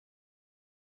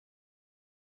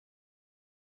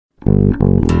If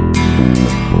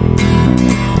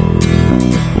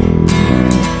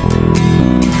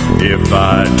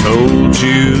I told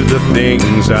you the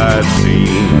things I've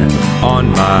seen on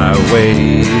my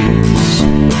ways,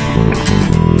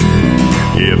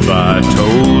 if I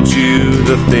told you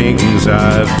the things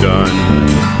I've done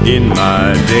in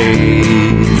my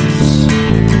days,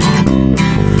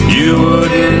 you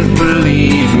wouldn't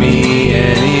believe me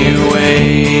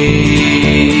anyway.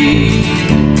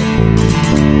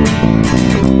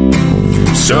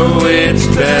 So it's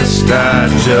best I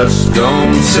just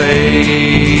don't say.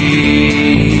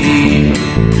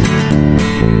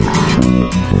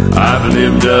 I've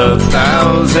lived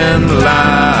 1,000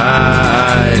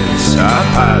 lives, I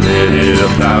piloted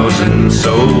 1,000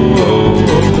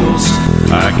 souls,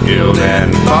 I killed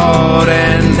and fought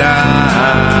and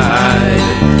died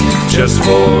just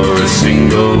for a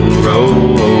single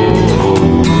role.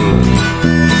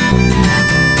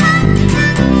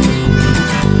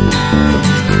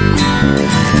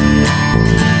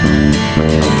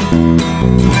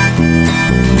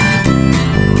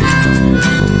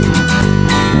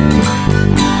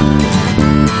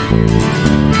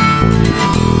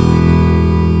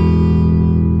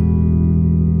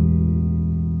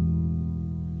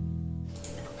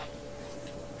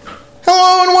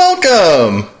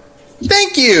 Welcome!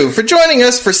 Thank you for joining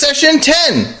us for session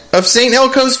 10 of St.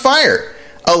 Elco's Fire,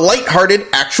 a lighthearted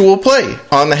actual play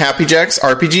on the Happy Jacks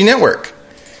RPG Network.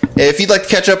 If you'd like to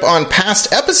catch up on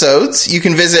past episodes, you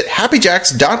can visit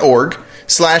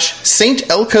happyjacks.org/St.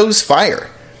 Elco's Fire.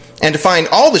 And to find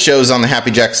all the shows on the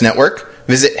Happy Jacks Network,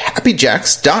 visit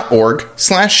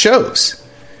happyjacks.org/shows.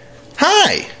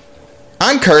 Hi,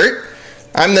 I'm Kurt.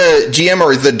 I'm the GM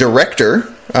or the director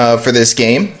for this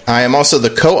game. I am also the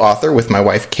co-author with my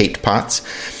wife, Kate Potts.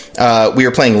 We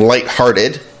are playing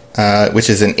Lighthearted, which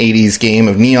is an 80s game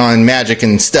of neon magic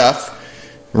and stuff,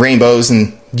 rainbows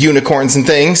and unicorns and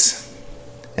things,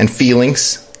 and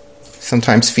feelings,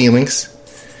 sometimes feelings.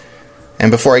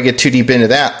 And before I get too deep into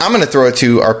that, I'm going to throw it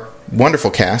to our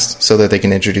wonderful cast so that they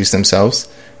can introduce themselves.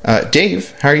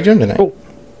 Dave, how are you doing tonight? Oh,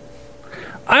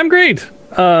 I'm great.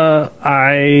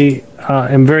 I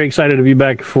am very excited to be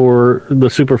back for the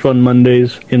super fun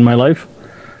Mondays in my life,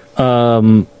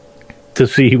 to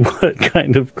see what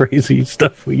kind of crazy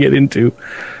stuff we get into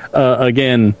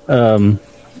again,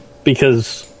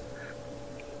 because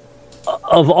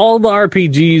of all the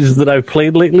RPGs that I've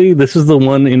played lately, this is the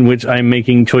one in which I'm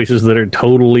making choices that are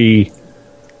totally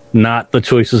not the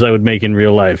choices I would make in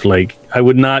real life. Like, I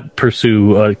would not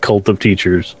pursue a cult of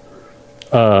teachers.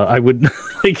 I would,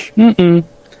 like,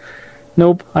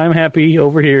 nope, I'm happy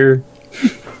over here.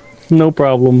 No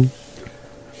problem.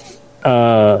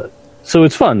 So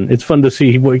it's fun. It's fun to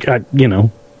see,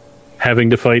 having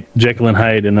to fight Jekyll and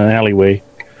Hyde in an alleyway.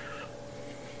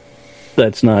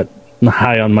 That's not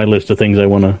high on my list of things I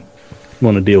want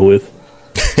to deal with.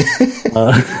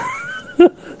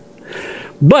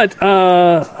 But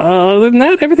other than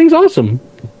that, everything's awesome.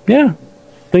 Yeah.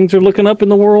 Things are looking up in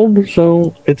the world,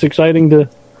 so it's exciting to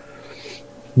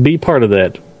be part of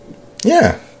that.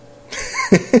 Yeah.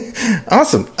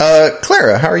 Awesome.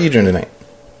 Clara, how are you doing tonight?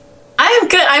 I am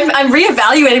good. I'm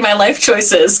reevaluating my life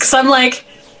choices, because I'm like,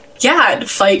 yeah, I'd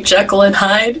fight Jekyll and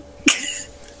Hyde.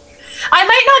 I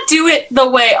might not do it the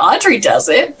way Audrey does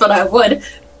it, but I would.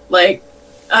 Like,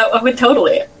 I would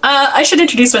totally. I should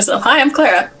introduce myself. Hi, I'm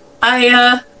Clara.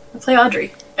 I play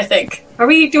Audrey, I think. Are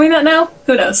we doing that now?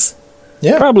 Who knows?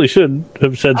 Yeah. Probably should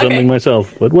have said something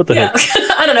myself, but what the heck?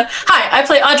 I don't know. Hi, I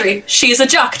play Audrey. She's a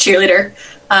jock cheerleader,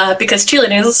 because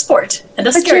cheerleading is a sport, and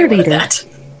a scary one at that.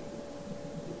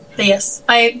 But yes,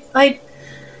 I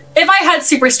if I had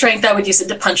super strength, I would use it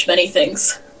to punch many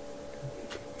things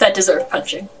that deserve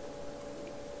punching.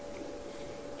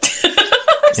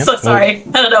 So sorry.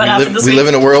 I don't know what happened this week. We live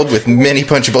in a world with many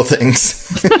punchable things.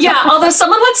 Yeah, although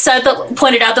someone once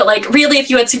pointed out that, like, really, if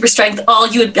you had super strength, all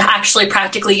you would actually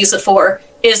practically use it for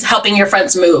is helping your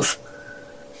friends move.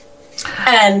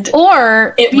 And it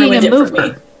ruined it for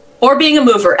me. Or being a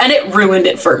mover, and it ruined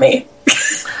it for me.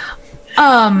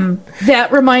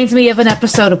 That reminds me of an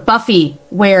episode of Buffy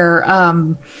where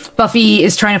Buffy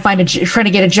is trying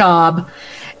to get a job.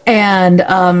 And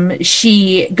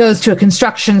she goes to a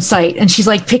construction site, and she's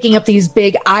like picking up these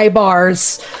big eye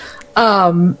bars,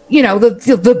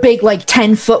 the big like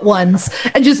 10-foot ones,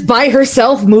 and just by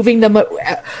herself moving them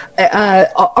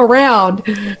around.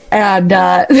 And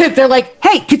they're like,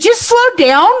 "Hey, could you slow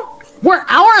down? We're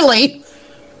hourly."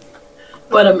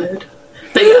 What a mood.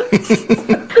 But yeah.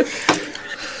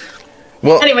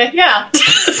 Well, anyway, yeah.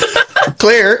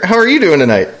 Claire, how are you doing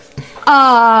tonight?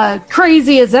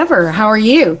 Crazy as ever. How are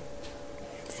you?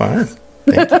 Fine.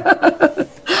 So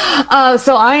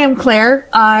I am Claire.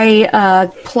 I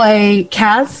play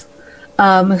Kaz,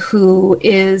 who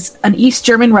is an East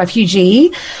German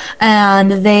refugee,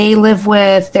 and they live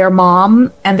with their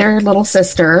mom and their little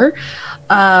sister.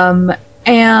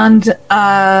 And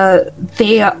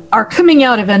they are coming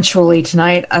out eventually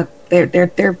tonight.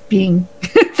 They're being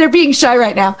they're being shy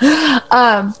right now.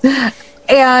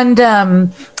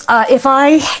 If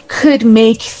I could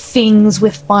make things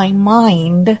with my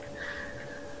mind,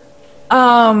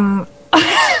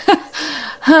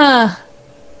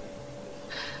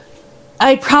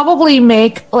 I'd probably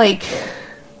make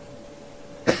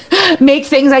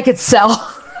things I could sell.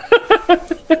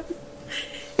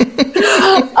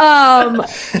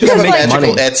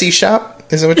 Magical Etsy shop?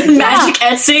 Is that what you're Magic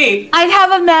Etsy. I'd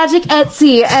have a magic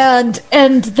Etsy,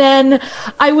 and then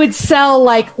I would sell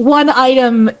like one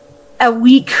item a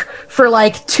week for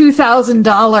like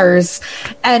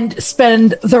 $2,000 and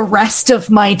spend the rest of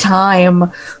my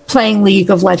time playing League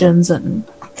of Legends and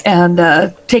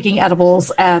taking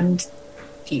edibles and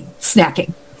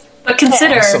snacking. But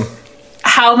consider Awesome.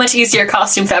 how much easier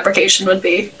costume fabrication would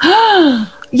be.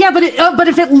 Yeah, but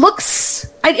if it looks,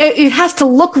 it has to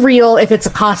look real if it's a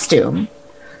costume.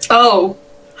 Oh,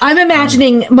 I'm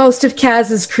imagining most of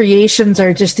Kaz's creations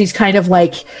are just these kind of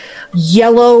like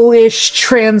yellowish,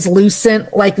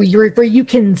 translucent, like where you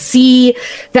can see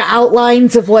the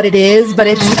outlines of what it is, but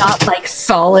it's not like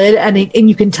solid, and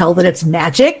you can tell that it's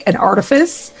magic and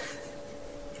artifice.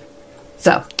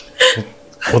 So,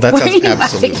 Well, that What are sounds you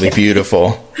absolutely laughing at?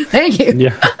 beautiful. thank you.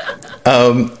 Yeah.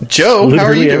 Joe, how are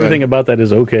Literally you everything doing? about that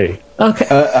is okay. Okay.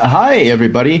 Hi,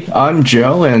 everybody. I'm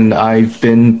Joe, and I've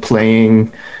been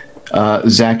playing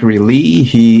Zachary Lee.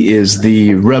 He is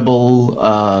the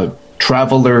rebel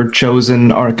traveler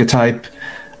chosen archetype.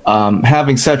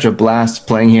 Having such a blast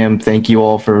playing him. Thank you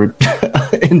all for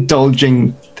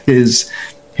indulging his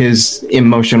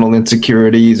emotional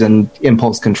insecurities and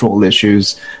impulse control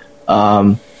issues.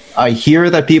 I hear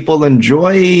that people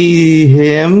enjoy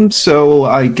him, so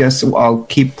I guess I'll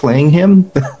keep playing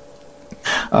him.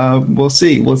 We'll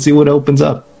see. We'll see what opens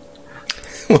up.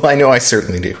 Well, I know I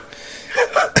certainly do.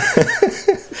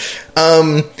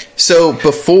 So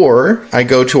before I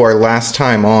go to our last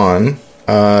time on,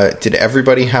 did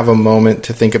everybody have a moment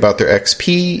to think about their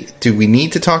XP? Do we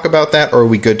need to talk about that, or are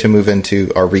we good to move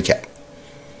into our recap?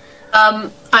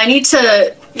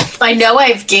 I know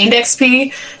I've gained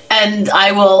XP, and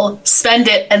I will spend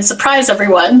it and surprise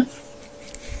everyone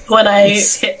when I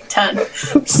hit 10.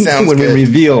 Sounds when good. we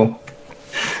reveal.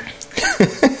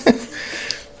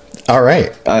 All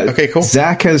right. Okay, cool.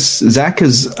 Zach has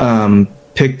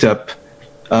picked up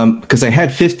because I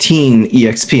had 15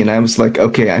 EXP, and I was like,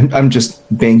 okay, I'm just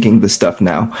banking the stuff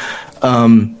now.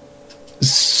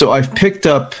 So I've picked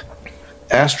up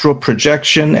Astral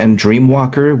Projection and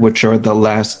Dreamwalker, which are the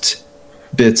last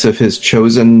bits of his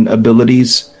chosen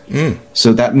abilities.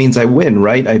 So that means I win,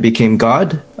 right? I became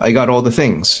God. I got all the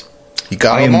things. You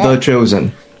got I am them all? the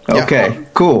chosen. Yeah. Okay,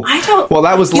 cool. I don't- Well,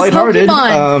 that was You lighthearted.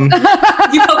 Pokemon.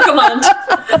 You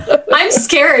Pokemon. I'm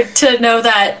scared to know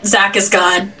that Zach is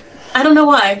gone. I don't know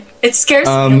why. It scares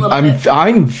me a little bit.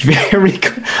 I'm very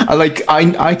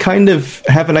I kind of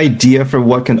have an idea for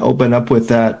what can open up with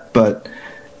that, but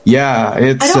yeah,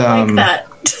 it's I don't like that.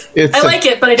 it's I a- like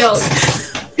it, but I don't.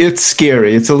 It's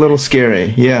scary. It's a little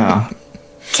scary. Yeah,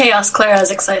 Chaos Clara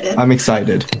is excited. I'm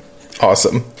excited.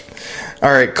 Awesome.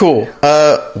 All right, cool.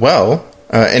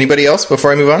 Anybody else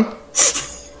before I move on?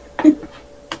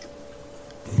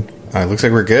 Looks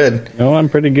like we're good. No, I'm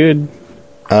pretty good.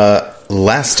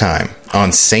 Last time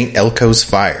on St. Elco's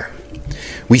Fire,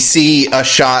 we see a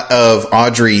shot of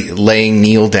Audrey laying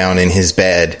Neil down in his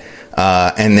bed,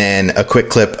 and then a quick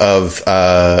clip of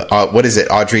what is it?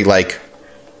 Audrey like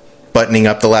buttoning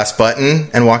up the last button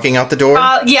and walking out the door.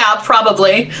 Yeah,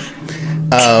 probably.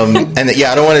 And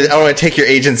I don't want to take your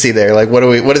agency there. Like, what do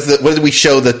we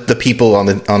show the people on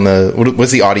the what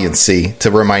does the audience see to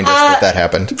remind us that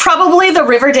happened? Probably the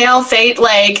Riverdale fate,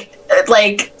 like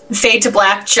fade to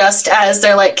black just as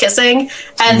they're like kissing,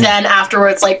 and then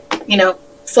afterwards, like,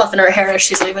 fluffing her hair as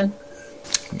she's leaving.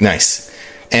 Nice.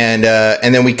 And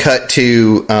then we cut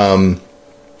to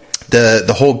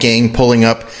the whole gang pulling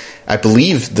up. I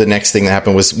believe the next thing that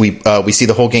happened was we see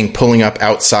the whole gang pulling up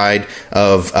outside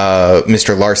of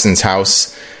Mr. Larson's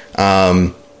house,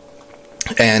 and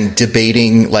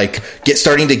debating,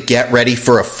 starting to get ready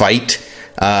for a fight.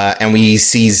 And we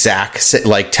see Zach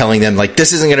telling them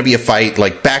this isn't going to be a fight,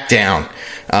 back down.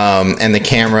 And the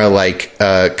camera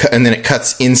and then it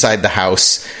cuts inside the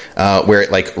house, where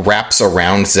it like wraps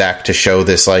around Zach to show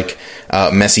this like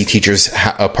messy teacher's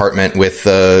apartment with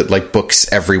like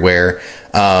books everywhere,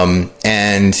 and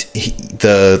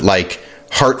the like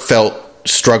heartfelt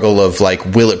struggle of like,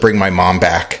 will it bring my mom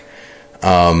back?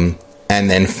 And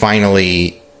then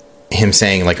finally him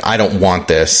saying like, I don't want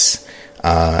this,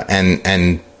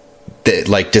 and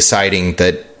like deciding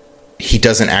that he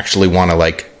doesn't actually want to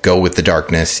like go with the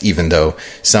darkness, even though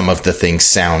some of the things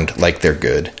sound like they're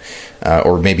good,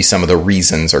 or maybe some of the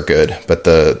reasons are good, but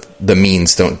the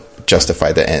means don't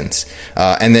justify the ends.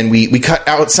 And then we cut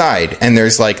outside, and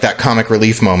there's like that comic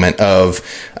relief moment of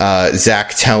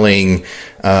Zach telling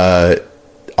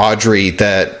Audrey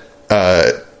that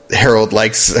Harold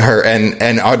likes her,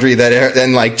 and Audrey that,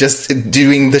 and like just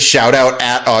doing the shout out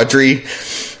at Audrey,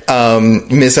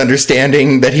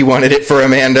 misunderstanding that he wanted it for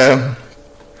Amanda.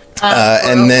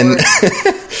 And then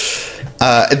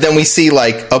then we see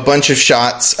like a bunch of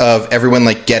shots of everyone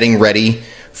like getting ready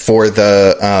for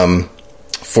the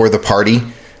party,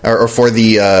 or for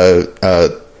the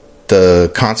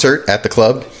concert at the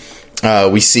club.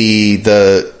 We see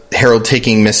the Harold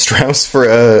taking Miss Strauss for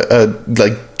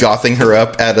like gothing her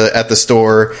up at the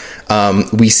store.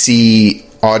 We see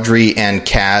Audrey and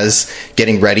Kaz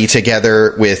getting ready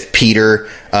together, with Peter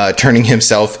turning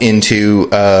himself into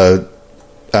a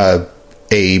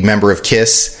member of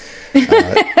KISS.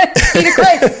 Peter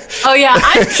Chris. Oh yeah,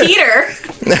 I'm Peter.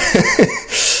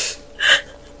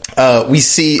 We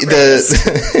see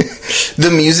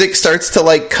the music starts to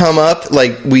like come up,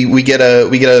 like we get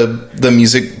the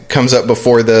music comes up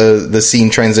before the scene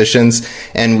transitions,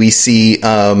 and we see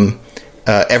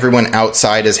everyone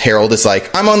outside as Harold is like,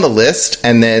 I'm on the list,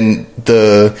 and then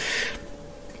the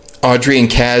Audrey and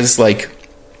Kaz like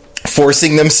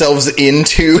forcing themselves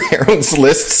into Harold's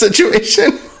list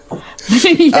situation,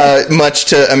 much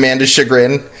to Amanda's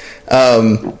chagrin.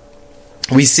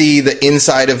 We see the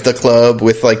inside of the club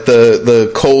with like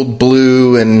the cold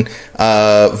blue and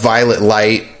violet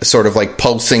light sort of like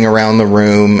pulsing around the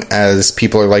room as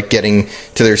people are like getting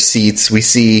to their seats. We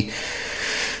see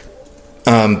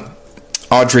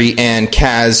Audrey and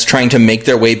Kaz trying to make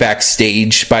their way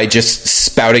backstage by just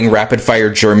spouting rapid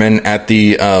fire German at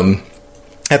the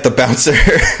bouncer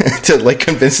to like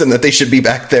convince them that they should be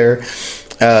back there.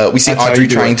 We see Audrey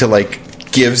trying to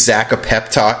like give Zach a pep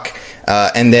talk,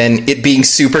 and then it being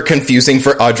super confusing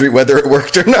for Audrey whether it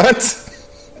worked or not.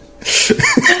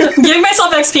 Giving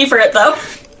myself XP for it though.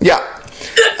 Yeah.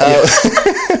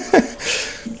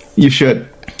 You should.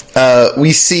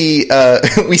 We see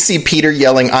Peter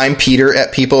yelling "I'm Peter"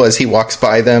 at people as he walks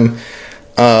by them.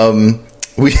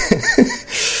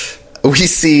 We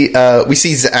see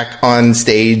Zach on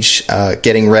stage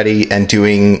getting ready and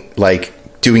getting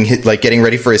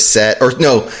ready for his set, or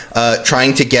no,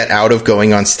 trying to get out of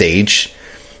going on stage.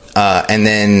 And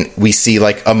then we see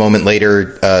like a moment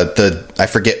later, I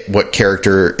forget what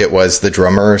character it was, the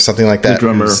drummer or something like that. The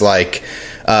drummer was like,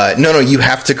 no, you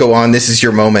have to go on. This is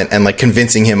your moment, and like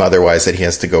convincing him otherwise that he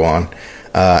has to go on.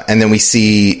 And then we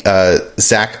see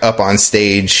Zach up on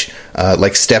stage,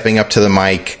 like stepping up to the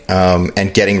mic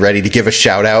and getting ready to give a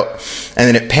shout out. And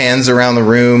then it pans around the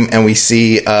room, and we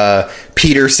see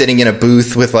Peter sitting in a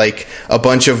booth with like a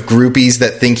bunch of groupies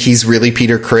that think he's really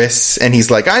Peter Chris, and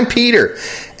he's like, "I'm Peter."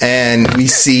 And we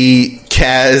see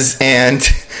Kaz and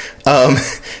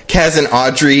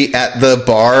Audrey at the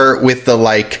bar with the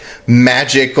like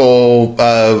magical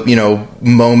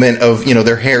moment of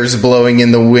their hair's blowing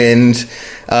in the wind,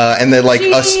 and then like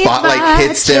a spotlight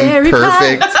hits them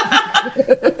perfect,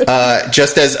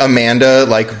 just as Amanda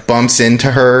like bumps into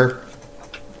her.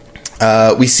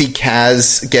 We see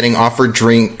Kaz getting offered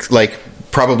drink, like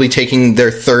probably taking their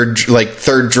third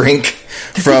drink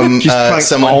from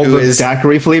someone who is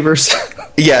daiquiri flavors.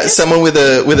 Yeah, someone with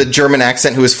a German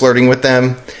accent who is flirting with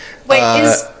them. Wait,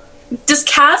 is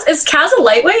Kaz a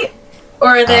lightweight, or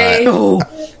are they? No,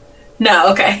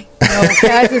 Okay. no,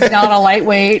 Kaz is not a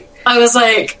lightweight. I was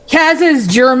like, Kaz is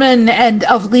German and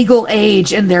of legal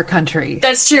age in their country.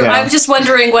 that's true. Yeah. I was just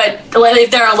wondering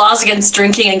if there are laws against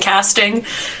drinking and casting.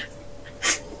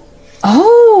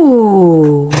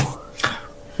 Oh,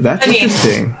 That's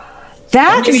interesting.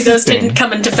 that's Maybe those didn't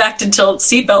come into effect until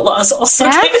seatbelt laws also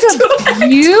came that's into a effect.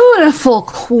 beautiful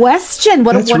question.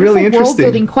 What That's a wonderful really interesting.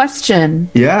 world-building question.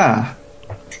 Yeah.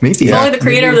 Maybe. If only the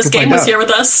creator of Maybe we this can game find was out. here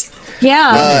with us.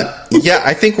 Yeah. Yeah,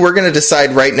 I think we're going to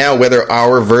decide right now whether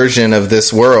our version of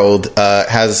this world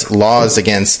has laws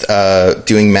against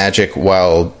doing magic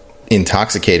while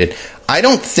intoxicated. I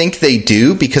don't think they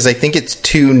do, because I think it's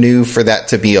too new for that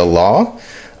to be a law.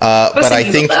 But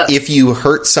I think if you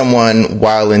hurt someone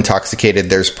while intoxicated,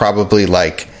 there's probably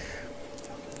like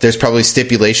there's probably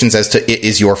stipulations as to it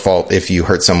is your fault if you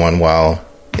hurt someone while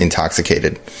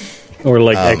intoxicated. Or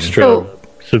like extra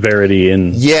severity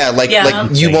and like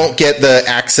you won't get the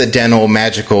accidental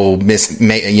magical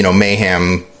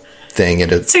mayhem thing.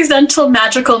 Accidental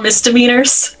magical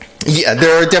misdemeanors. Yeah,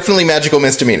 there are definitely magical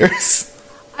misdemeanors.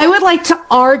 I would like to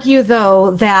argue,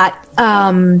 though, that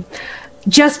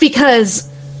just because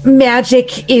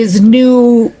magic is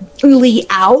newly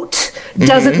out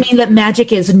doesn't mean that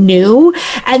magic is new.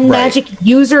 And magic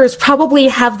users probably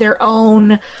have their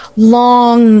own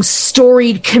long,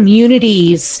 storied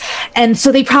communities. And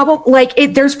so they probably,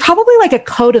 there's probably like a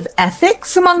code of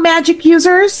ethics among magic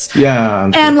users.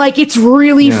 Yeah. And it's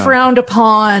really frowned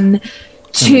upon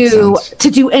to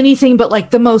do anything but like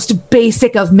the most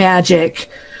basic of magic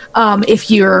if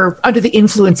you're under the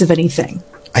influence of anything.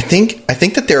 I think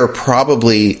that there are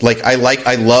probably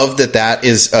I love that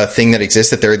is a thing that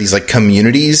exists, that there are these like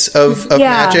communities of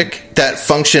magic that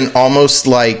function almost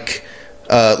like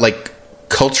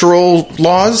cultural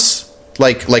laws,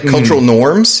 like cultural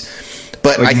norms.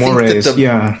 But I think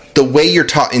that the way you're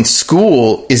taught in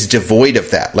school is devoid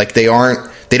of that. Like they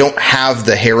don't have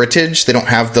the heritage, they don't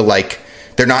have the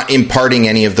they're not imparting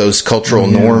any of those cultural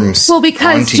norms. Well,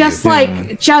 because just like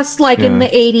in the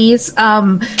 80s,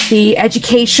 the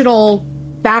educational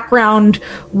background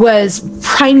was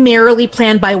primarily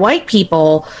planned by white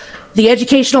people. The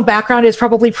educational background is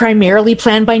probably primarily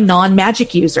planned by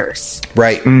non-magic users.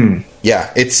 Right.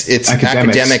 Yeah, it's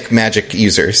academic magic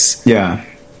users. Yeah.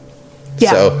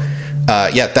 Yeah. So,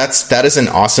 that is an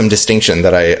awesome distinction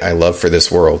that I love for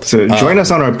this world. So join us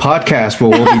on our podcast where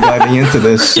we'll be diving into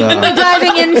this.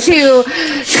 Diving into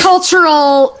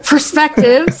cultural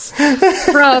perspectives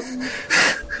from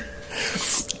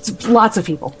lots of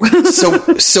people.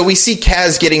 So we see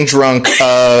Kaz getting drunk,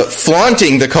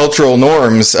 flaunting the cultural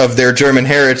norms of their German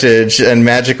heritage and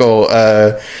magical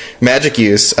magic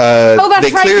use.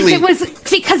 That's right.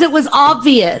 Because it was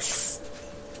obvious.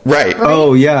 Right.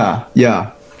 Oh yeah.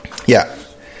 Yeah.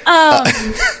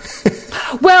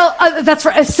 Well, that's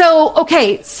right. So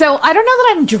I don't know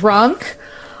that I'm drunk.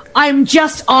 I'm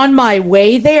just on my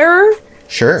way there.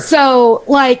 Sure. So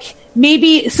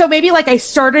maybe I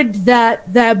started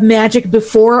that magic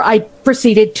before I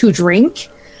proceeded to drink.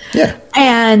 Yeah.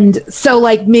 And so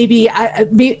maybe I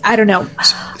don't know.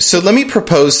 So let me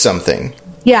propose something.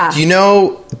 Yeah. Do you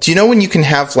know when you can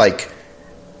have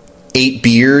 8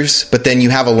 beers, but then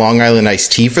you have a Long Island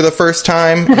iced tea for the first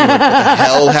time? What the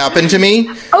hell happened to me?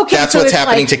 Okay, that's so what's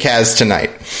happening to Kaz tonight.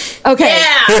 Okay.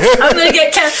 Yeah, I'm gonna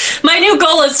get Kaz. My new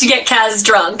goal is to get Kaz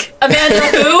drunk. Amanda,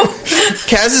 who?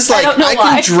 Kaz is I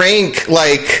can drink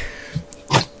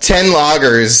 10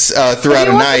 lagers throughout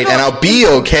a night, and I'll be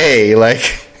okay. Right?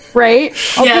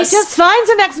 I'll be just fine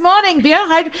the next morning. Beer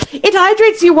it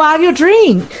hydrates you while you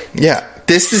drink. Yeah.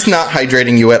 This is not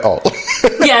hydrating you at all.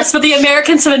 Yes, but the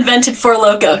Americans have invented Four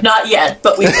Loko. Not yet,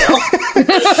 but we will.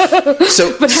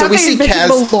 So we see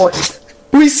Kaz.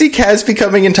 We see Kaz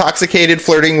becoming intoxicated,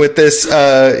 flirting with this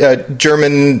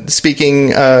German-speaking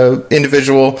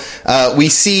individual. We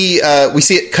see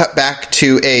it cut back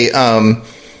to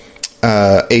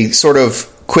a sort of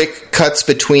quick cuts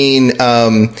between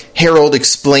Harold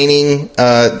explaining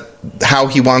how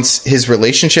he wants his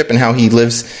relationship and how he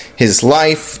lives his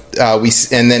life.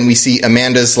 And then we see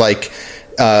Amanda's not,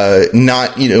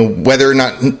 whether or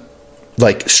not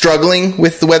struggling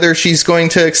with whether she's going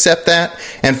to accept that,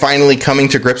 and finally coming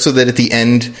to grips with it at the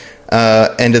end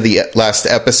of the last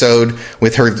episode,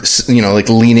 with her,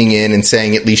 leaning in and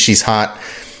saying at least she's hot.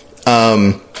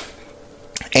 And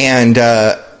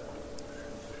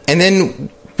then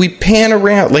we pan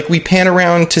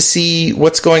around to see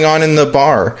what's going on in the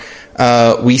bar.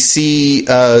 We see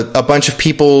a bunch of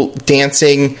people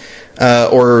dancing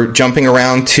or jumping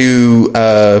around to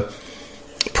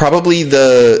probably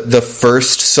the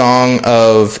first song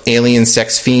of Alien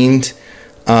Sex Fiend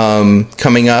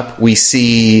coming up. We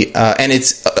see, and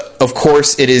it's of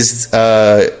course it is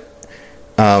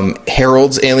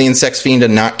Harold's Alien Sex Fiend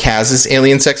and not Kaz's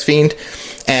Alien Sex Fiend.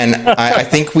 And I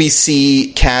think we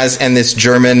see Kaz and this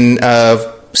German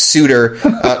suitor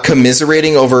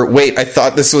commiserating over, wait, I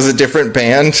thought this was a different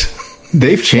band.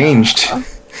 They've changed.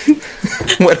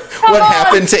 What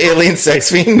happened to Alien Sex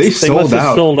Fiend? They sold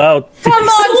out. Sold out. Come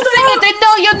on, sing it, I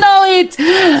know you know it.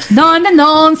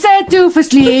 Non sett du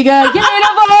förstiger,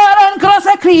 genom våran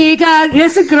grossa krigar,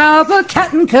 es en graver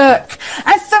Kattenkirk,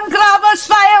 es en gravers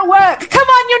firework. Come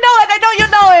on, you know it, I know you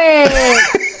know it.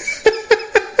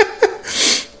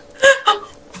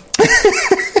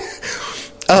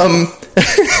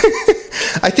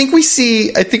 I think we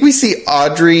see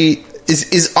Audrey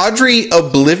Is Audrey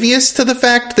oblivious to the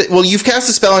fact that, well, you've cast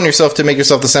a spell on yourself to make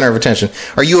yourself the center of attention.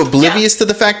 Are you oblivious to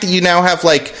the fact that you now have,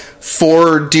 like,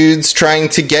 4 dudes trying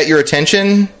to get your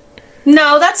attention?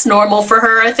 No, that's normal for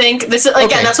her, I think. This is,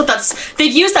 again,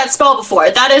 they've used that spell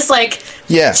before. That is, like,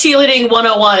 cheerleading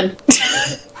 101.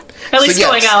 At least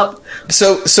going out.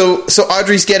 So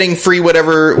Audrey's getting free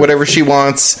whatever she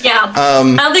wants. Yeah. I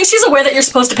don't think she's aware that you're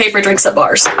supposed to pay for drinks at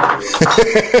bars.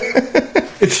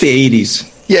 It's the 80s.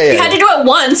 Yeah. You had to do it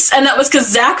once, and that was because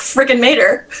Zach freaking made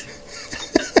her.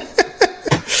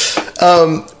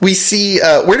 We see,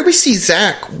 where do we see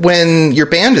Zach when your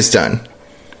band is done?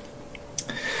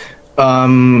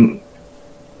 I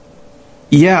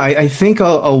think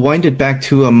I'll wind it back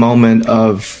to a moment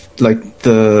of, like,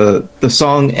 the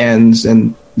song ends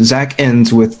and Zach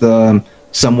ends with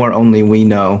 "Somewhere Only We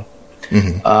Know,"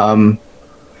 and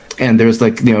there's,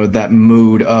 like, you know, that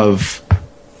mood of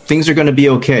things are going to be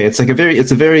okay. It's like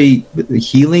it's a very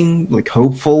healing, like,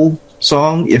 hopeful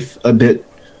song, if a bit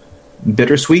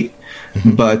bittersweet.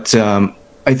 But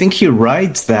I think he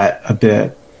rides that a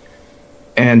bit,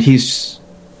 and he's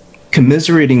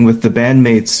commiserating with the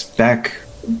bandmates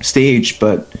backstage,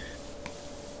 but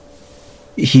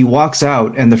he walks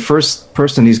out, and the first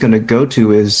person he's going to go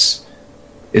to is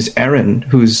Erin,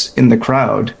 who's in the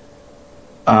crowd,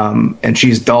 and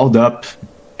she's dolled up,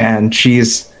 and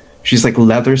she's like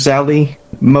Leather Sally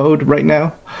mode right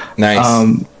now.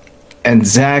 Nice. And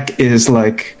Zach is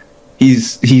like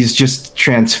he's just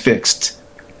transfixed,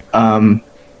 but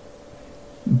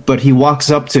he walks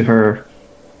up to her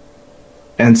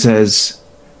and says,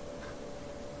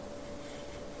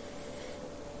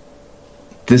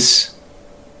 This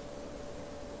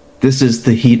is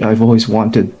the heat I've always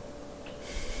wanted,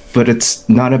 but it's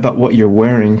not about what you're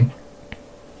wearing.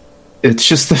 It's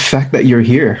just the fact that you're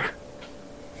here."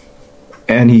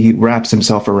 And he wraps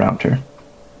himself around her.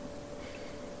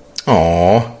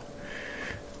 Aww.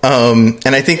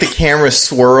 And I think the camera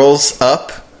swirls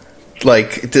up,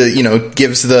 like,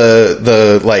 gives the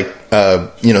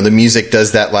the music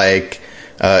does that, like,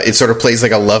 it sort of plays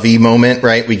like a lovey moment,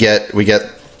 right? We get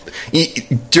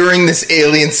during this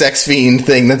alien sex fiend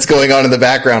thing that's going on in the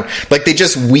background, like, they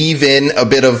just weave in a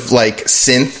bit of, like,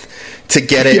 synth to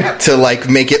get it to, like,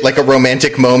 make it like a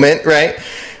romantic moment, right?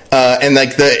 And,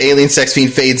 like, the alien sex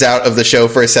fiend fades out of the show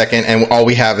for a second, and all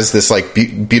we have is this, like,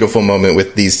 beautiful moment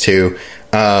with these two.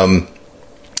 And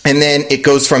then it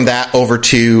goes from that over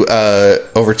to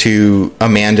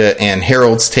Amanda and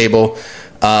Harold's table.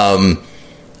 Do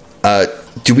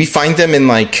we find them in,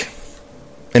 like,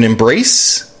 an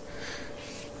embrace?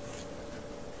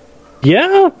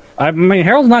 Yeah, I mean,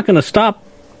 Harold's not going to stop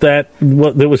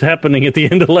what was happening at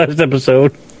the end of last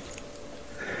episode.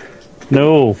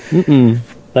 No,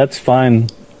 that's fine.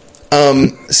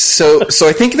 So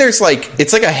I think there's, like,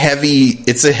 it's a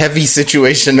heavy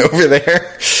situation over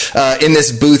there in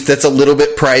this booth that's a little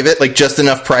bit private, like, just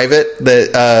enough private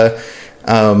that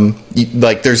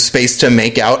like, there's space to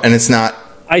make out, and it's not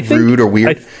rude or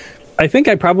weird. I think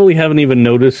I probably haven't even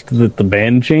noticed that the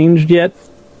band changed yet,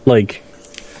 like,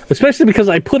 especially because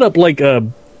I put up, like, a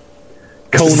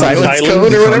cone of silence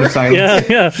cone or whatever.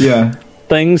 Yeah.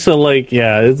 Thing. So, like,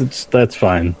 that's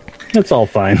fine. It's all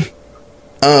fine.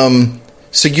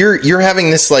 So you're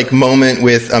having this, like, moment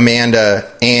with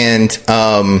Amanda, and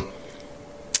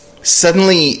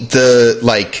suddenly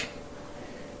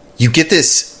you get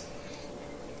this,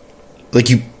 like,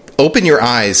 you open your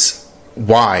eyes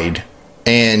wide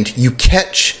and you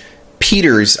catch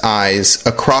Peter's eyes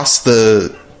across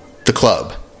the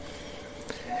club.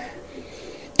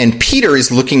 And Peter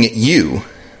is looking at you.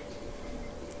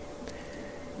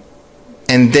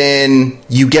 And then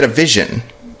you get a vision.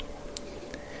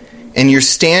 And you're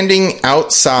standing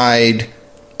outside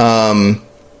a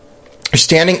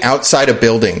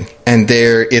building, and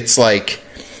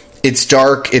it's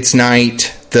dark, it's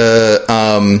night,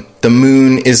 the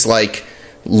moon is, like,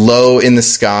 low in the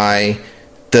sky.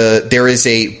 There is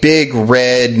a big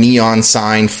red neon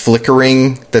sign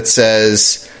flickering that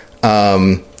says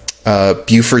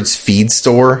Buford's Feed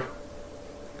Store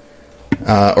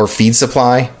or Feed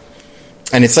Supply.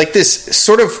 And it's like this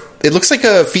sort of, it looks like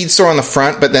a feed store on the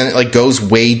front, but then it, like, goes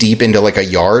way deep into, like, a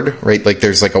yard, right? Like,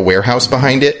 there's, like, a warehouse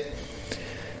behind it.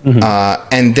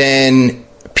 And then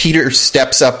Peter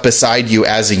steps up beside you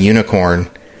as a unicorn,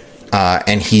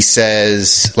 and he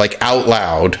says, like, out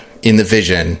loud in the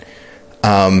vision,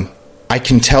 I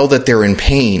can tell that they're in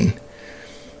pain.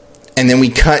 And then we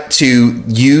cut to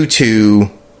you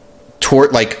two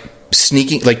toward, like,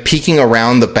 sneaking, like, peeking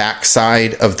around the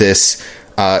backside of this,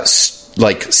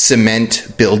 like, cement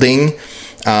building,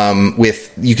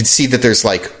 with, you can see that there's,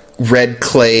 like, red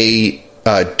clay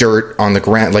dirt on the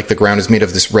ground, like the ground is made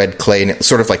of this red clay, and it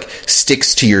sort of like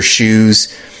sticks to your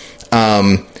shoes.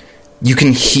 You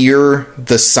can hear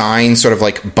the sign sort of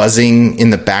like buzzing in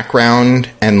the background,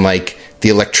 and like the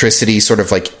electricity sort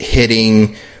of like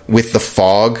hitting with the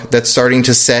fog that's starting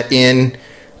to set in.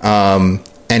 And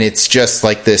it's just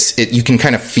like this, you can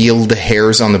kind of feel the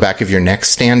hairs on the back of your neck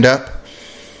stand up.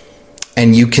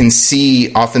 And you can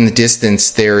see off in the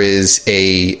distance, there is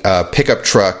a pickup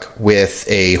truck with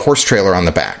a horse trailer on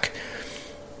the back.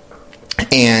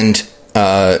 And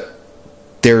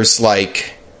there is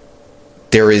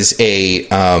a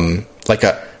like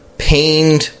a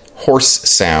pained horse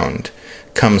sound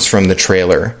comes from the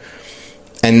trailer.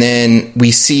 And then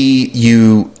we see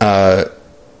you, I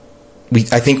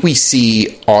think we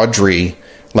see Audrey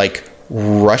like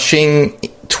rushing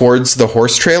towards the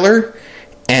horse trailer.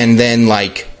 And then,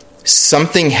 like,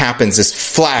 something happens.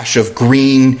 This flash of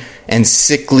green and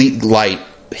sickly light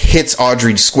hits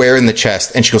Audrey square in the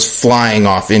chest, and she goes flying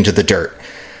off into the dirt.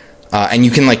 And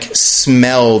you can, like,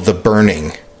 smell the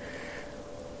burning.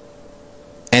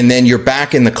 And then you're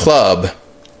back in the club,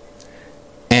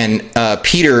 and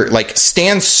Peter, like,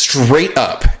 stands straight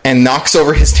up and knocks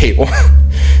over his table.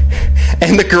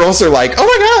 And the girls are like, oh,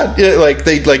 my God! Like,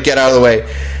 they, like, get out of the way.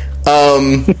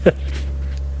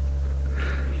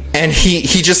 And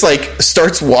he just, like,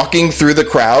 starts walking through the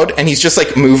crowd, and he's just,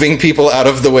 like, moving people out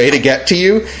of the way to get to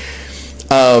you.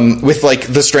 With, like,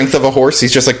 the strength of a horse,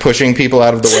 he's just, like, pushing people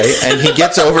out of the way. And he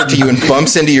gets over to you and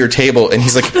bumps into your table, and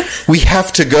he's like, we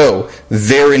have to go.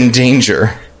 They're in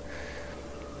danger.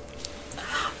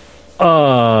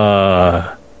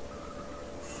 But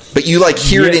you, like,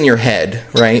 hear it in your head,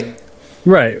 right?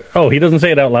 Right. Oh, he doesn't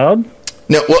say it out loud?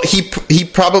 No, well, he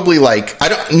probably, like, I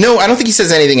don't think he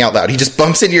says anything out loud. He just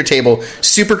bumps into your table,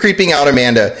 super creeping out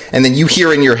Amanda, and then you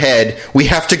hear in your head, we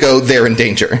have to go, they're in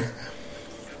danger.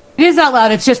 It is out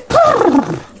loud, it's just...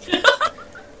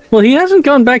 Well, he hasn't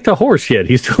gone back to horse yet.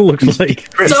 He still looks like...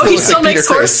 So he still makes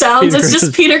horse sounds. It's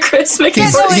just Peter Criss making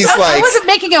horse sounds. I wasn't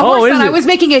making a horse sound. I was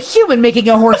making a human making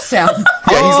a horse sound.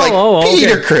 Yeah, he's like,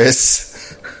 Peter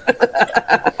Criss.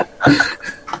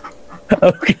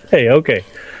 Okay.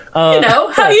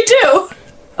 How you do?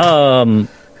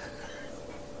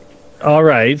 All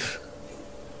right.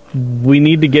 We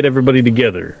need to get everybody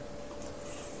together.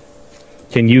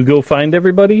 Can you go find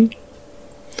everybody?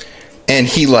 And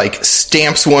he, like,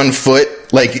 stamps one foot.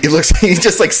 Like, it looks like he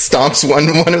just, like, stomps one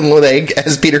leg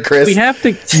as Peter Criss. We have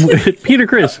to... Peter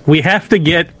Criss, we have to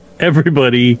get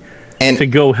everybody to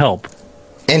go help.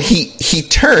 And he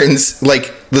turns,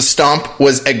 like, the stomp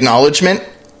was acknowledgement.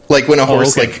 Like when a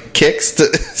horse like kicks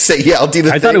to say, "Yeah, I'll do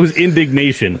the thing." I thought it was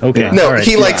indignation. Okay, no,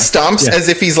 he like stomps as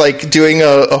if he's like doing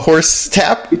a horse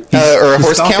tap or a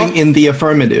horse count in the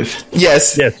affirmative.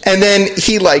 Yes, and then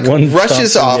he like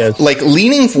rushes off, like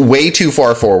leaning way too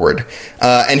far forward,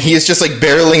 and he is just like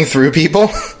barreling through people.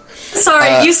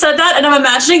 Sorry, you said that, and I'm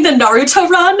imagining the Naruto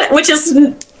run, which is.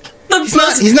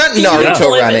 He's not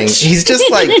Naruto running. He's just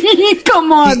like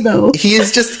come on though.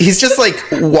 He's just like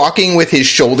walking with his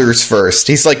shoulders first.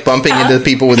 He's like bumping into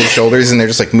people with his shoulders, and they're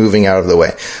just like moving out of the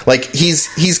way. Like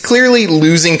he's clearly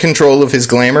losing control of his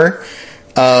glamour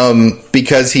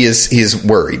because he is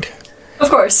worried. Of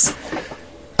course.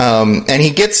 And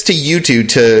he gets to you two,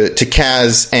 to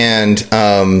Kaz and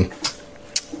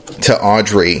to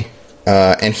Audrey,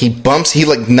 and he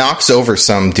like knocks over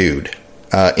some dude.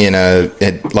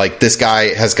 Like this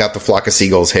guy has got the flock of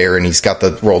seagulls hair, and he's got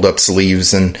the rolled up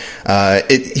sleeves, and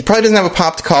he probably doesn't have a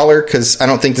popped collar because I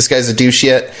don't think this guy's a douche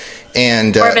yet.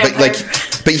 And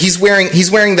but he's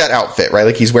wearing that outfit, right?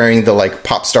 Like he's wearing the like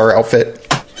pop star outfit,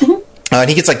 and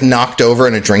he gets like knocked over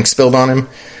and a drink spilled on him,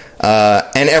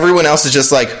 and everyone else is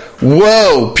just like,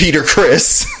 "Whoa, Peter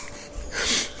Criss!"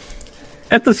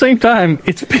 At the same time,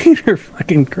 it's Peter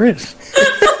fucking Criss.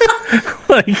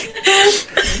 Like,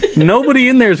 nobody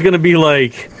in there is going to be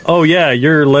like, oh yeah,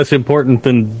 you're less important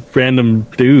than random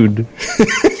dude.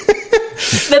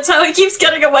 That's how he keeps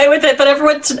getting away with it, but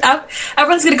everyone's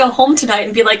going to go home tonight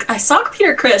and be like, I saw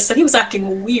Peter Criss and he was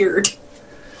acting weird.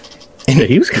 Yeah,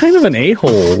 he was kind of an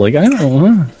a-hole. Like, I don't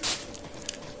know.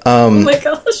 Oh my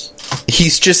gosh.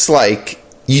 He's just like,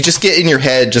 you just get in your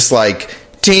head just like,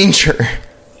 danger.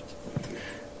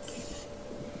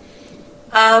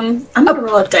 I'm gonna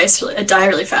roll a die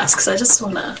really fast because I just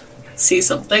want to see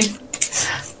something.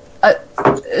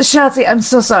 Shotzi, I'm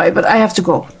so sorry, but I have to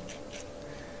go.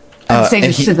 I'm saying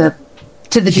this to the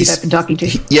dude I've been talking to.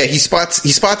 He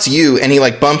spots you, and he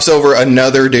like bumps over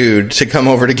another dude to come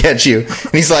over to get you,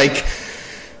 and he's like,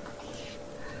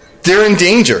 "They're in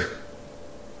danger."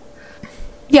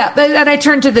 Yeah, and I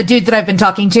turn to the dude that I've been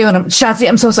talking to, and Shotzi,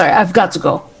 I'm so sorry, I've got to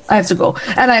go. I have to go.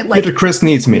 And I like Peter Chris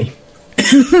needs me.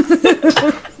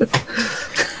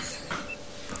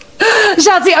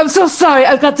 Shotzi, I'm so sorry.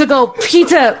 I've got to go.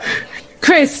 Peter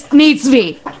Chris needs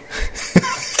me.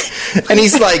 And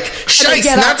he's like, "Shice,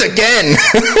 get not up. again."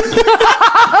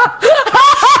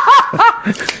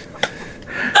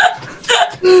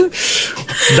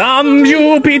 Damn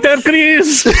you, Peter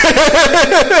Chris!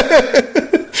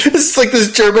 It's like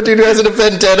this German dude who has a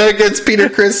vendetta against Peter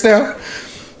Chris now.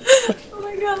 Oh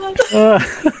my god.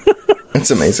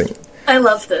 It's amazing. I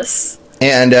love this.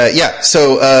 And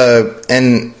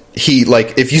and he,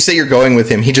 like, if you say you're going with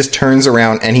him, he just turns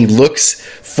around and he looks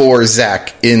for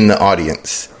Zach in the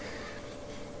audience.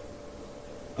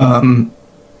 Kind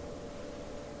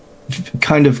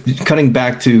of cutting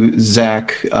back to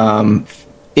Zach in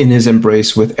his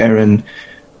embrace with Aaron.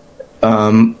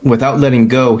 Without letting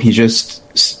go, he just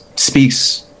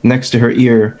speaks next to her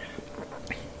ear.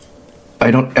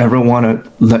 I don't ever want to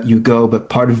let you go, but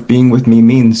part of being with me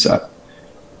means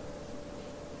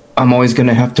I'm always going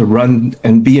to have to run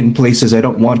and be in places I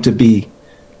don't want to be.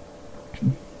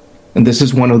 And this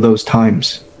is one of those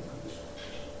times.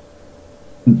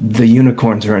 The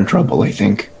unicorns are in trouble, I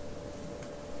think.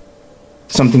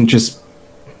 Something just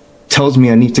tells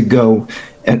me I need to go,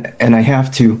 and I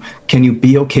have to. Can you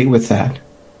be okay with that?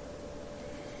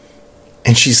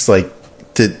 And she's like,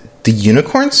 the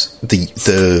unicorns?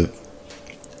 The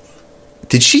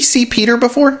Did she see Peter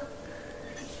before?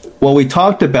 Well, we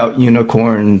talked about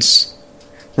unicorns.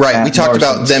 Right, we talked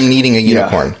about them needing a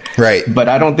unicorn. Yeah. Right. But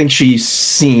I don't think she's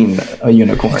seen a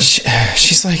unicorn.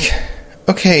 She's like,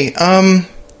 okay,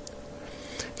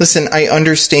 listen, I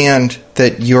understand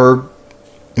that you're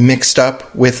mixed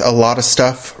up with a lot of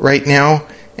stuff right now,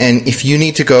 and if you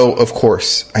need to go, of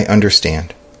course, I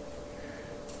understand.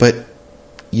 But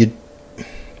you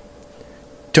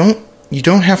don't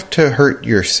have to hurt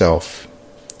yourself.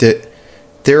 That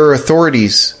there are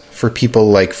authorities for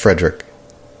people like Frederick.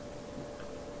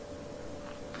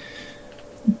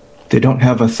 They don't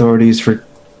have authorities for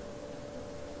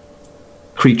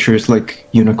creatures like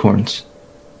unicorns.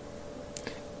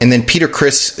 And then Peter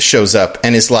Chris shows up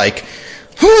and is like,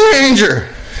 "Ranger!"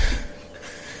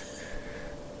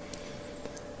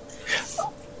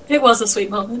 It was a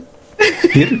sweet moment.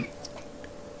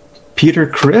 Peter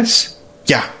Chris?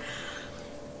 Yeah.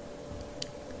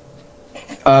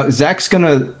 Zach's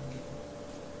gonna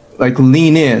like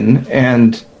lean in,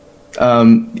 and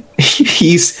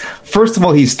he's first of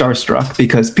all he's starstruck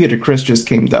because Peter Chris just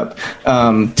came up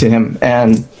to him,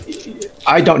 and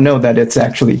I don't know that it's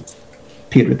actually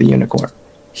Peter the Unicorn.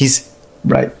 He's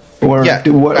right. Or, yeah,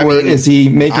 is he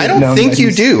making? I don't think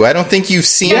you do. I don't think you've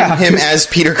seen him as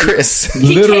Peter Chris.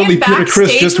 Literally, Peter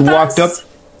Chris just walked up.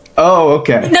 Oh,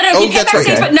 okay. No, he came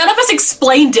backstage, but none of us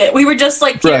explained it. We were just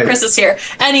like, Peter Chris is here.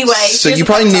 Anyway. So you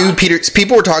probably knew Peter.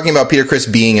 People were talking about Peter Chris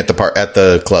being at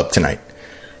the club tonight.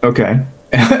 Okay.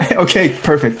 Okay,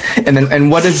 perfect. And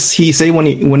what does he say when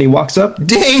he walks up?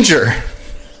 Danger.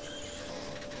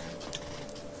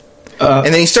 And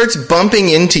then he starts bumping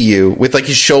into you with like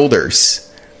his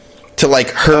shoulders to like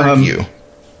hurt you.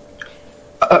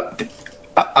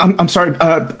 I'm sorry.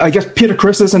 I guess Peter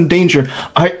Chris is in danger.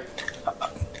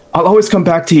 I'll always come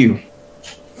back to you.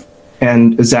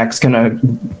 And Zach's gonna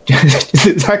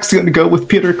go with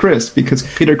Peter Chris because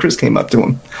Peter Chris came up to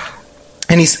him.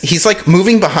 And he's like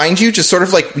moving behind you, just sort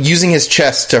of like using his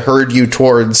chest to herd you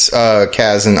towards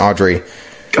Kaz and Audrey.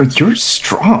 Oh, you're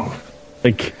strong.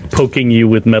 Like poking you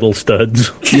with metal studs.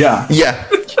 Yeah. Yeah.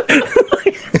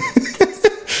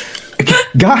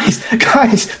 Guys,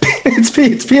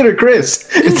 it's Peter Chris.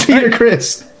 It's Peter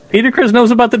Chris. Peter Chris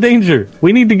knows about the danger.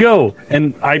 We need to go.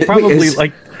 And I probably,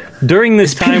 during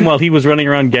this time while he was running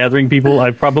around gathering people,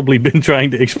 I've probably been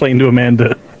trying to explain to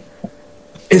Amanda.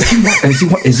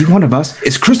 Is he one of us?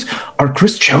 Is Chris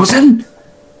chosen?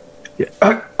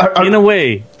 In a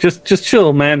way. Just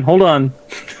chill, man. Hold on.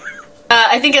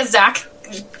 I think as Zach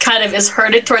kind of is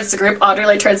herded towards the group, Audrey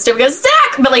like turns to him and goes,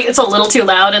 Zach! But like it's a little too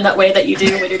loud in that way that you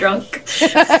do when you're drunk.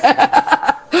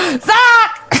 Zach!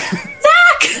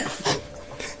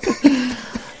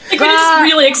 Like we're just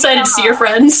really excited to see your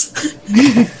friends.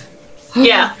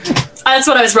 Yeah. That's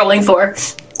what I was rolling for.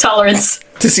 Tolerance.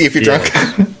 To see if you're drunk.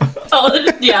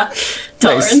 Yeah.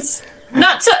 Tolerance.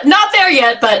 Nice. Not there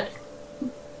yet, but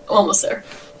almost there.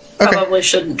 Okay. Probably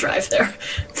shouldn't drive there.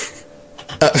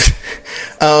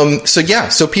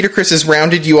 So Peter Chris has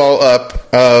rounded you all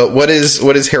up. What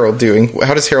is Harold doing?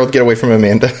 How does Harold get away from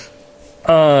Amanda?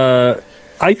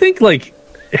 I think like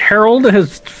Harold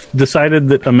has decided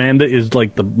that Amanda is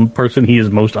like the person he is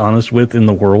most honest with in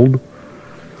the world.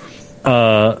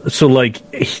 So like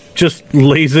he just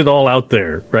lays it all out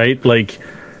there, right? Like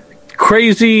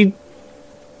crazy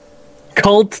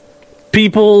cult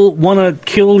people want to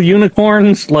kill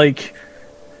unicorns. Like,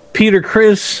 Peter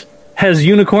Criss has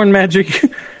unicorn magic,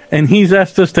 and he's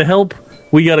asked us to help.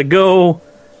 We gotta go.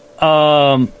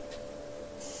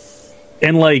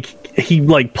 And like, he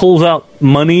like pulls out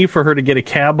money for her to get a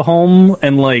cab home,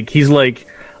 and like, he's like,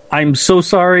 I'm so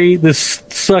sorry, this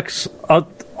sucks,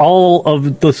 all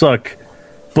of the suck,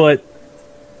 but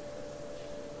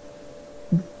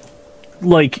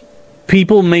like,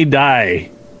 people may die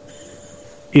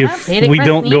if we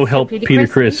don't go help Peter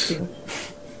Criss.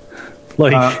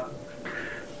 Like,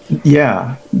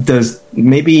 yeah. Does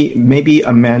maybe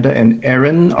Amanda and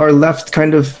Aaron are left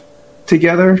kind of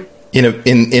together in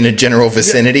a general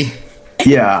vicinity?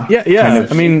 Yeah. Yeah. Kind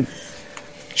of. I mean,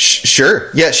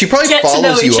 Sure. Yeah, she probably Get to know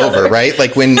follows you each over, other. right?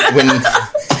 Like when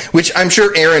which I'm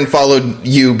sure Aaron followed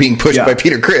you being pushed Yeah. by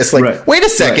Peter Criss. Like, Right. wait a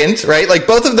second, right? Like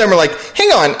both of them are like, hang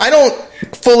on, I don't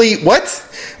fully what?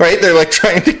 Right? They're like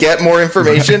trying to get more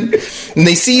information. And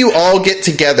they see you all get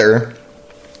together,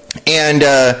 and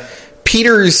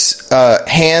Peter's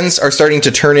hands are starting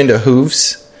to turn into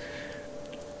hooves.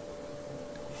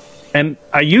 and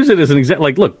I use it as an example.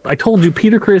 Like, look, I told you,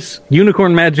 Peter Criss,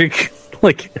 unicorn magic.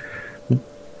 Like,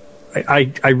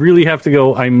 I really have to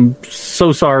go. I'm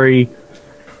so sorry.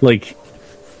 Like,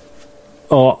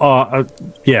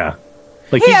 yeah.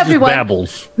 Like, Hey, he just everyone.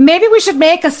 babbles. Maybe we should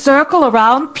make a circle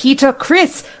around Peter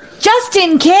Criss, just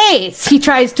in case he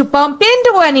tries to bump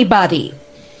into anybody.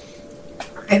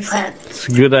 Great plan. It's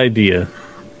a good idea.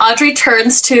 Audrey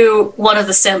turns to one of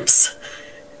the simps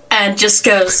and just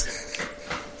goes,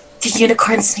 "The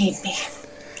unicorns need me,"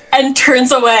 and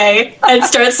turns away and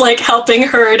starts like helping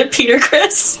herd Peter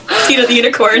Criss, Peter the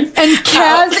unicorn. And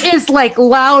Kaz is like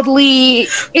loudly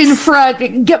in front.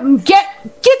 Get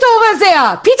over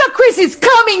there! Peter Criss is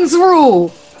coming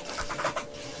through.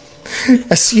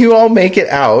 As you all make it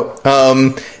out,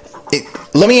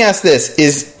 let me ask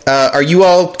this: are you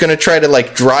all going to try to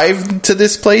like drive to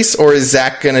this place, or is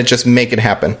Zach going to just make it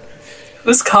happen?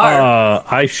 Whose car?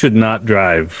 I should not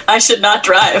drive. I should not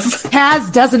drive.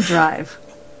 Kaz doesn't drive.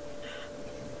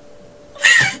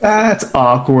 That's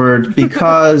awkward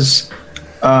because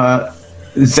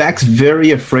Zach's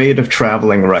very afraid of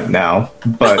traveling right now.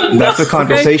 But that's a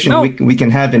conversation Okay, no. we can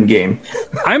have in game.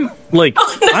 I'm like,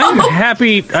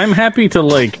 I'm happy to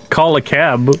like call a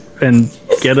cab and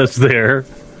get us there.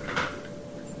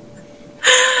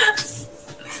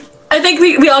 I think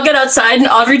we all get outside and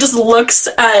Audrey just looks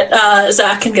at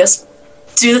Zach and goes,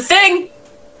 "Do the thing."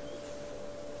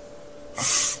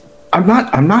 I'm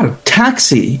not a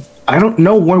taxi. I don't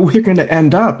know where we're going to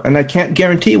end up, and I can't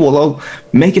guarantee we'll all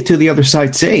make it to the other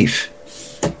side safe.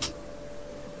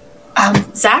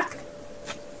 Zach,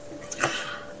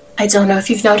 I don't know if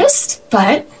you've noticed,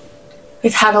 but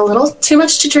we've had a little too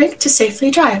much to drink to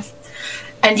safely drive.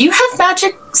 And you have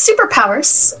magic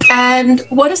superpowers, and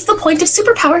what is the point of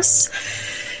superpowers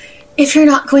if you're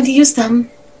not going to use them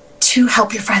to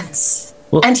help your friends?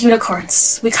 Well- And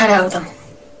unicorns. We kind of owe them.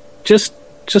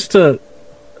 Just a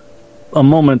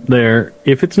moment there.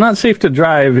 If it's not safe to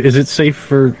drive, is it safe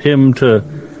for him to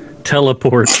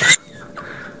teleport?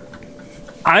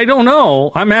 I don't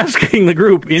know. I'm asking the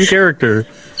group in character.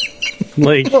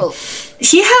 Like,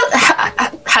 He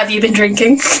have you been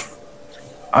drinking?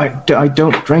 I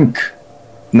don't drink.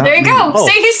 Not There you me. go. Oh.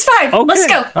 See, he's fine. okay. Let's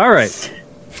go. All right.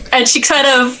 And she kind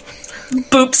of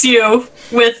boops you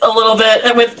with a little bit.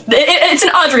 It's an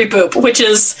Audrey boop, which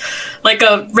is like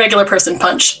a regular person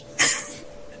punch.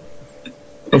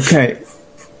 Okay.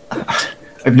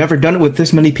 I've never done it with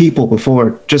this many people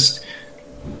before. Just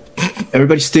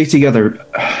everybody stay together.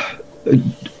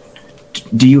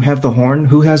 Do you have the horn?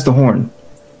 Who has the horn?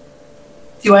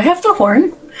 Do I have the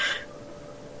horn?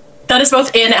 That is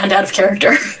both in and out of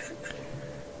character.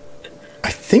 I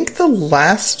think the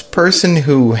last person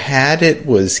who had it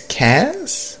was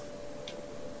Kaz,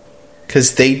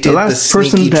 because they did the last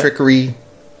person sneaky that- trickery.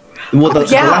 Well, the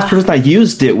yeah. last person that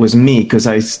used it was me because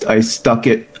I stuck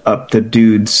it up the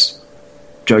dude's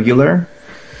jugular.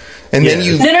 And then Yeah.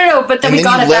 you No, but then and we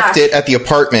then got you it left back. it at the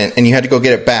apartment, and you had to go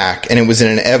get it back, and it was in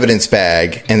an evidence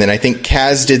bag. And then I think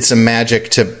Kaz did some magic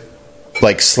to,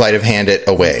 like, sleight of hand it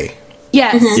away.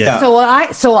 Yes. Yeah.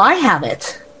 So I have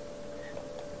it.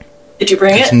 Did you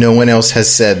bring it? No one else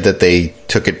has said that they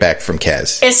took it back from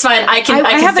Kaz. It's fine. I can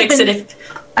haven't fix been- it.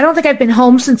 I don't think I've been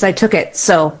home since I took it.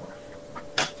 So.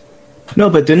 No,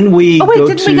 but didn't we? Oh wait,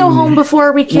 didn't we go home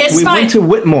before we came? It's We fine. went to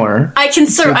Whitmore. I can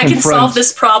to I can confront- solve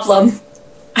this problem.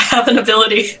 I have an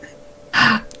ability.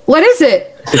 What is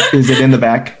it? Is it in the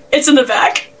back? It's in the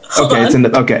back. Hold Okay, on. it's in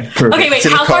the. Okay, perfect. Okay, wait. It's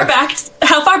in the How far car. back?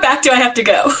 How far back do I have to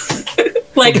go?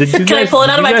 Like, Did you can I pull it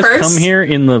out of my guys purse? come here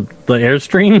in the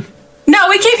Airstream? No,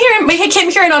 we came here. We came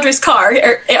here in Audrey's car,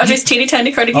 Audrey's teeny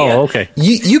tiny car. Oh, okay.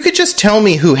 You could just tell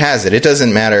me who has it. It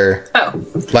doesn't matter. Oh,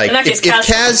 Like, in that if case,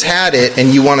 Kaz had it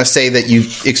and you want to say that you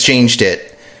exchanged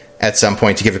it at some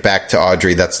point to give it back to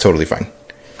Audrey, that's totally fine.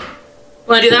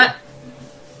 Want to do that?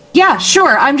 Yeah,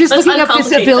 sure. I'm just Let's looking up this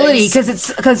uncomplicate ability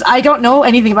things. because I don't know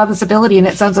anything about this ability, and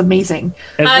it sounds amazing.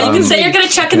 You can say you're going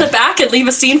to check in the back and leave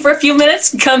a scene for a few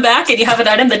minutes, and come back, and you have an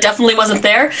item that definitely wasn't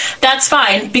there. That's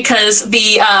fine, because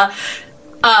the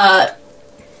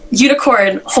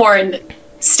unicorn horn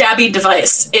stabby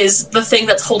device is the thing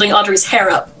that's holding Audrey's hair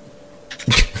up.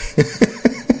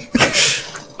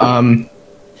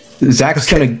 Zach's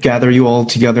going to gather you all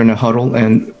together in a huddle,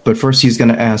 but first he's going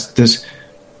to ask, does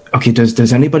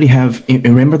anybody have,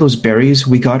 remember those berries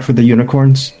we got for the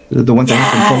unicorns? The ones that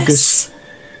have them focus?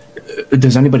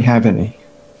 Does anybody have any?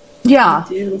 Yeah,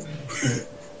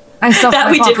 I stuffed That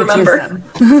my we did pockets remember.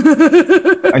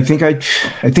 with them. I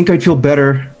think I'd feel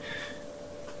better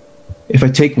if I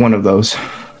take one of those.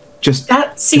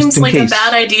 That seems just in like case. a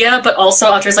bad idea, but also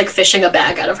Audrey's like fishing a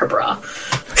bag out of her bra.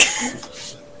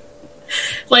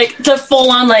 Like the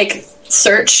full on like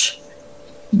search.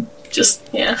 Just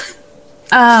yeah.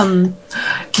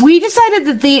 We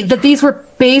decided that these were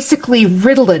basically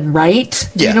Ritalin, right?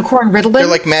 Yeah. Unicorn Ritalin. They're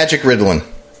like magic Ritalin.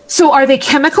 So are they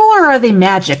chemical or are they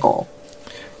magical?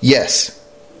 Yes.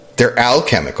 They're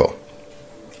alchemical.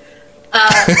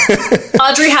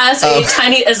 Audrey has a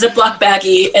tiny Ziploc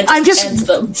baggie and I'm just ends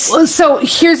them. so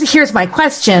here's my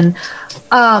question.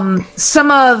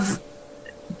 Some of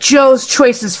Joe's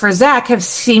choices for Zach have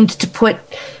seemed to put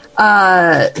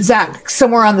Zach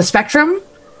somewhere on the spectrum,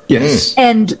 Yes.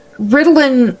 and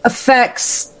Ritalin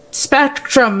affects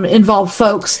spectrum involved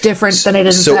folks different than it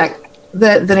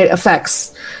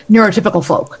affects neurotypical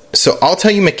folk. So I'll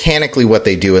tell you mechanically what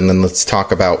they do, and then let's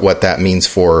talk about what that means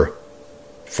for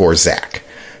Zach.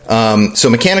 So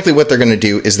mechanically what they're going to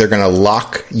do is they're going to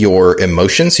lock your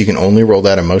emotion, so you can only roll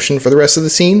that emotion for the rest of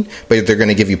the scene, but they're going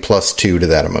to give you +2 to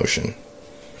that emotion.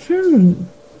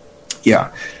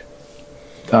 Yeah.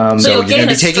 So you'll you're going gain to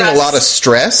be a taking a stress. lot of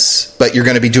stress, but you're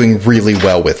going to be doing really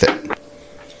well with it.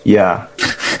 Yeah.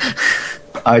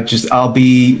 I'll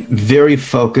be very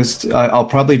focused. I'll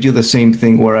probably do the same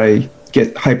thing where I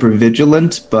get hyper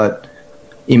vigilant, but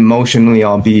emotionally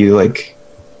I'll be like,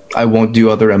 I won't do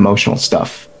other emotional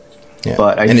stuff. Yeah.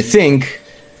 But I think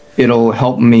it'll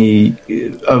help me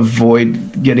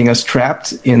avoid getting us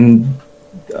trapped in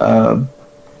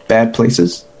bad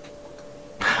places.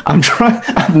 I'm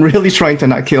really trying to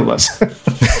not kill us.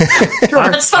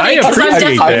 That's funny I because I'm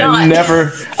appreciate definitely that.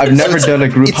 not. I've never done a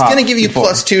group It's hop going to give you before.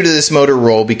 +2 to this motor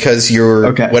roll because you're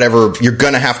Okay. whatever you're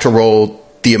going to have to roll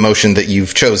the emotion that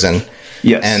you've chosen.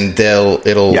 Yes. And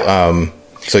it'll Yeah.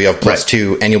 so you have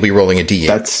 +2 and you'll be rolling a D8.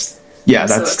 That's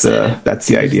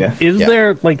the idea. Is Yeah.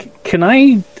 there like, can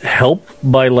I help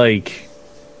by like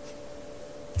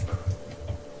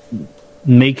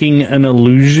making an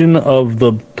illusion of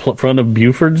the front of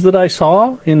Buford's that I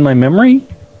saw in my memory,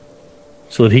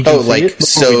 so that he can see it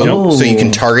before we jump? so you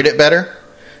can target it better?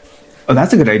 Oh,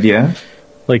 that's a good idea.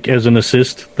 Like as an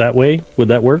assist that way, would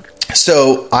that work?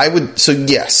 So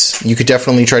yes, you could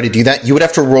definitely try to do that. You would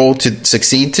have to roll to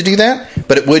succeed to do that,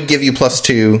 but it would give you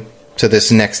 +2 to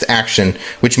this next action,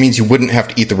 which means you wouldn't have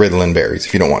to eat the Ritalin berries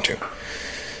if you don't want to.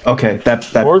 Okay, that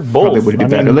Or both. probably would be I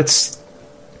better. mean- Let's.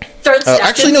 Third step.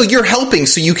 Actually, no, you're helping,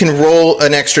 so you can roll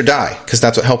an extra die, because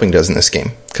that's what helping does in this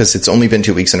game, because it's only been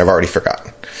 2 weeks and I've already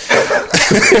forgotten.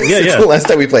 Yeah, The last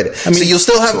time we played it. So you'll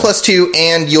still have +2,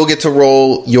 and you'll get to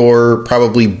roll your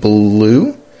probably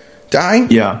blue die.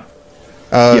 Yeah.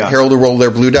 Harold will roll their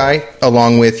blue die,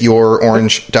 along with your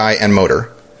orange die and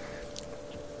motor.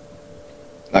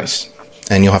 Nice.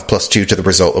 And you'll have +2 to the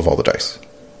result of all the dice.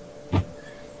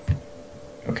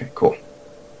 Okay. Cool.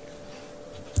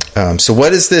 So what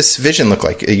does this vision look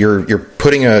like? You're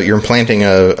implanting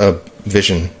a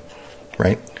vision,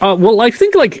 right? Well, I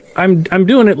think like I'm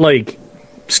doing it like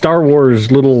Star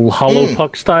Wars little hollow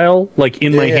puck style. Like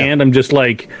in my yeah. hand, I'm just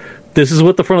like, this is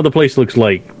what the front of the place looks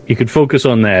like. You could focus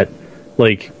on that,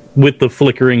 like with the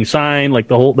flickering sign, like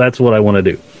the whole. That's what I want to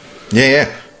do.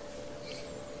 Yeah.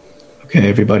 Okay,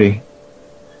 everybody.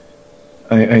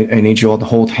 I need you all to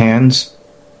hold hands,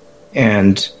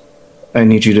 and I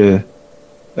need you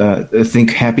to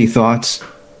think happy thoughts,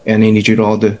 and I need you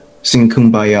all to sing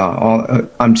Kumbaya.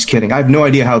 I'm just kidding. I have no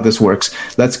idea how this works.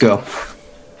 Let's go.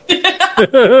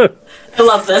 I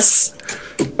love this.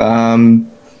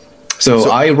 So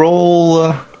I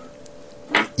roll.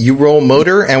 You roll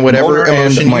motor and whatever Motor and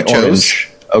emotion my you chose orange.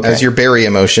 Okay. as your berry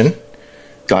emotion,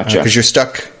 Gotcha. because you're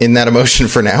stuck in that emotion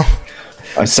for now.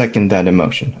 I second that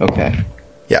emotion. Okay.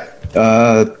 Yeah.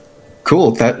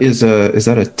 Cool. That is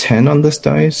that a 10 on this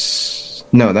dice?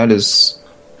 No, that is.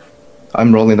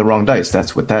 I'm rolling the wrong dice.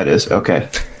 That's what that is. Okay.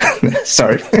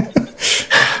 Sorry.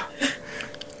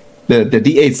 The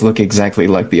D8s look exactly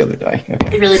like the other die. Okay.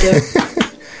 They really do.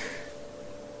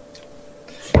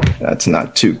 That's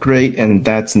not too great, and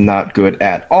that's not good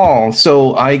at all.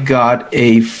 So I got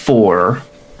a 4.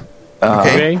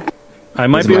 Okay. I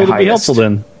might This is be my able to be highest. helpful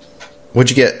then.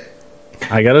 What'd you get?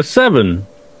 I got a 7.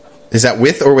 Is that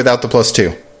with or without the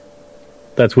 +2?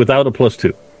 That's without a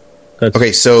 +2. That's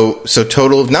Okay, so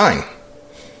total of 9.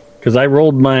 because I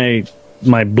rolled my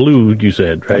blue. You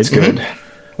said right. That's good.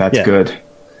 That's Yeah. good.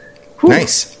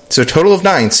 Nice. So total of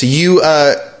 9. So you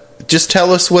just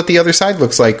tell us what the other side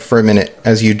looks like for a minute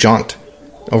as you jaunt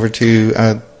over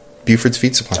to Buford's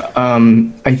Feed Supply.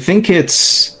 I think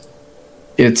it's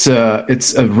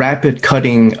a rapid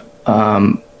cutting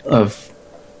of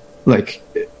like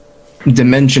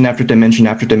dimension after dimension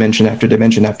after dimension after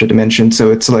dimension after dimension.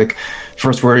 So it's like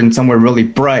first we're in somewhere really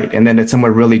bright, and then it's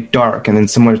somewhere really dark, and then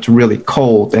somewhere it's really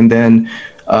cold, and then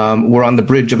we're on the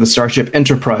bridge of the Starship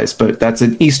Enterprise, but that's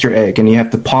an Easter egg, and you have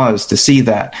to pause to see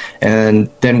that. And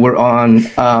then we're on,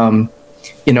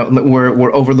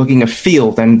 we're overlooking a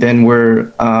field, and then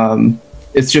we're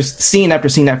it's just scene after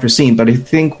scene after scene. But I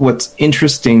think what's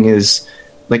interesting is,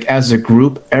 like, as a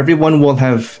group, everyone will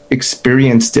have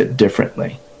experienced it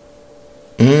differently.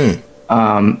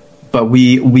 But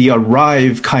we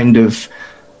arrive kind of.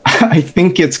 I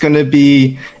think it's going to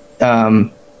be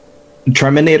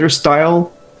Terminator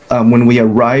style. When we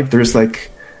arrive, there's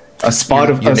like a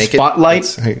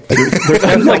spotlight.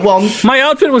 Well, My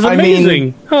outfit was I mean-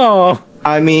 amazing.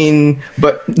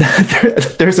 but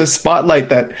there's a spotlight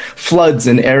that floods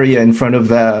an area in front of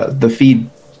the feed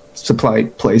supply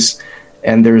place,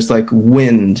 and there's like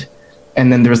wind,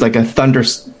 and then there's like a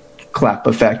thunderclap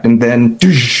effect, and then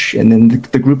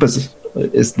the group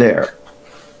is there.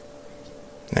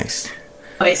 Nice.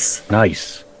 Nice.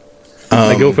 Nice.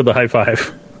 I go for the high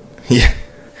five. Yeah.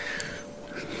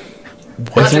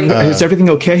 Is everything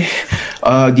okay?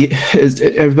 Is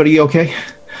everybody okay?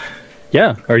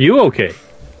 Yeah. Are you okay?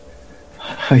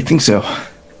 I think so.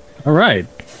 All right.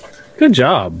 Good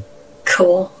job.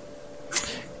 Cool.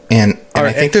 And I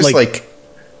right, think there's like...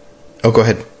 Oh, go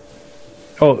ahead.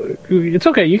 Oh, it's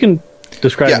okay. You can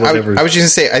describe Yeah, whatever. I was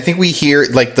just going to say, I think we hear,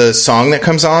 like, the song that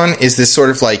comes on is this sort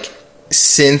of, like,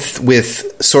 synth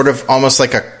with sort of almost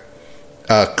like a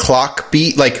clock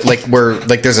beat, like where,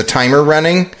 like, there's a timer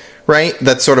running, right?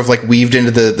 That's sort of, like, weaved into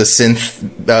the synth,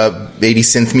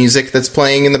 80s synth music that's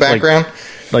playing in the background.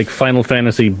 like Final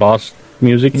Fantasy boss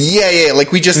music. Yeah,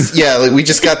 like, we just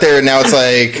got there, and now it's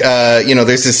like,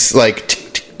 there's this, like,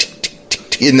 tick, tick, tick, tick, tick,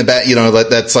 tick in the back,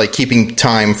 that's, like, keeping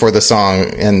time for the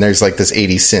song, and there's, like, this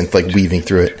 80s synth, like, weaving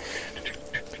through it.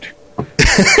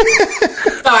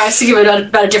 Sorry, I was thinking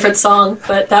about a different song,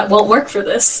 but that won't work for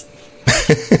this.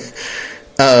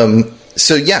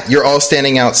 So yeah, you're all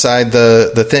standing outside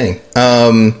the thing.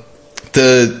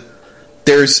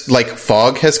 There's like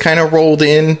fog has kind of rolled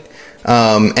in,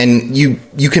 and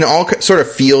you can all sort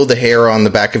of feel the hair on the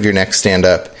back of your neck stand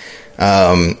up,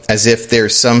 as if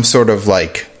there's some sort of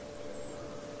like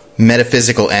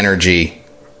metaphysical energy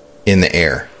in the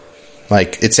air.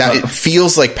 Like it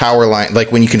feels like power line,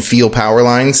 like when you can feel power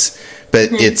lines, but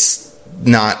it's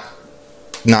not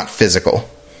physical.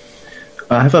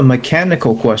 I have a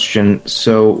mechanical question.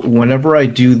 So whenever I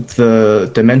do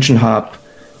the dimension hop,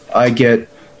 I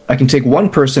can take one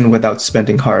person without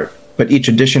spending heart, but each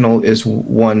additional is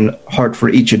 1 heart for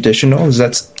each additional. Is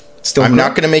that still? I'm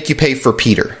not going to make you pay for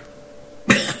Peter.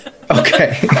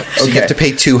 Okay. So you have to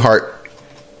pay 2 heart.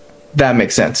 That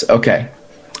makes sense. Okay.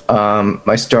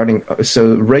 My starting,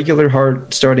 so regular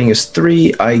heart starting is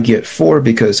 3. I get 4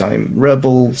 because I'm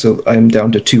rebel, so I'm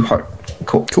down to 2 heart.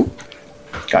 Cool.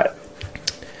 Got it.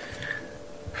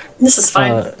 This is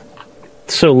fine.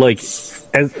 So like,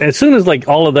 as soon as like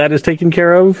all of that is taken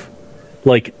care of,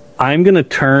 like I'm gonna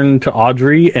turn to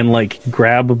Audrey and like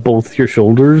grab both your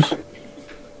shoulders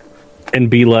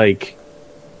and be like,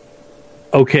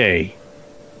 okay,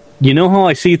 you know how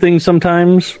I see things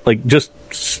sometimes? Like just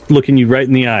looking you right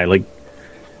in the eye, like,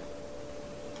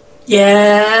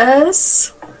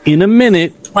 Yes. in a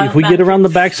minute, Wow, if we get around the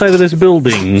backside of this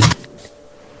building,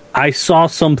 I saw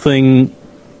something,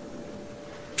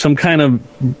 some kind of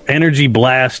energy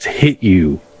blast hit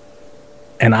you.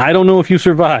 And I don't know if you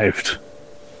survived.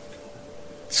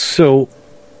 So,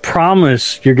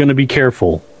 promise you're going to be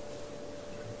careful.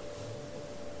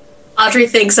 Audrey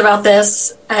thinks about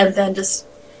this and then just,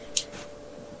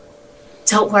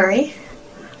 don't worry.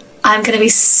 I'm going to be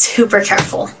super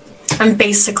careful. I'm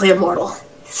basically immortal.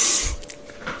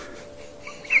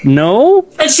 No?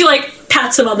 And she, like,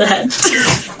 pats him on the head.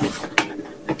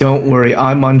 Don't worry,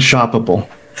 I'm unshoppable.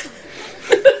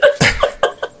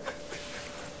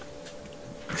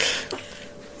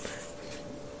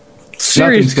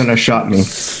 Nothing's gonna shop me.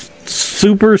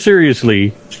 Super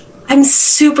seriously. I'm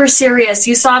super serious.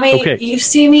 You saw me. Okay. You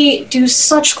see me do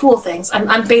such cool things.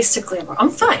 I'm basically immortal.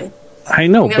 I'm fine. I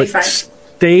know, I'm gonna but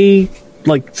be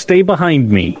fine. stay behind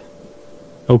me.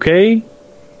 Okay?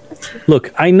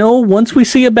 Look, I know once we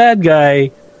see a bad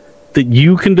guy that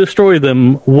you can destroy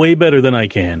them way better than I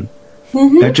can.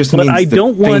 That just But means I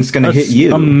don't the thing's want gonna hit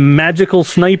you. a magical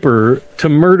sniper to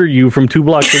murder you from 2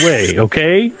 blocks away,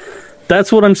 okay?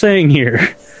 That's what I'm saying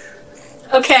here.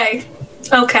 Okay.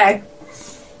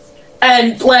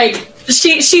 And like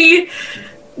she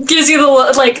gives you the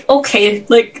look, like, okay,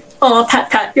 like, oh,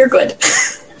 pat, you're good.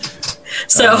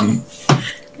 So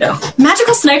no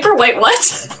magical sniper. Wait, what?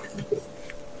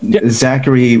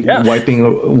 Zachary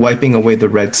wiping away the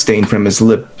red stain from his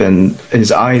lip, and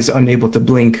his eyes unable to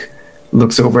blink,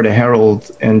 looks over to Harold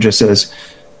and just says,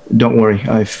 "Don't worry,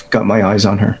 I've got my eyes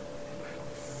on her."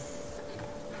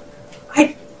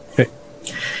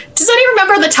 Does anyone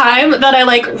remember the time that I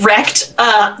like wrecked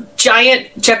a giant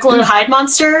Jekyll and Hyde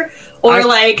monster, or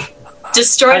like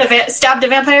destroyed stabbed a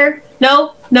vampire?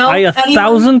 No. I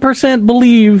Anyone? 1,000%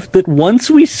 believe that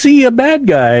once we see a bad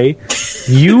guy,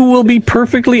 you will be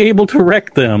perfectly able to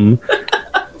wreck them,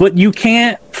 but you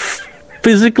can't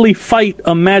physically fight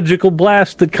a magical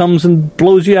blast that comes and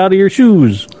blows you out of your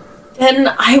shoes.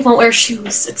 Then I won't wear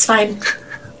shoes. It's fine.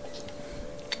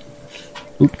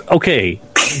 Okay.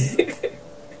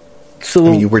 So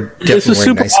I mean, you were this definitely is wearing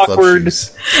super nice glove awkward.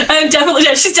 shoes.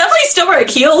 She's definitely still wearing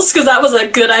heels because that was a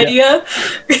good idea.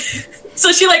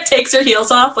 So she like takes her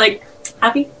heels off, like,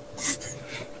 happy.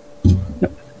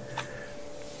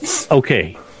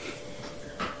 Okay.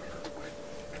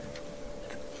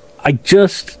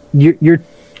 You're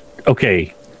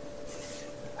okay.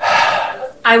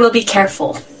 I will be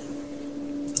careful.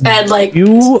 And like,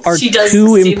 You are she does too seem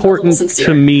a little important sincere.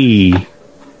 to me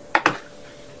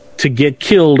to get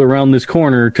killed around this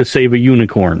corner to save a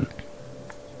unicorn.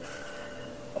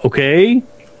 Okay?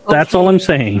 That's all I'm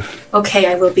saying.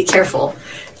 Okay, I will be careful.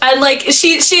 And like,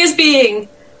 she is being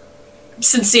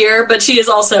sincere, but she is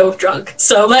also drunk.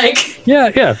 So like,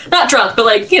 Yeah. not drunk, but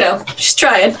like, she's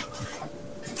trying.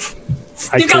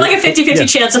 You've got like a 50-50 yeah.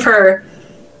 chance of her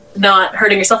not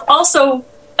hurting herself. Also,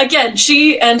 again,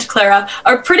 she and Clara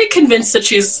are pretty convinced that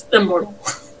she's immortal.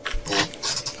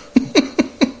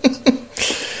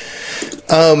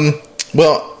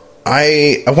 Well,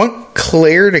 I want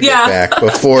Claire to get Yeah. back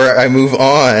before I move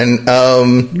on.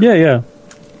 Yeah.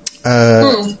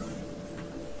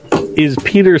 Is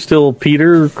Peter still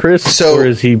Peter, Chris? Or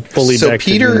is he fully back to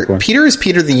the unicorn? Peter is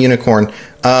Peter the Unicorn.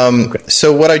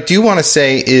 So what I do want to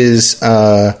say is,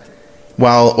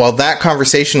 while that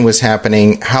conversation was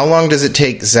happening, how long does it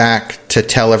take Zach to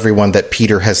tell everyone that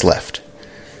Peter has left?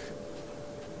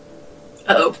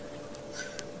 Uh-oh.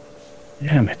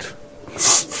 Damn it.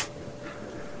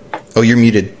 Oh, you're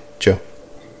muted, Joe.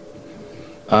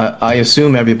 I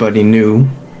assume everybody knew,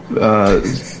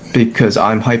 because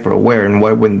I'm hyper aware, and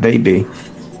why wouldn't they be?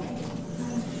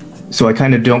 So I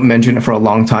kind of don't mention it for a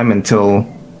long time until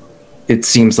it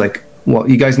seems like, well,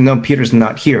 you guys know Peter's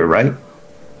not here, right?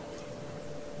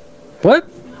 What?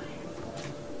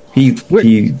 He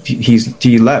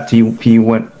left. He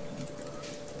went.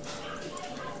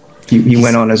 He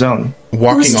went on his own.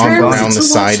 Walking Whose on turn was around it the to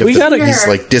side watch of the Peter? he's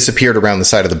like disappeared around the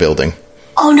side of the building.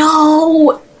 Oh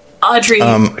no! Audrey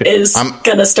is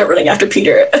gonna start running after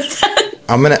Peter.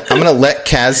 I'm gonna let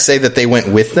Kaz say that they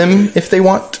went with them if they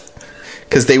want,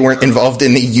 because they weren't involved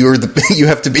in the you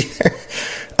have to be there.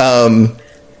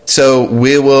 So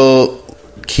we will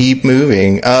keep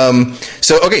moving.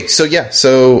 So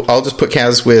I'll just put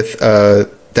Kaz with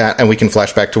that, and we can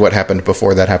flash back to what happened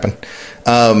before that happened.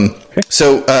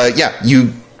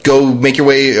 You go make your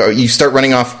way. You start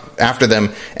running off after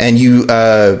them, and you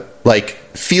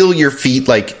feel your feet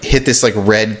hit this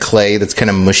red clay that's kind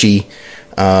of mushy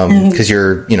because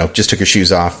you're just took your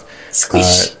shoes off.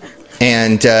 Squish.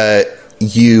 And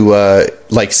you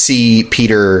see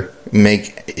Peter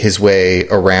make his way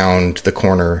around the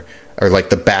corner, or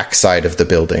the back side of the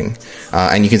building,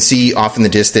 and you can see off in the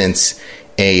distance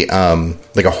a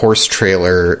horse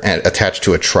trailer attached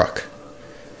to a truck.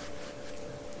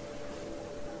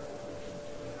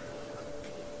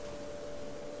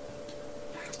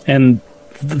 And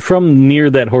from near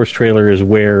that horse trailer is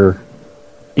where,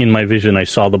 in my vision, I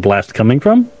saw the blast coming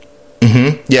from?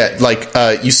 Mm-hmm.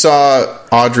 Yeah, you saw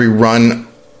Audrey run,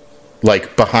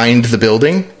 behind the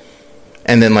building,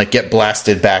 and then like get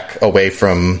blasted back away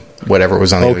from whatever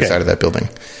was on the other Okay. side of that building.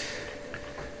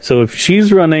 So if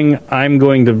she's running, I'm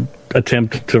going to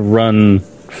attempt to run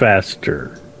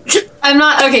faster. I'm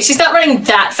not okay. She's not running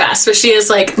that fast, but she is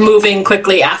like moving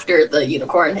quickly after the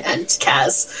unicorn and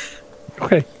Kaz.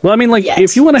 Okay. Well, I mean, like, Yes.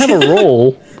 if you want to have a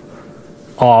roll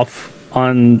off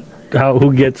on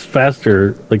who gets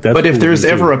faster, like that's. But if what we there's can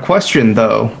do. ever a question,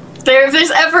 though, If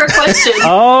there's ever a question,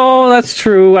 Oh, that's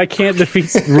true. I can't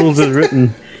defeat rules as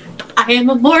written. I am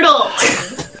immortal,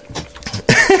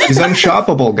 he's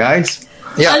unshoppable, guys.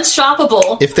 Yeah.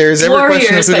 unshoppable. If there's ever a question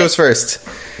of Warriors, who goes first.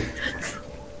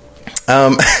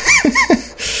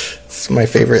 It's my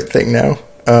favorite thing now.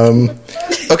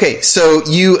 Okay, so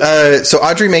so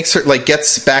Audrey makes her, like,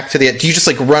 gets back to the, do you just,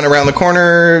 like, run around the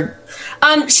corner?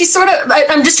 She's sort of.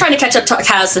 I'm just trying to catch up to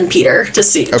Kaz and Peter to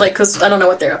see, like, because I don't know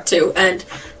what they're up to, and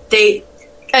they,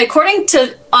 according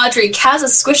to Audrey, Kaz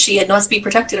is squishy and must be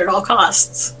protected at all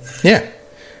costs. Yeah.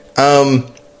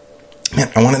 Man,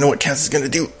 I want to know what Kaz is going to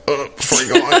do before we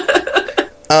go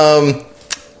on.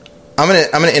 I'm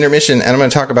gonna intermission, and I'm gonna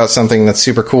talk about something that's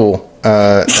super cool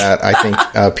that I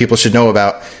think people should know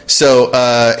about. So,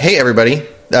 hey everybody,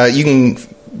 you can,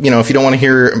 if you don't want to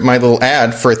hear my little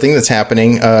ad for a thing that's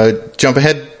happening, jump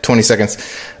ahead 20 seconds.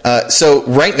 So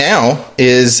right now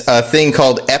is a thing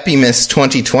called Epimus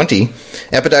 2020.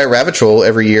 Epidai Ravachol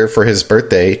every year for his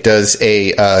birthday does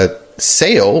a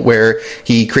sale where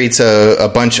he creates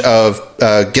a bunch of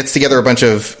gets together a bunch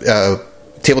of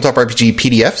tabletop RPG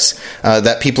PDFs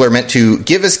that people are meant to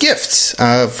give as gifts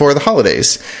for the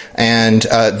holidays. And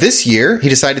this year, he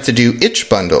decided to do itch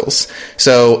bundles.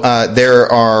 So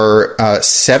there are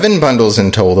 7 bundles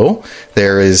in total.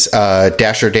 There is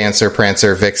Dasher, Dancer,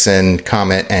 Prancer, Vixen,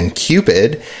 Comet, and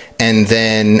Cupid. And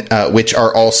then, which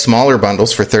are all smaller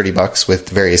bundles for $30 with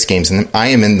various games in them. I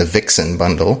am in the Vixen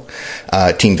bundle,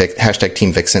 hashtag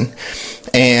Team Vixen.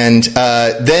 And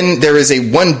then there is a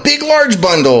one big large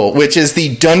bundle, which is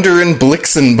the Dunder and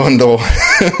Blixen bundle,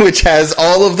 which has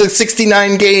all of the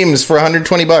 69 games for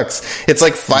 $120. It's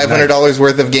like $500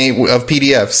 worth of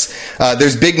PDFs.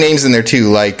 There's big names in there too,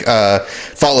 like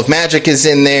Fall of Magic is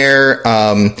in there.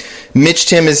 Mitch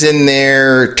Tim is in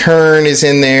there. Turn is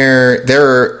in there.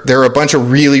 There are a bunch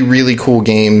of really, really cool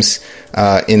games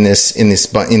in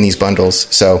these bundles.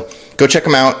 So go check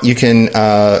them out. You can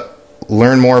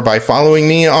learn more by following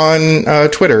me on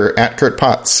Twitter at Kurt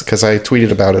Potts, because I tweeted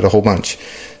about it a whole bunch.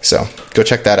 So go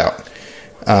check that out.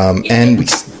 And we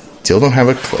still don't have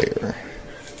a Claire.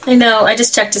 I know. I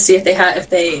just checked to see if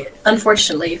they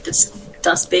unfortunately, if it's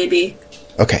Dust Baby.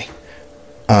 Okay.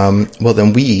 Well,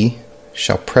 then we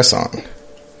shall press on.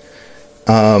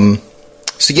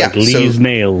 So yeah, Like Lee's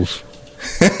nails.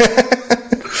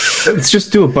 Let's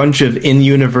just do a bunch of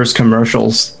in-universe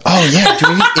commercials. Oh yeah, do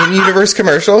we need in-universe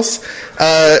commercials?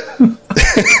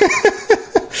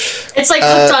 It's like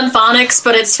hooked on phonics,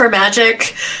 but it's for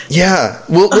magic. Yeah,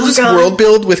 we'll just God. world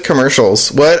build with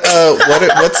commercials. What's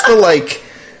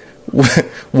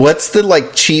the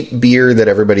like cheap beer that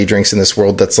everybody drinks in this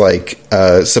world that's like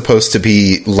supposed to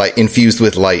be light infused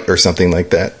with light or something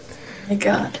like that? Oh my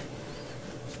God.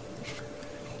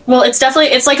 Well, it's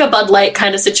like a Bud Light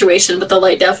kind of situation, but the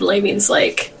light definitely means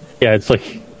like. Yeah, it's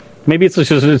like maybe it's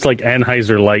like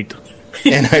Anheuser Light,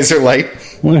 Anheuser Light.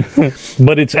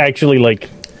 but it's actually like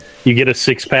you get a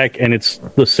 6-pack and it's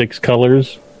the 6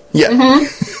 colors. Yeah,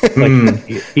 Like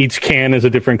each can is a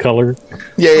different color.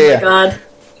 yeah. God.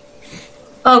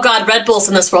 Oh God, Red Bulls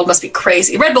in this world must be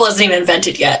crazy. Red Bull isn't even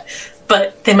invented yet,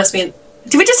 but they must be.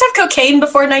 Did we just have cocaine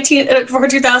before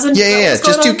 2000? Yeah.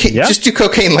 Just do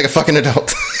cocaine like a fucking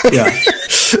adult. Yeah.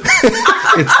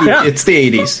 It's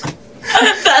the 80s.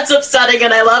 That's upsetting,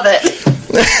 and I love it.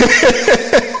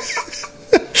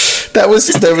 There was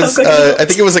I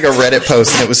think it was like a Reddit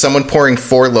post, and it was someone pouring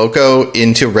 4 Loko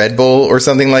into Red Bull or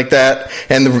something like that,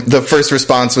 and the first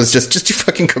response was just do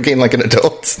fucking cocaine like an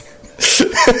adult.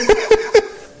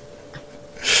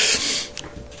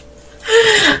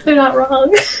 They're not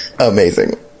wrong.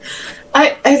 Amazing.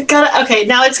 I gotta. Okay,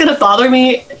 now it's gonna bother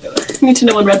me. I need to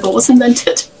know when Red Bull was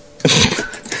invented.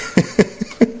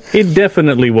 It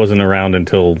definitely wasn't around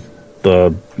until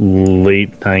the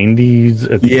late 90s.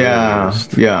 At the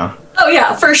earliest. Yeah. Oh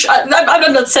yeah, for sure. I'm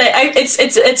not say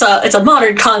it's a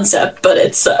modern concept, but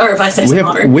it's or if I say it's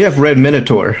modern. We have Red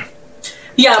Minotaur.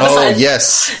 Yeah. Oh Besides,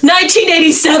 yes,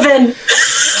 1987.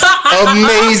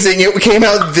 amazing! It came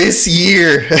out this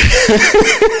year.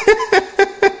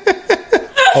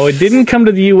 Oh, it didn't come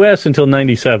to the U.S. until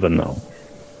 97, though.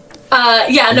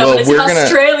 Yeah, no, Well, but it's an we're gonna-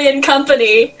 Australian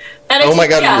company. And I Oh my think,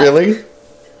 god, yeah, really?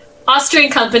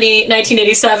 Austrian company,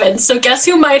 1987. So guess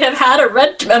who might have had a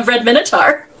red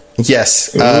Minotaur?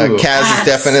 Yes, Ooh. Kaz has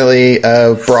definitely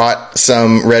brought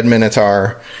some Red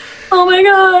Minotaur. Oh my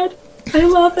god. I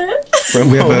love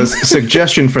it. We have a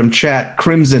suggestion from chat,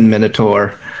 Crimson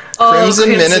Minotaur. Crimson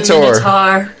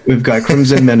Minotaur. We've got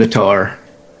Crimson Minotaur.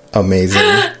 Amazing.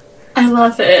 I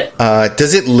love it.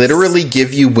 Does it literally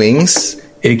give you wings?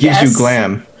 It gives Yes. you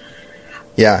glam.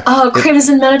 Yeah. Oh,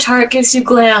 Crimson Minotaur gives you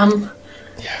glam.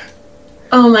 Yeah.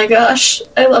 Oh my gosh.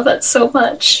 I love that so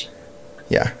much.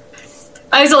 Yeah.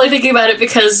 I was only thinking about it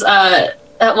because at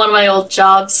one of my old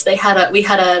jobs, we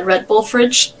had a Red Bull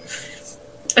fridge,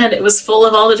 and it was full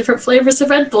of all the different flavors of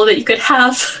Red Bull that you could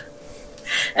have.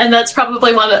 And that's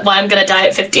probably why I'm going to die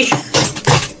at 50.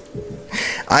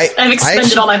 I've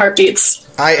expended all my heartbeats.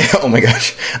 Oh my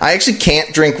gosh. I actually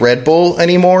can't drink Red Bull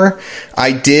anymore.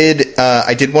 I did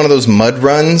one of those mud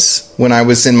runs when I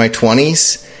was in my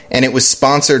 20s, and it was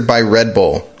sponsored by Red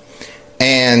Bull.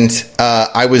 And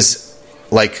I was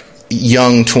like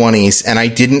young 20s, and I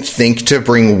didn't think to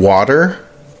bring water.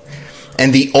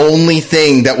 And the only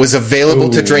thing that was available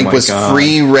to drink was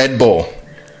free Red Bull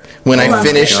when I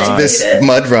finished this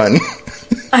mud run.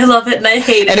 I love it and I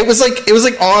hate it. And it was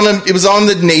on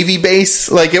the Navy base.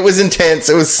 Like, it was intense.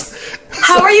 It was.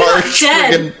 How are you not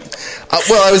dead?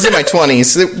 Well, I was in my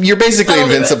 20s. You're basically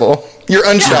invincible. You're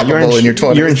unshoppable in your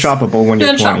 20s. You're unshoppable when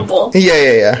you're 20. Unshoppable.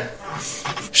 Yeah.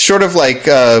 Short of like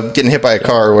getting hit by a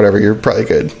car or whatever, you're probably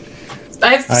good.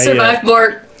 I've survived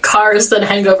more cars than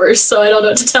hangovers, so I don't know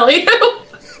what to tell you.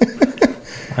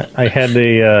 I had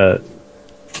a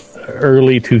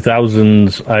early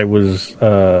 2000s. I was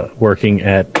working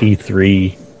at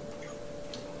E3,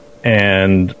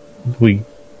 and we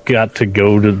got to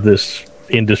go to this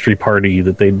industry party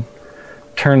that they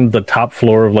turned the top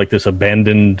floor of like this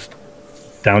abandoned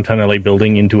downtown LA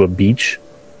building into a beach.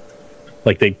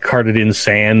 Like, they carted in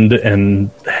sand and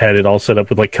had it all set up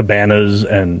with like cabanas,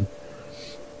 and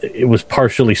it was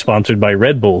partially sponsored by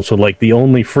Red Bull. So like the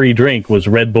only free drink was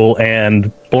Red Bull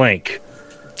and blank.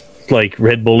 Like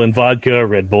Red Bull and vodka,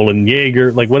 Red Bull and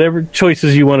Jaeger, like whatever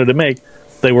choices you wanted to make,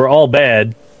 they were all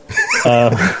bad.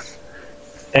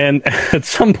 And at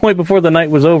some point before the night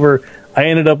was over, I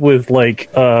ended up with like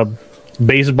a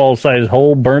baseball-sized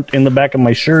hole burnt in the back of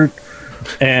my shirt.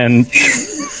 And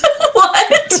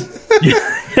What?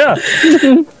 yeah,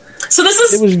 So this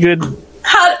is. it was good.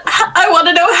 How I want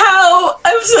to know how.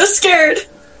 I'm so scared.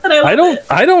 And I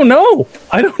don't know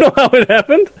I don't know how it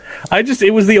happened.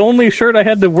 It was the only shirt I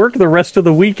had to work the rest of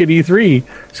the week at E3.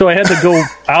 So I had to go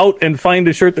out and find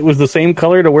a shirt that was the same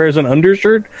color to wear as an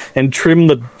undershirt and trim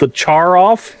the char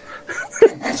off.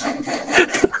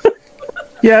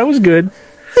 Yeah, it was good.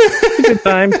 It was a good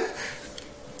time.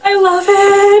 I love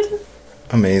it.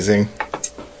 Amazing.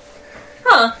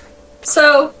 Huh.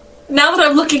 So now that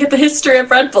I'm looking at the history of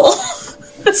Red Bull,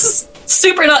 this is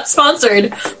super not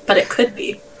sponsored, but it could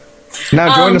be.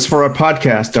 Now join us for our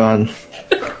podcast on...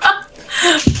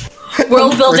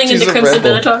 World building Virtues into of Crimson Red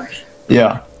Bull. Minotaur.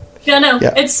 Yeah. Yeah, no,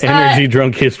 Yeah. it's Energy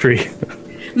drunk history.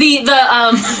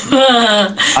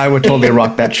 I would totally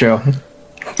rock that show.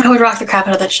 I would rock the crap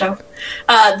out of that show.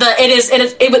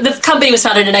 The company was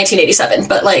founded in 1987,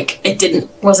 but like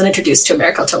wasn't introduced to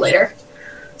America until later.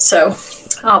 So,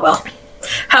 oh well.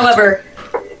 However,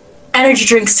 energy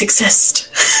drinks exist.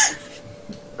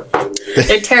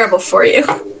 They're terrible for you.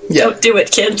 Yeah. Don't do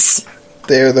it, kids.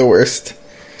 They're the worst.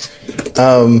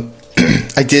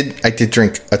 I did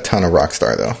drink a ton of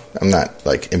Rockstar, though. I'm not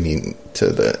like immune to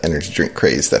the energy drink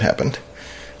craze that happened.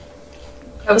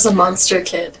 I was a monster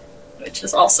kid, which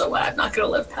is also why I'm not going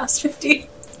to live past 50.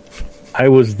 I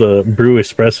was the brew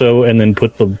espresso and then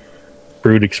put the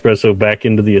brewed espresso back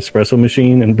into the espresso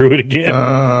machine and brew it again.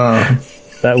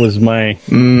 That was my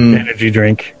energy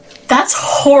drink. That's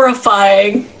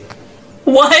horrifying.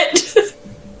 What?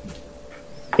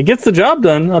 It gets the job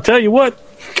done, I'll tell you what.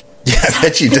 Yeah, I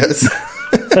bet she does. Is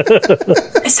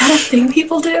that a thing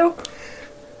people do?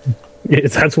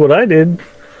 That's what I did.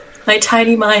 My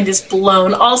tiny mind is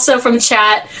blown. Also from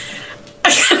chat,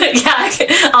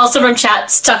 also from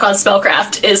chat, Stuck on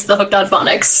Spellcraft is the Hooked on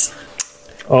Phonics.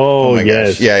 Oh, my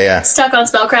yes. gosh. Yeah. Stuck on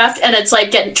Spellcraft, and it's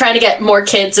like trying to get more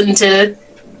kids into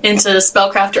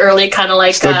Spellcraft early, kind of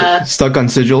like Stuck on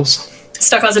Sigils.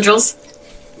 Stuck on Sigils.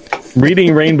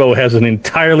 Reading Rainbow has an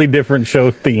entirely different show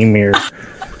theme here.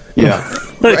 Yeah.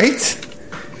 Right?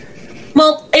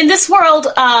 Well, in this world,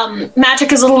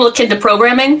 magic is a little akin to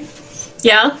programming.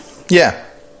 Yeah. Yeah.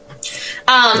 And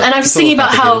I was It's a thinking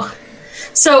little about how.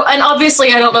 So, and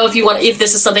obviously, I don't know if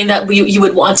this is something that you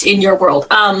would want in your world.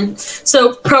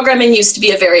 So, programming used to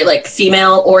be a very like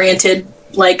female-oriented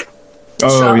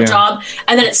job,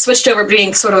 and then it switched over to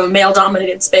being sort of a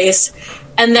male-dominated space.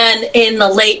 And then in the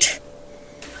late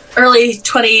early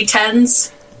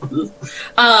 2010s,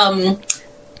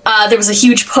 there was a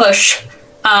huge push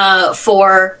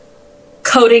for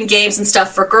coding games and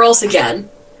stuff for girls again.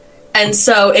 And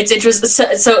so it's interesting.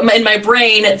 So in my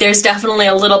brain, there's definitely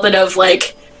a little bit of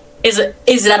like, is it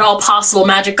at all possible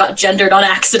magic got gendered on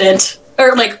accident,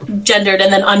 or like gendered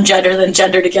and then ungendered, then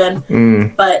gendered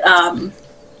again? But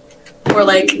or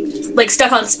like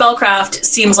stuff on Spellcraft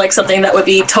seems like something that would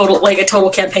be a total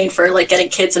campaign for like getting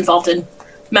kids involved in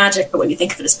magic. But when you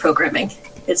think of it as programming,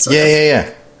 it's sort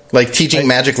of, like teaching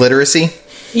magic literacy.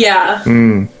 Yeah.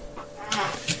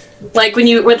 Like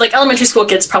with like elementary school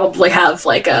kids probably have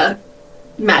like a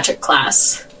magic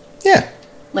class. Yeah.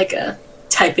 Like a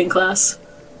typing class.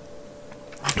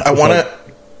 I want to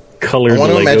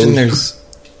imagine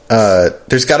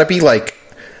there's got to be like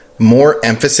more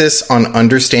emphasis on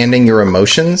understanding your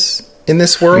emotions in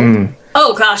this world.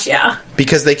 Oh gosh, yeah.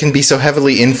 Because they can be so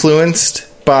heavily influenced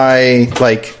by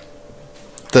like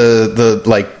the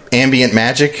like ambient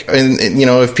magic, and you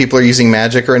know, if people are using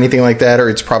magic or anything like that, or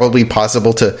it's probably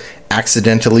possible to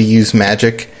accidentally use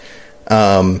magic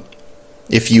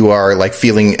if you are like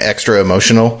feeling extra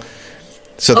emotional.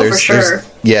 So there's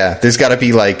got to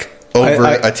be like over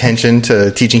attention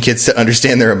to teaching kids to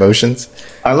understand their emotions.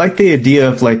 I like the idea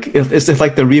of like it's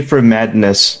like the Reefer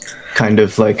Madness kind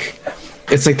of like,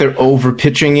 it's like they're over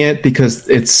pitching it because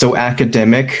it's so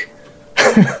academic.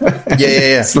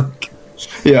 It's like,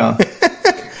 yeah.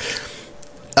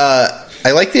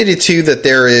 I like the idea too that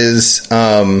there is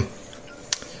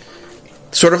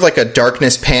sort of like a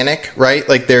darkness panic, right?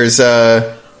 Like there's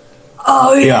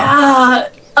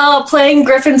playing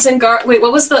Griffins and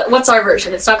what's our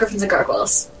version? It's not Griffins and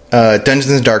Gargoyles.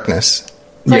 Dungeons and Darkness.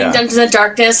 Playing Dungeons and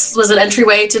Darkness was an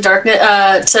entryway to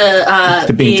darkness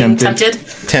to being tempted.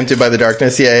 Tempted by the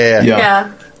darkness.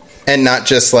 Yeah. And not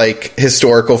just like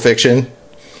historical fiction.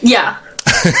 Yeah.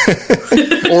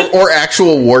 or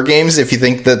actual war games, if you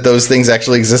think that those things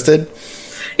actually existed.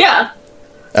 Yeah.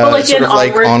 Well, like sort of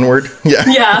Onward. like Onward. Yeah.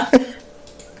 Yeah.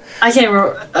 I can't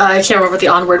remember what the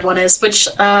Onward one is, which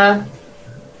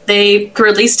they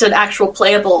released an actual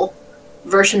playable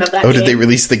version of that game. Did they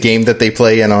release the game that they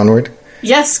play in Onward?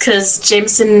 Yes, because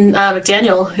Jameson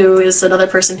McDaniel, who is another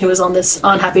person who was on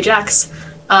Happy Jacks,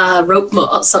 wrote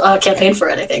a campaign for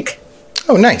it, I think.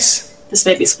 Oh, nice. This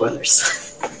may be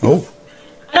spoilers. Oh.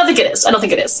 I don't think it is. I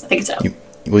think it's out.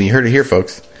 You heard it here,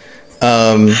 folks.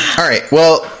 All right.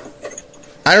 Well,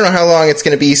 I don't know how long it's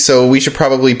going to be, so we should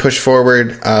probably push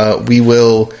forward. We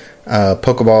will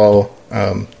Pokeball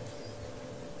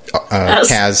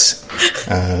Kaz.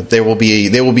 There will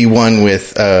be one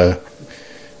with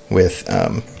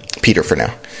Peter for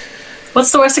now.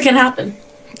 What's the worst that can happen?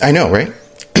 I know, right?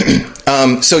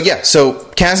 So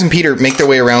Kaz and Peter make their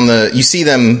way around you see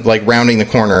them like rounding the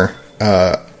corner,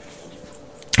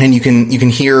 and you can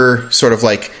hear sort of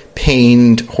like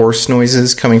pained horse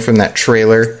noises coming from that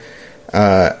trailer,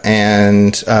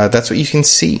 and that's what you can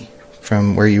see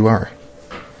from where you are.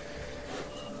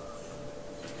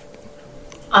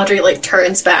 Audrey like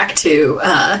turns back to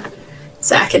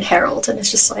Zach and Harold, and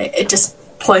it's just like it just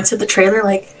points at the trailer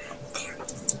like there.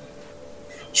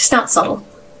 She's not subtle,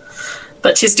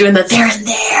 but she's doing the there and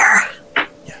there.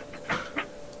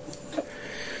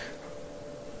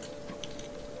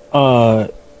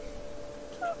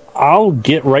 I'll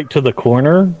get right to the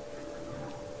corner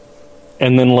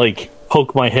and then like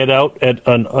poke my head out at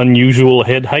an unusual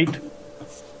head height.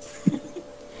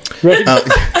 Right?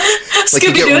 Like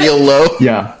you get real low.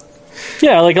 Yeah.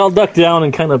 Yeah, like I'll duck down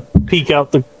and kind of peek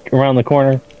out around the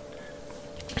corner.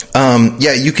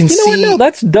 You can see. What? No,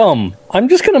 that's dumb. I'm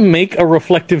just going to make a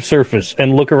reflective surface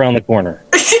and look around the corner.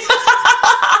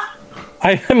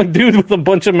 I am a dude with a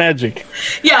bunch of magic.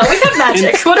 Yeah, we have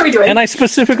magic. What are we doing? And I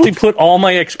specifically put all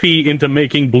my XP into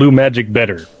making blue magic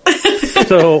better.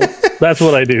 So that's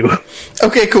what I do.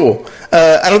 Okay, cool.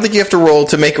 I don't think you have to roll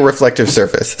to make a reflective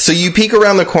surface. So you peek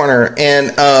around the corner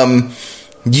and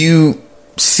you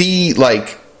see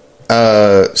like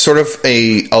sort of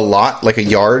a lot, like a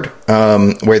yard,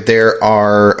 where there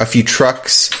are a few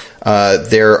trucks.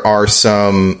 There are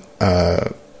some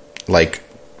like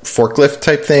forklift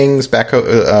type things,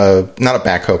 backhoe, not a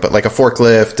backhoe, but like a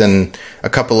forklift, and a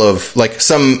couple of like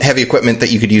some heavy equipment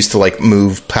that you could use to like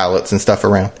move pallets and stuff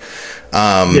around.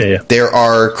 There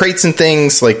are crates and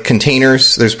things like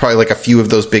containers. There's probably like a few of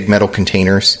those big metal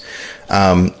containers.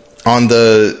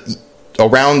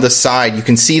 Around the side, you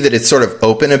can see that it's sort of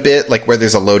open a bit, like where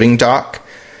there's a loading dock.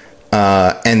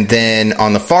 And then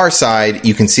on the far side,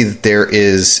 you can see that there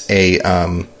is a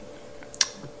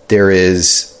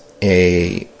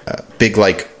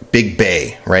big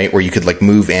bay, right, where you could like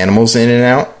move animals in and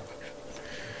out.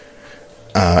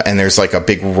 and there's like a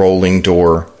big rolling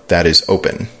door that is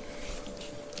open.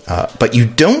 But you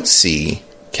don't see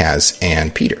Kaz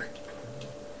and Peter.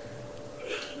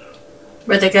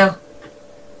 Where'd they go?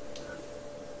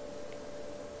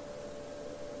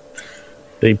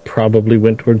 They probably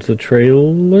went towards the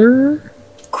trailer.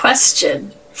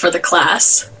 Question for the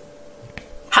class.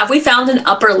 Have we found an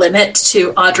upper limit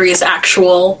to Audrey's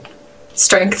actual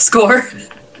strength score?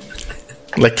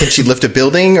 Like, can she lift a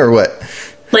building or what?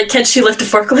 Like, can she lift a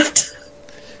forklift?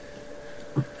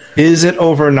 Is it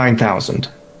over 9,000?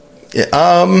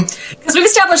 Because we've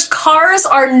established cars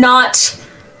are not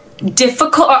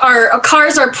difficult, or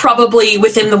cars are probably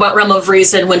within the realm of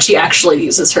reason when she actually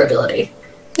uses her ability.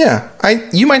 Yeah,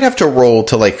 you might have to roll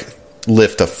to, like,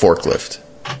 lift a forklift.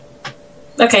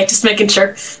 Okay, just making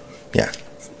sure. Yeah.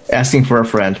 Asking for a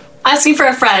friend. Asking for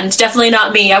a friend, definitely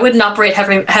not me. I wouldn't operate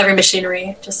heavy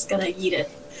machinery. Just gonna eat it.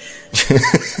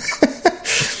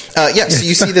 Yeah, so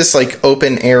you see this, like,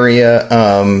 open area,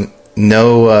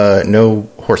 no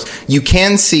horse. You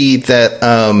can see that,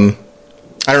 I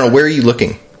don't know, where are you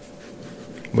looking?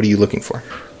 What are you looking for?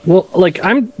 Well, like,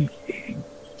 I'm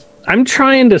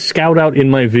trying to scout out in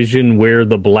my vision where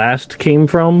the blast came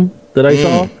from that I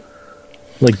saw.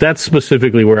 Like, that's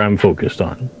specifically where I'm focused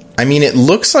on. I mean, it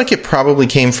looks like it probably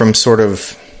came from sort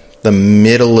of the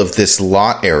middle of this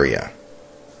lot area.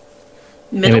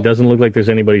 And it doesn't look like there's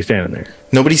anybody standing there.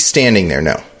 Nobody's standing there,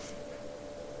 no.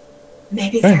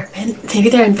 Maybe they're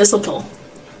invisible.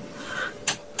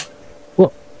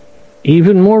 Well,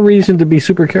 even more reason to be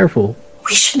super careful.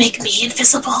 We should make me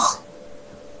invisible.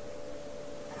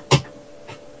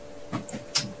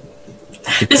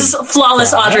 This is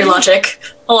flawless Audrey logic,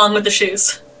 along with the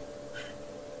shoes.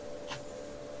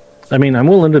 I mean, I'm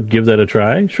willing to give that a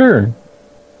try. Sure.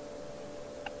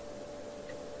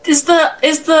 Is the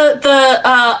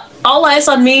all eyes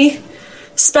on me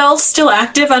spell still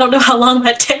active? I don't know how long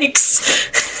that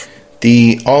takes.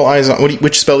 The all eyes on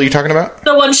which spell are you talking about?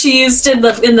 The one she used in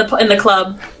the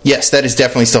club. Yes, that is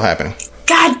definitely still happening.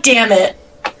 God damn it!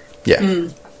 Yeah,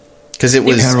 because it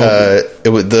was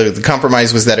the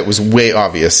compromise was that it was way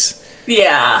obvious.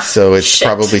 Yeah, so it's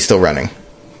probably still running.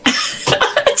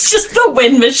 It's just the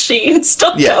wind machine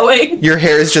still going. Your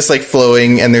hair is just like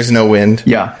flowing, and there's no wind.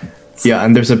 Yeah,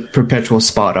 and there's a perpetual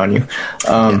spot on you.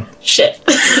 Shit.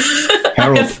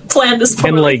 Harold, I have planned this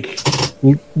and like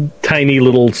tiny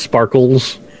little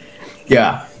sparkles.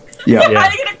 Yeah.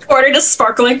 I get a quarter to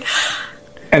sparkling.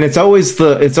 And it's always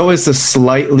the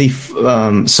slightly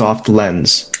soft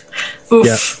lens. Oof.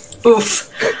 Yeah. Oof.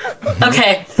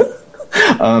 Okay.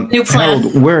 New plan.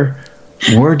 Harold,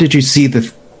 where did you see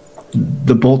the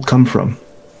bolt come from?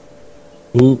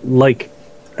 Like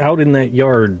out in that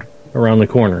yard around the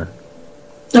corner.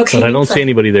 Okay. But I don't see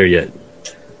anybody there yet.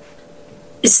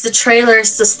 It's the trailer.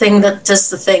 It's this thing that does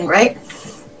the thing, right?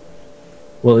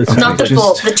 Well, it's not the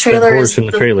bolt. The trailer is in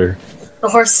the trailer. The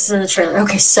horse is in the trailer.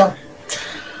 Okay, so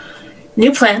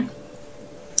new plan.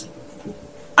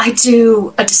 I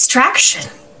do a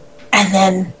distraction, and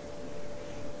then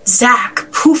Zach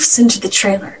poofs into the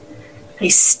trailer, and he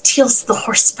steals the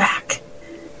horse back,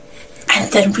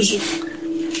 and then we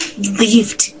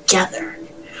leave together.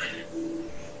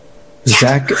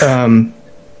 Zach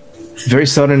very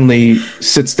suddenly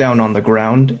sits down on the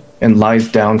ground and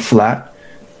lies down flat,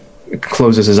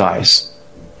 closes his eyes.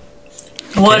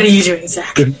 What are you doing,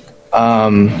 Zach?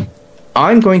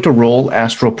 I'm going to roll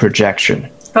astral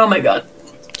projection. Oh my god.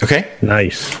 Okay.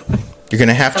 Nice. You're going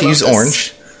to have to use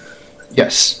orange.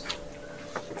 Yes.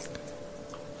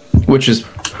 Which is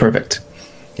perfect.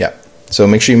 Yeah. So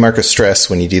make sure you mark a stress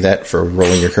when you do that for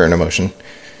rolling your current emotion.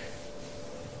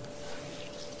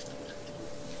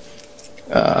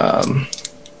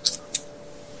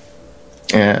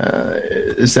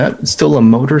 Is that still a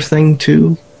motor thing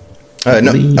too?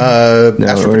 No.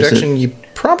 Astral projection, you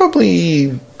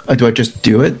probably... do I just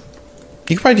do it?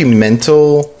 You could probably do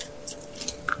mental...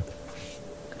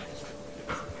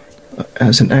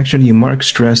 As an action, you mark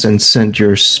stress and send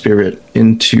your spirit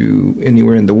into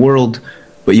anywhere in the world,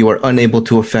 but you are unable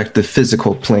to affect the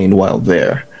physical plane while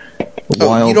there.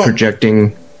 While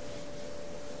projecting...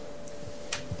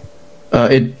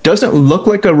 it doesn't look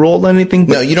like a roll anything,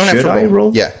 but no, you don't have to roll. I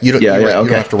roll? Yeah, you don't, okay. You don't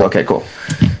have to roll. Okay, cool.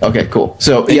 Okay, cool.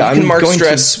 So, and you can mark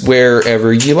stress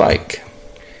wherever you like.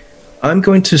 I'm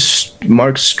going to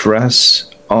mark stress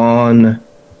on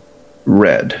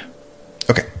red.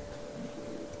 Okay.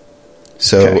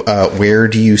 So, where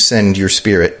do you send your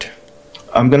spirit?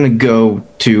 I'm going to go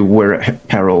to where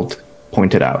Harold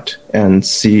pointed out and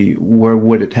see where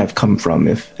would it have come from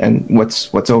and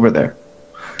what's over there.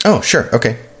 Oh, sure.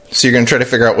 Okay. So you're going to try to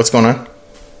figure out what's going on?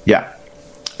 Yeah.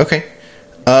 Okay.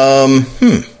 So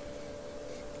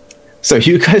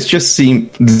you guys just see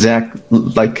Zach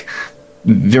like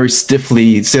very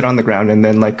stiffly sit on the ground and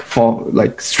then like fall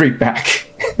like straight back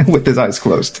with his eyes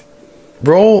closed.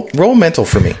 Roll mental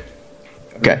for me.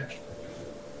 Okay.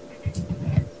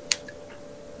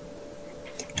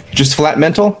 Just flat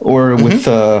mental or with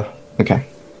okay.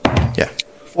 Yeah.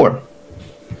 4.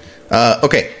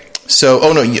 Okay.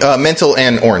 So, mental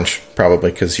and orange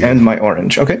probably because you And my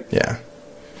orange. Okay. yeah.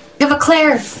 You have a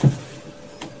Claire.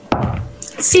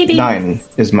 CD. 9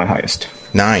 is my highest.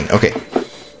 9. Okay.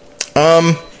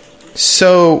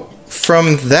 So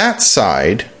from that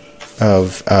side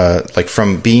of like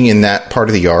from being in that part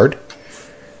of the yard,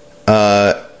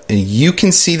 you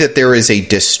can see that there is a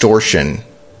distortion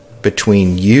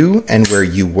between you and where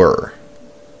you were.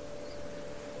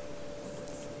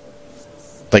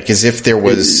 Like as if there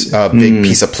was a big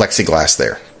piece of plexiglass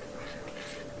there.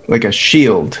 Like a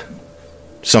shield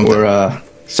Something. or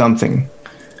something.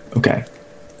 Okay.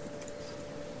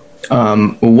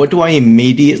 What do I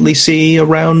immediately see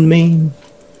around me?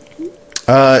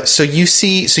 So you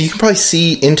can probably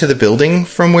see into the building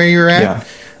from where you're at.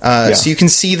 Yeah. So you can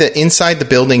see that inside the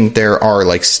building there are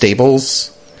like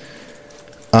stables,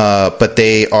 but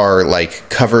they are like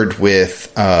covered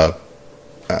with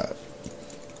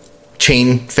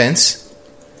chain fence.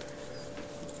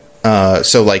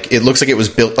 So like it looks like it was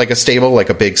built like a stable, like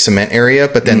a big cement area,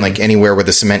 but then like anywhere where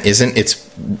the cement isn't, it's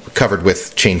covered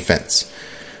with chain fence.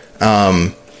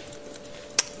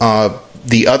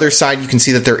 The other side, you can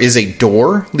see that there is a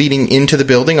door leading into the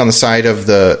building on the side of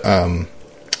the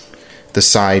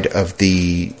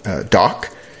dock,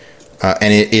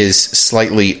 and it is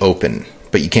slightly open,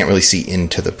 but you can't really see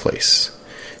into the place.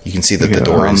 You can see that the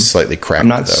door is slightly cracked. I'm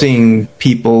not seeing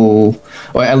people,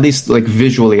 or at least like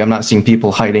visually, I'm not seeing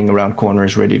people hiding around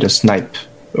corners ready to snipe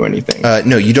or anything.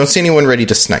 No, you don't see anyone ready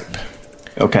to snipe.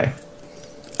 Okay.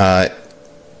 I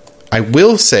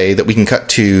will say that we can cut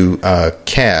to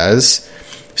Kaz.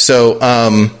 So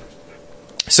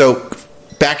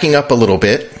backing up a little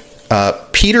bit,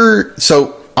 Peter.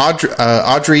 So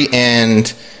Audrey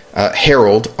and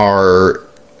Harold are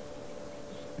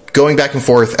going back and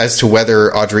forth as to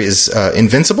whether Audrey is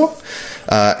invincible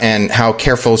and how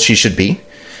careful she should be.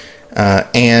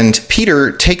 And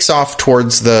Peter takes off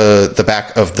towards the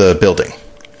back of the building.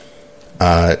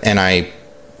 And I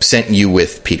sent you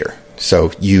with Peter.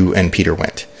 So you and Peter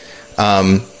went.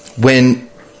 When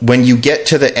you get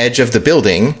to the edge of the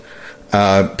building,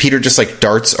 Peter just like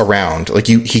darts around. Like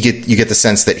you get the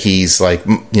sense that he's like,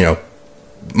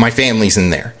 my family's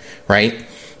in there, right?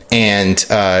 And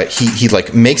he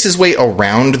like makes his way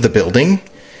around the building.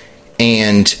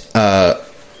 And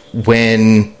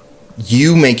when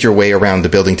you make your way around the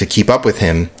building to keep up with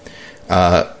him,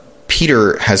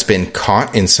 Peter has been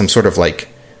caught in some sort of like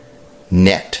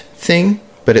net thing.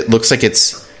 But it looks like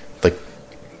it's like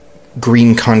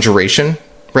green conjuration,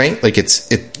 right? Like it's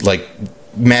like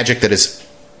magic that has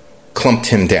clumped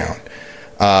him down.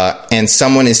 And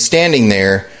someone is standing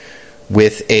there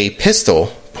with a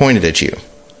pistol pointed at you.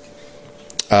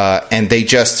 And they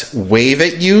just wave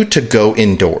at you to go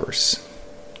indoors.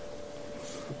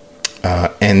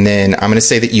 And then I'm going to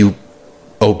say that you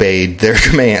obeyed their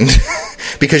command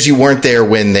because you weren't there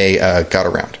when they got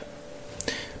around.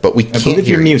 But we can't hear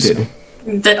you're you, muted. so.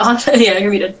 Yeah,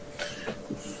 you're muted.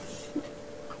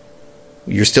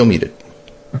 You're still muted.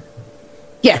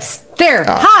 Yes. There.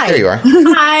 Hi. There you are.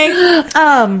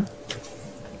 Hi.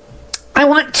 I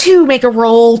want to make a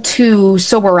roll to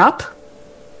sober up.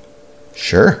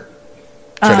 Sure.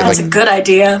 Try to, That's a good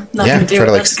idea. Not Yeah, gonna do try it.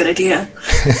 to, like, That's a good idea.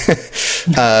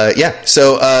 yeah.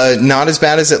 So not as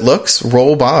bad as it looks.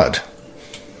 Roll bod.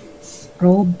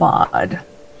 Roll bod.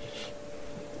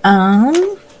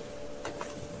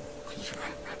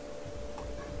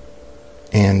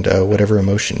 And whatever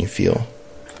emotion you feel.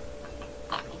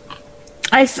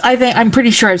 I think I'm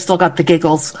pretty sure I've still got the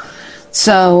giggles.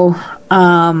 So,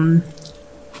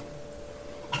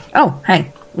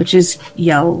 which is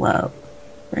yellow,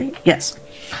 right? Yes.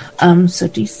 So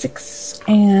D6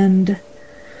 and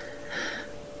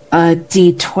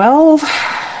D12.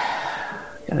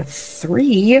 Got a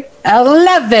 3.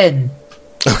 11.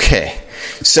 Okay.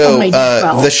 So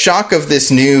the shock of this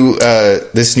new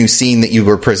scene that you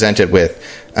were presented with,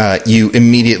 you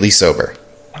immediately sober.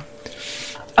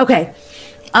 Okay.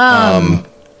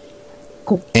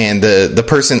 Cool. And the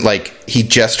person, like, he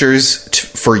gestures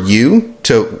for you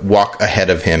to walk ahead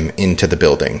of him into the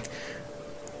building.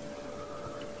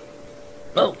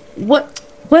 What?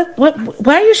 Why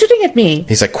are you shooting at me?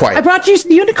 He's like, quiet. I brought you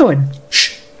some unicorn.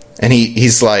 Shh. And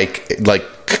he's like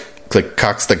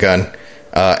cocks the gun.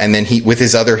 And then he, with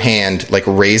his other hand, like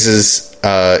raises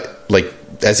like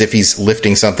as if he's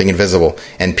lifting something invisible,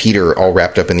 and Peter, all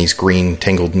wrapped up in these green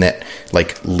tangled net,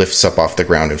 like lifts up off the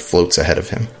ground and floats ahead of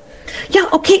him. Yeah,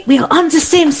 okay, we are on the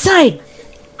same side.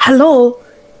 Hello?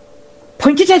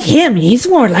 Pointed at him. He's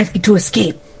more likely to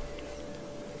escape.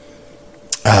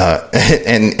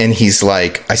 And he's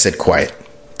like, I said quiet.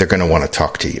 They're going to want to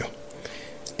talk to you.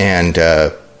 And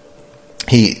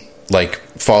he like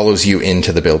follows you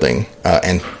into the building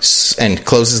and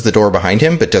closes the door behind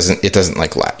him, but doesn't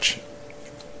like latch.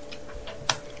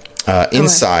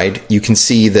 Inside, you can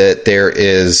see that there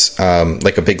is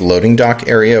like a big loading dock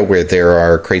area where there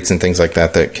are crates and things like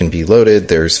that can be loaded.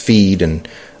 There's feed and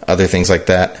other things like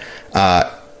that.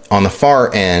 On the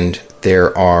far end,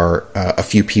 there are a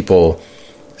few people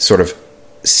sort of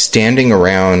standing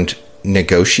around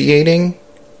negotiating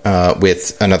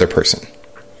with another person.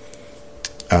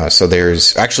 So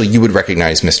there's actually, you would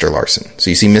recognize Mr. Larson. So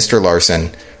you see Mr.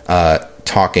 Larson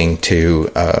talking to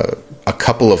a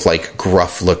couple of like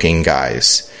gruff looking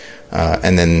guys.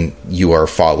 And then you are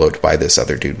followed by this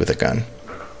other dude with a gun.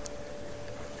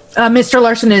 Mr.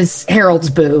 Larson is Harold's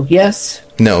boo, yes?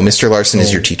 No, Mr. Larson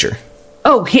is your teacher.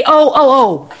 Oh,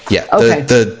 Yeah. Okay.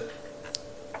 The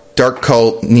dark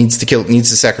cult needs to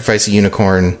sacrifice a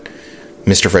unicorn.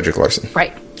 Mr. Frederick Larson.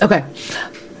 Right. Okay.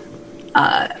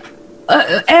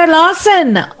 Herr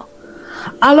Larson!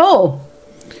 Hello!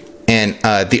 And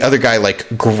the other guy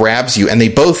like grabs you, and they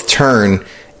both turn,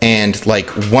 and like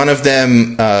one of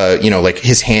them, like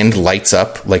his hand lights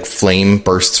up, like flame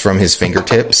bursts from his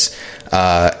fingertips,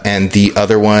 and the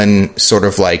other one sort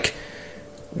of like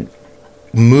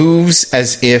moves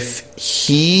as if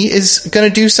he is going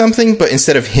to do something, but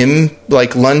instead of him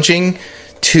like lunging,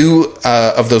 two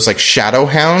of those like shadow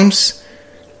hounds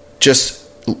just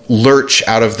lurch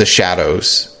out of the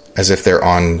shadows as if they're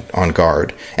on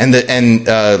guard, and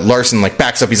Larson like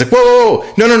backs up. He's like, whoa,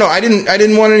 no, I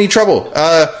didn't want any trouble.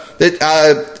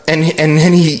 And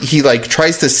he like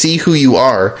tries to see who you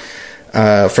are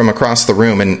from across the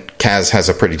room, and Kaz has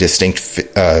a pretty distinct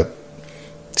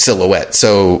silhouette.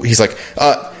 So he's like,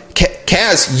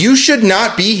 Kaz, you should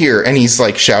not be here. And he's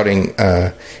like shouting,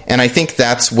 and I think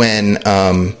that's when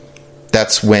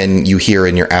you hear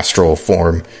in your astral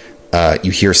form,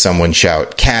 you hear someone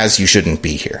shout, Kaz, you shouldn't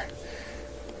be here.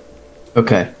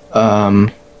 Okay.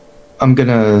 I'm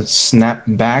gonna snap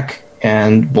back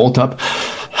and bolt up.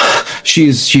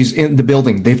 She's in the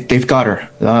building. They've got her.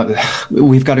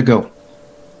 We've got to go.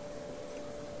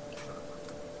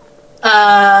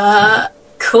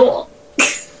 Cool.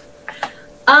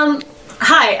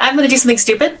 Hi, I'm gonna do something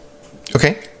stupid.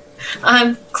 Okay.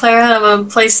 I'm Clara, and I'm gonna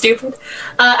play stupid.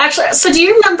 Actually, so do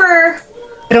you remember...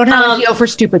 I don't have a deal for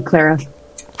stupid, Clara.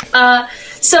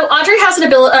 So Audrey has an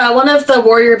ability. One of the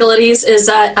warrior abilities is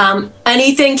that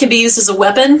anything can be used as a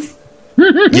weapon.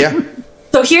 Yeah.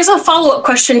 So here's a follow-up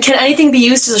question. Can anything be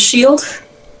used as a shield?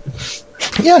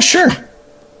 Yeah, sure.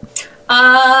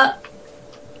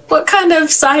 What kind of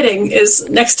siding is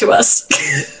next to us?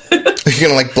 You're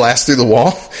gonna like blast through the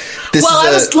wall?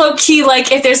 I was low-key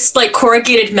like, if there's like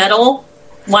corrugated metal,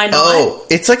 why not? Oh,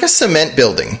 it's like a cement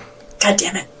building. God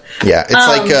damn it. Yeah, it's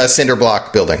like a cinder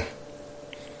block building.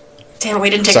 Damn, we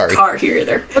didn't take a car here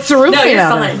either. What's the roof No, made you're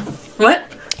out fine. of? What?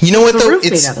 You know what What's the though? roof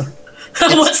made out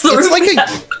of? What's the roof like made out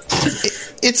of?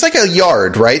 It's like a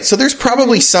yard, right? So there's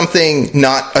probably something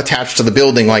not attached to the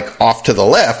building, like off to the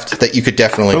left, that you could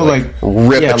definitely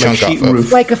rip a chunk off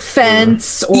of. Like a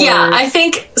fence, or Yeah, I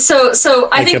think so.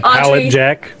 I Like think a pallet Audrey.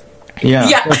 jack. Yeah.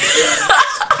 Yeah.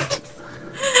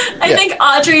 I think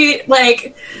Audrey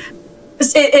like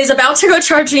is about to go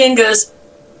charging and goes,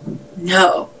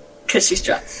 no, because she's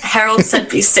drunk. Harold said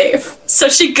be safe. So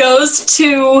she goes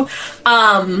to,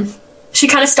 she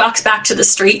kind of stalks back to the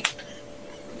street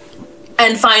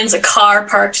and finds a car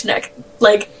parked next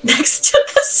to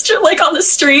the street, like on the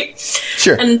street.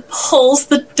 Sure. And pulls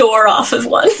the door off of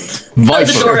one.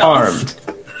 Viper armed.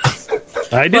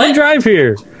 I didn't What? drive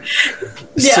here.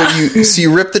 Yeah. So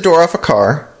you rip the door off a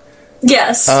car.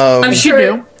 Yes. I'm sure.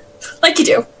 you do. Like you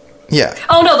do. Yeah.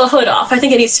 Oh no, the hood off. I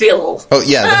think it needs to be a little. Oh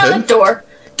yeah, the hood. Door.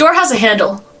 Door has a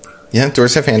handle. Yeah,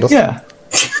 doors have handles. Yeah.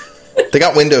 They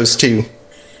got windows too.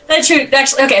 That's true.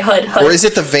 Actually, okay, hood. Or is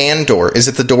it the van door? Is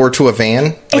it the door to a van?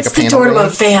 Like It's a the panel door to van? a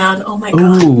van. Oh my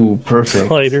god. Ooh, perfect.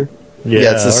 Later.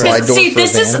 Yeah, it's the all right. slide door See, for a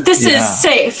van. this Yeah. is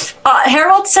safe.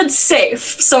 Harold said safe,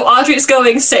 so Audrey's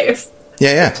going safe.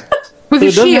 Yeah. with So a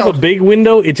it doesn't have shield. a big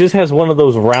window. It just has one of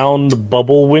those round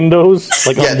bubble windows,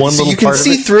 like Yeah, on one so little you can part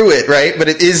see of it. through it, right? But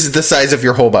it is the size of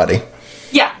your whole body.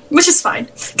 Yeah, which is fine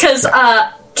because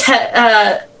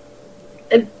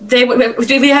did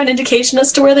we have an indication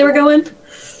as to where they were going?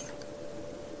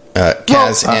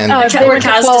 Kaz and where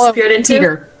Kaz disappeared into?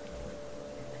 Peter.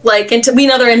 Like, we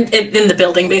know they're in the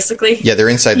building, basically. yeah, they're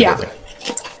inside the building.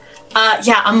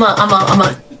 Yeah, I'm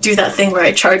gonna do that thing where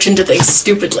I charge into things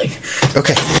stupidly.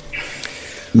 Okay.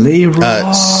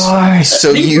 Leroy.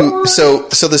 So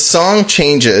the song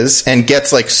changes and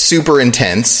gets like super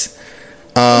intense.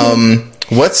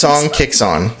 What song kicks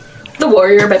on? The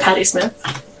Warrior by Patti Smith.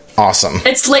 Awesome.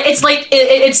 It's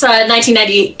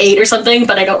 1998 or something,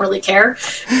 but I don't really care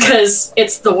because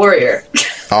it's The Warrior.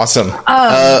 Awesome.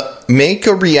 Make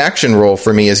a reaction roll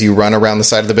for me as you run around the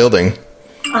side of the building.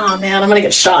 Oh man, I'm gonna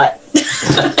get shot.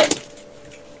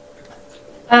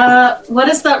 What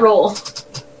is that roll?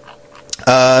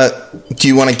 Do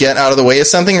you want to get out of the way of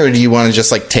something, or do you want to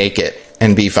just like take it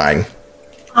and be fine?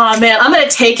 Oh man, I'm gonna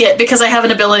take it because I have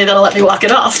an ability that'll let me walk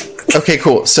it off. Okay,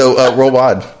 cool. So roll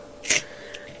WAD.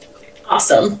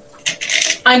 Awesome.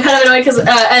 I'm kind of annoyed because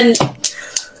and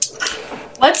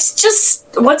what's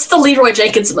the Leroy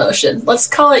Jenkins emotion? Let's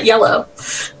call it yellow.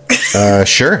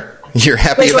 Sure. You're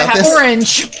happy Wait, do I about have this?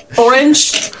 Orange.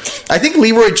 Orange. I think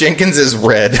Leroy Jenkins is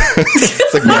red.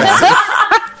 It's like massive.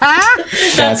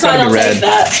 That's gotta fine. be I'll red. take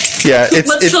that. Yeah,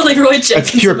 What's it's the Leroy Jenkins?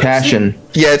 That's pure emotion? passion.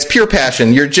 yeah, it's pure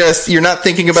passion. You're not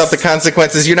thinking about the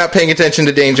consequences. You're not paying attention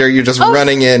to danger. You're just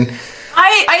running in.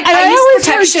 I I use always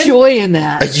protection. have joy in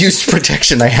that. I used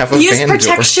protection. I have a Use van door.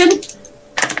 protection.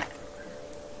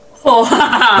 Oh,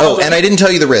 Oh, and I didn't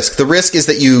tell you the risk. The risk is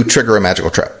that you trigger a magical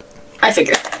trap. I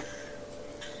figured.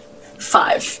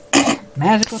 5.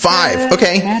 Magical 5. trap,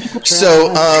 Okay. magical trap.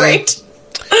 So Great.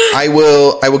 I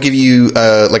will give you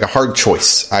like a hard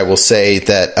choice. I will say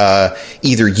that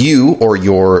either you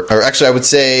or actually I would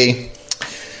say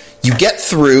you get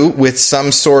through with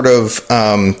some sort of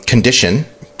condition,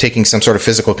 taking some sort of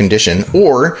physical condition,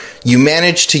 or you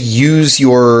manage to use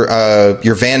your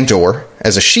van door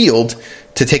as a shield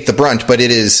to take the brunt, but it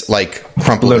is like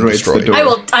crumpled and Obliterates the destroyed. door.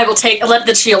 I will let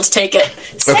the shield take it.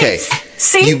 Safe. Okay.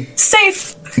 See?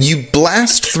 Safe. You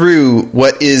blast through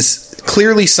what is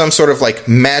clearly some sort of like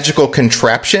magical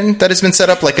contraption that has been set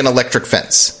up, like an electric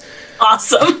fence.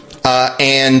 Awesome.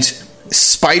 And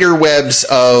spider webs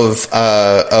of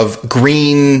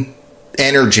green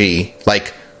energy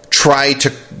like try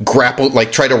to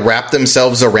wrap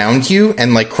themselves around you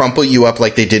and like crumple you up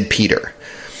like they did Peter.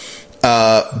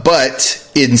 But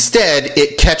instead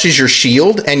it catches your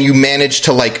shield and you manage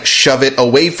to like shove it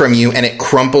away from you and it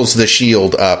crumples the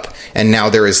shield up, and now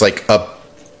there is like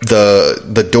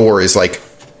the door is like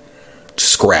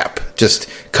scrap, just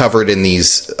covered in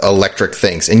these electric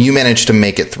things, and you manage to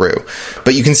make it through.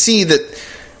 But you can see that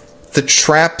the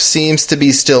trap seems to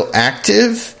be still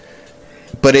active,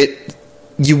 but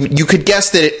you could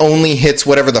guess that it only hits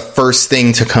whatever the first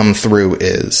thing to come through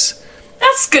is.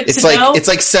 That's good It's to like know. it's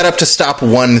like set up to stop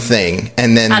one thing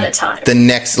and then At a time. the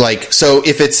next, like, so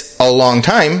if it's a long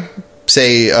time,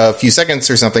 say a few seconds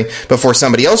or something before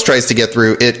somebody else tries to get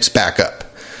through, it's back up.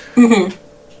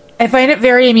 I find it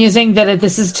very amusing that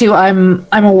this is too. I'm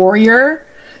a warrior,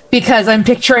 because I'm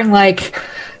picturing like,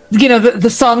 you know, the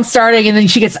song starting and then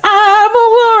she gets, I'm a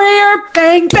warrior,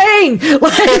 bang bang.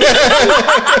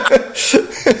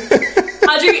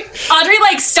 Audrey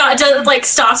like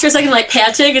stops for a second, like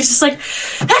panting. It's just like,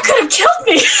 that could have killed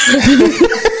me.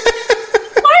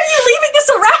 Why are you leaving this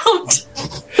around?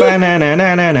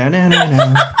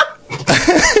 Ba-na-na-na-na-na-na-na.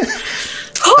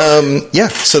 Yeah,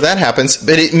 so that happens,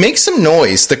 but it makes some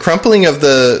noise. The crumpling of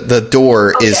the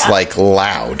door is yeah. like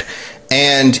loud,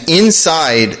 and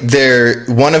inside there,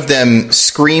 one of them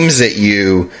screams at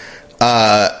you.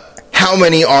 How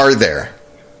many are there?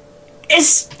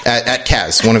 It's At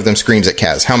Kaz, one of them screams at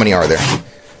Kaz. How many are there?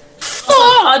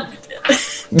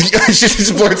 She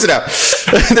just blurts it out.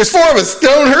 There's 4 of us.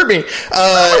 Don't hurt me.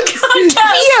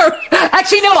 Fear.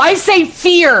 Actually, no, I say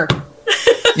fear.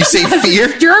 You say fear?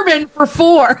 German for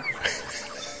 4.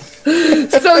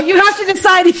 So you have to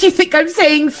decide if you think I'm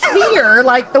saying fear,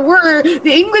 like the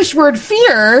English word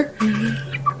fear,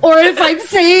 or if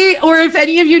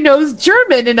any of you knows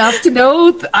German enough to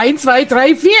know 1, 2,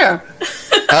 3, 4.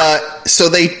 So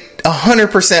they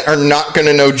 100% are not going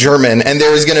to know German, and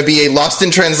there is going to be a lost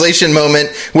in translation moment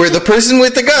where the person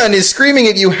with the gun is screaming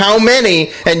at you, how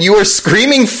many? And you are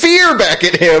screaming fear back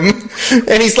at him.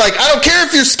 And he's like, I don't care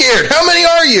if you're scared. How many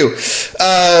are you?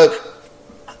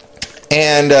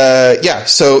 Yeah,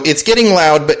 so it's getting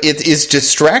loud, but it is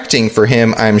distracting for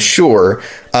him, I'm sure.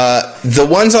 The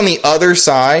ones on the other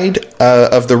side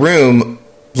of the room,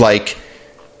 like,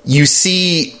 you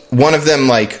see one of them,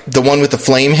 like, the one with the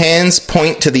flame hands,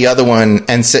 point to the other one,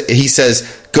 and he says,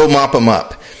 go mop him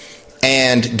up.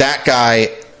 And that guy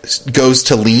goes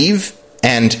to leave,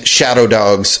 and shadow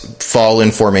dogs fall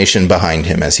in formation behind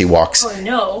him as he walks Oh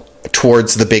no.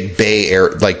 towards the big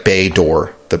bay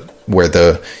door,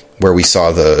 where we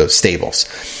saw the stables,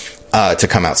 to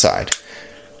come outside.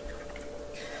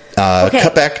 Okay.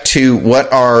 Cut back to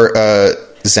what are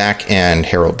Zach and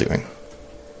Harold doing?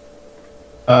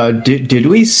 Did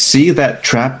we see that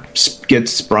trap get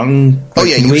sprung? Oh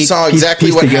yeah, Can you we saw piece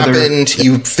exactly what together- happened.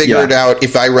 You figured Yeah. out,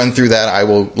 if I run through that, I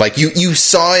will, like, you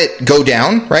saw it go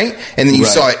down, right? And then you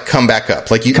Right. saw it come back up.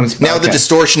 Like, now the okay.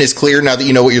 distortion is clear, now that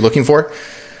you know what you're looking for.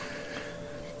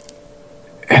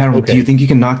 Harold, Okay. do you think you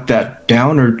can knock that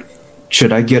down, or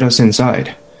should I get us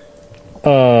inside?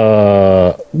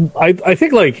 I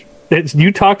think like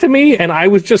you talked to me, and I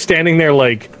was just standing there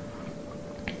like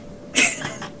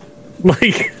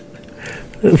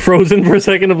frozen for a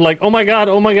second of like, oh my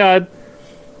god.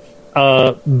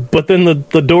 But then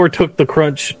the door took the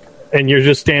crunch, and you're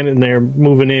just standing there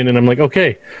moving in, and I'm like,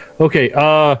 okay.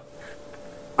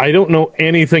 I don't know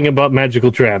anything about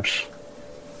magical traps,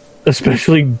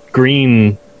 especially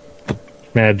green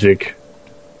magic.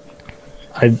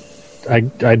 I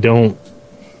don't.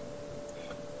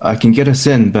 I can get us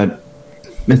in, but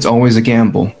it's always a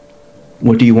gamble.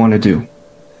 What do you want to do?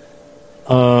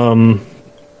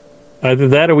 Either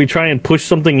that or we try and push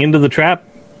something into the trap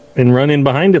and run in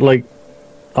behind it like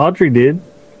Audrey did.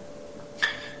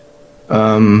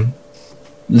 You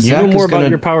know more about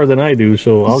your power than I do,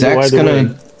 so I'll go either way.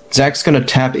 Zach's gonna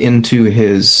tap into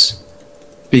his,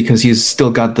 because he's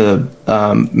still got the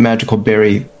magical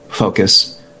berry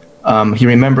focus. He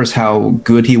remembers how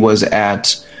good he was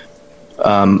at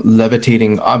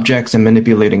levitating objects and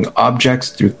manipulating objects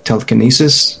through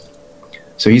telekinesis.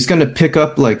 So he's going to pick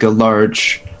up like a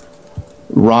large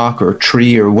rock or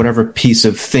tree or whatever piece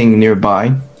of thing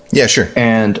nearby Yeah, sure.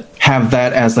 and have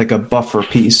that as like a buffer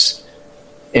piece.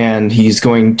 And he's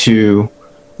going to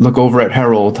look over at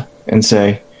Harold and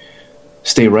say,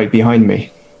 "Stay right behind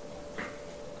me."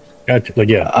 Gotcha. Like,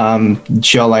 yeah.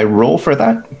 Shall I roll for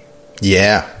that?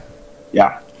 Yeah.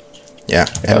 Yeah. Yeah.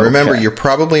 And remember, Okay. you're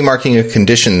probably marking a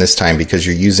condition this time because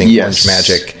you're using Yes. orange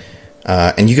magic.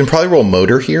 And you can probably roll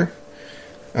motor here,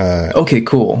 Okay,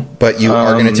 cool. but you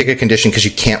are going to take a condition because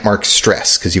you can't mark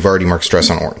stress because you've already marked stress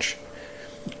on orange.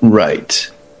 Right.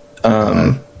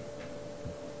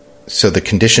 So the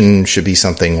condition should be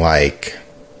something like,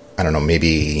 I don't know,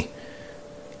 maybe...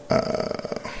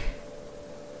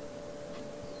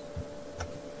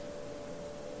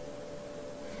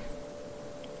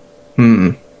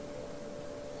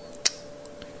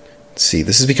 Let's see,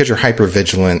 this is because you're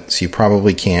hypervigilant, so you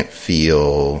probably can't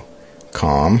feel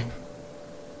calm.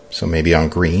 So maybe on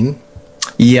green.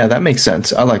 Yeah, that makes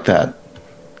sense. I like that.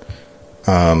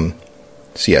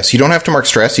 So yes, you don't have to mark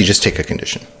stress, you just take a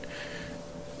condition.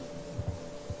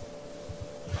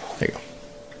 There you go.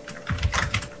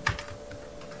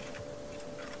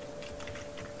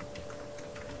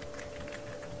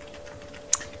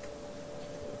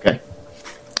 Okay.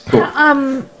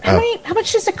 How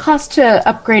much does it cost to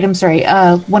upgrade? I'm sorry,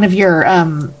 one of your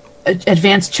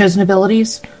advanced chosen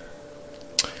abilities.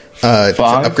 To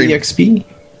 5 upgrade- EXP?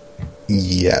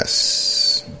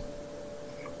 Yes.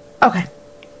 Okay.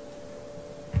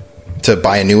 To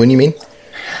buy a new one, you mean?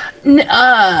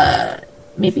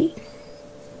 Maybe.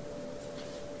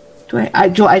 I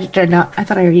did not. I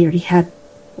thought I already had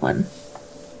one.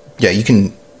 Yeah, you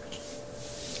can.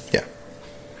 Yeah.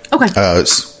 Okay.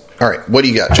 All right, what do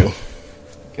you got, Joe?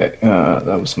 Okay,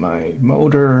 that was my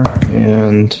motor,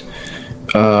 and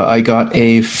I got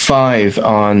a 5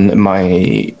 on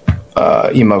my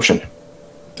emotion.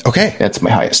 Okay. That's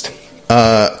my highest.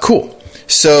 Cool.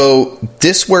 So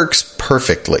this works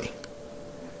perfectly.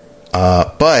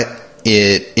 But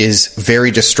it is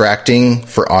very distracting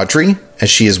for Audrey as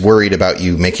she is worried about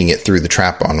you making it through the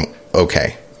trap on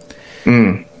okay.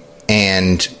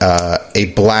 And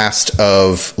a blast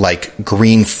of like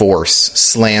green force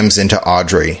slams into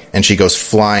Audrey and she goes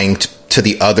flying to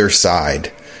the other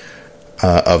side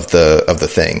of the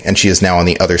thing, and she is now on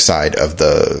the other side of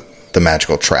the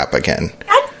magical trap again.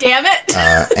 God damn it!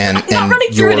 And I'm not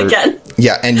running through it again.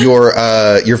 Yeah, and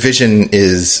your vision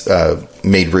is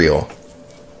made real.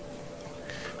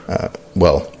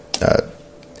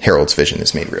 Harold's vision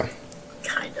is made real.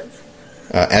 Kind of.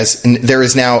 There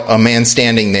is now a man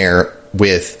standing there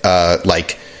with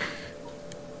like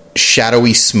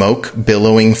shadowy smoke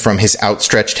billowing from his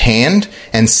outstretched hand,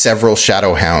 and several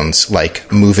shadow hounds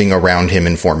like moving around him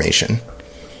in formation.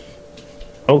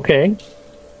 Okay.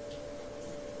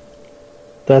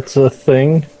 That's a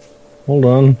thing. Hold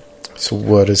on. So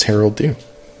what does Harold do?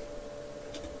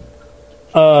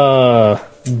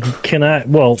 Can I?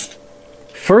 Well,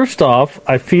 First off,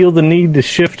 I feel the need to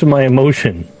shift my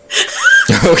emotion.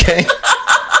 Okay.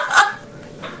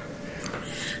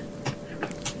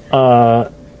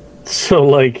 So,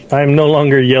 like, I'm no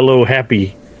longer yellow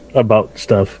happy about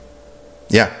stuff.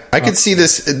 Yeah, I could see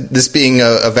this being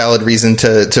a valid reason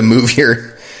to move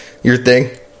your thing,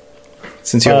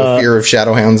 since you have a fear of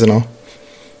shadowhounds and all.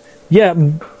 Yeah,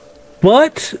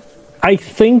 but I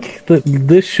think that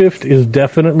this shift is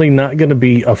definitely not going to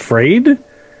be afraid.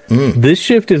 This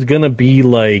shift is going to be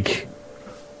like,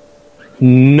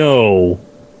 no,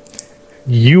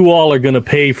 you all are going to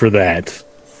pay for that.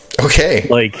 Okay.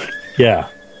 Like, yeah.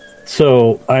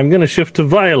 So I'm going to shift to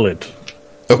Violet.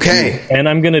 Okay. And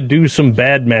I'm going to do some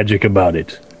bad magic about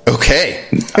it. Okay.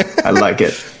 I like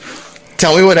it.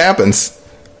 Tell me what happens.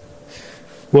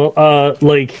 Well,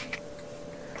 like,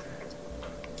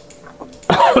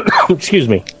 excuse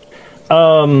me.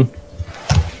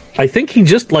 I think he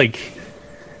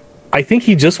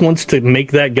just wants to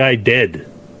make that guy dead.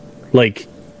 Like,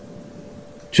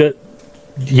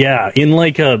 yeah, in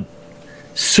like a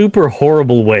super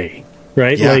horrible way,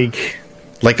 right? Yeah.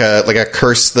 Like a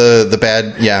curse the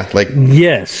bad, yeah, like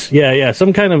Yes, yeah,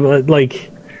 some kind of like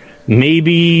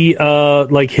maybe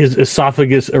like his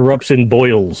esophagus erupts in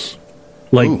boils,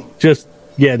 like Ooh. just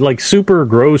like super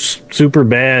gross, super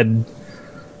bad,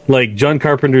 like John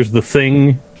Carpenter's The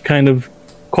Thing kind of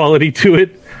quality to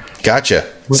it.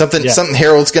 Gotcha. Something Yeah.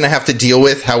 Harold's gonna have to deal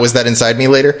with. How was that inside me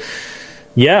later?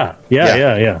 Yeah.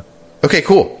 Okay,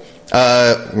 cool.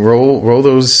 Roll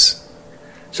those.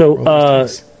 So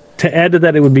to add to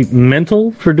that, it would be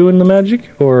mental for doing the magic,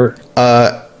 or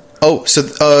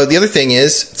The other thing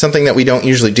is something that we don't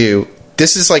usually do.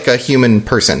 This is like a human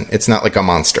person. It's not like a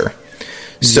monster.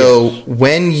 So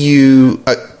when you,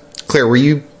 Claire, were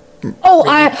you? Oh,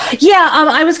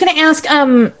 I was going to ask,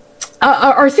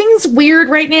 are things weird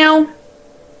right now?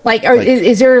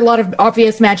 Is there a lot of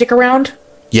obvious magic around?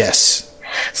 Yes.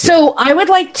 So I would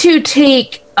like to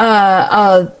take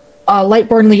a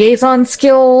Lightborn liaison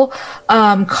skill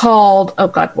called, oh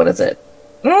god, what is it?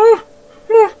 Where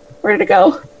did it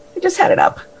go? I just had it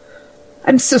up.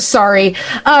 I'm so sorry.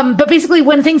 But basically,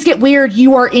 when things get weird,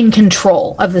 you are in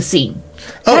control of the scene.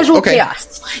 Casual okay.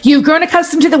 chaos. You've grown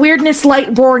accustomed to the weirdness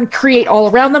Lightborn create all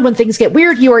around them. When things get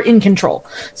weird, you are in control.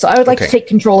 So I would like to take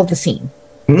control of the scene.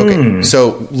 Okay,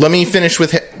 so let me finish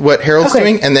with what Harold's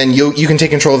doing, and then you can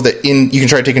take control of you can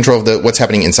try to take control of what's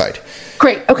happening inside.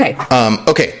 Great. Okay.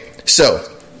 Okay, so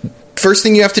first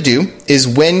thing you have to do is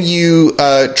when you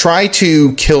try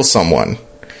to kill someone,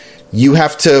 you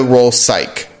have to roll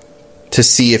Psych to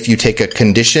see if you take a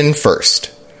condition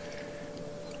first.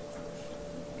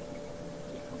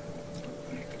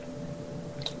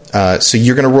 So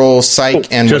you're going to roll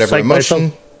Psych and whatever Psych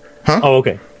emotion. myself? Oh,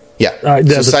 okay. Yeah.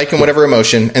 So Psych and whatever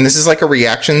emotion, and this is like a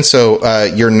reaction, so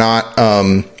you're not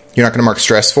going to mark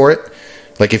stress for it.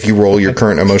 Like if you roll your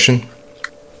current emotion.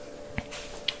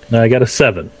 I got a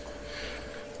 7.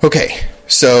 Okay,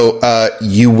 so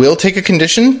you will take a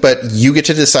condition, but you get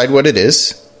to decide what it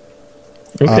is.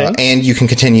 Okay. And you can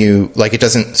continue, like it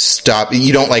doesn't stop.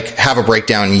 You don't like have a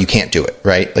breakdown and you can't do it,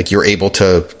 right? Like you're able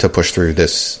to push through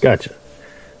this. Gotcha.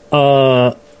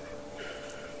 And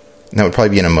that would probably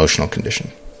be an emotional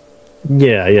condition.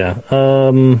 Yeah.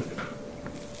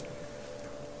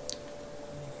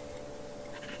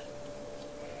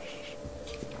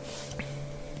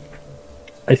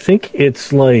 I think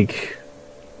it's like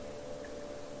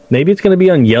maybe it's going to be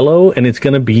on yellow, and it's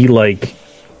going to be like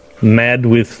mad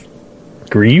with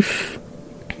grief.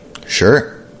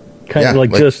 Sure. Kind of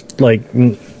like just like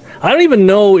I don't even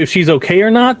know if she's okay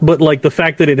or not, but like the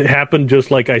fact that it happened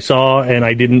just like I saw and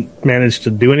I didn't manage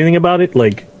to do anything about it,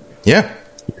 like yeah.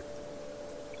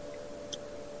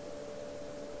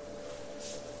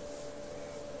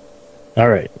 All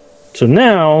right. So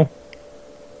now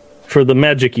for the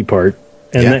magic-y part,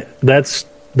 and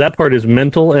that part is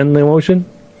mental and the emotion?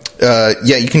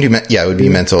 Yeah, you can do it would be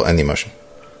mental and the emotion.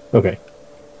 Okay.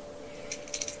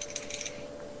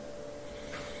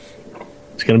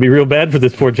 It's going to be real bad for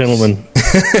this poor gentleman.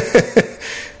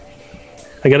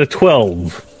 I got a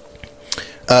 12.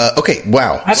 Okay,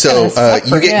 wow. That's So gonna suck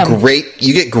for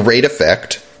you get great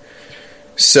effect.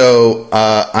 So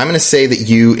I'm going to say that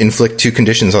you inflict 2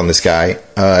 conditions on this guy.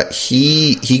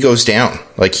 He goes down.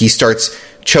 Like he starts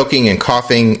choking and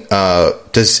coughing.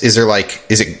 Is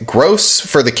it gross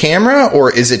for the camera,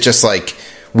 or is it just like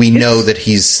we know that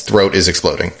his throat is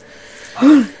exploding?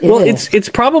 Well, it's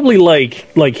probably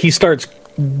like he starts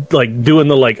like doing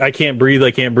the like I can't breathe,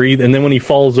 and then when he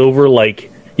falls over,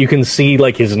 like you can see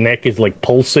like his neck is like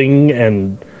pulsing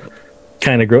and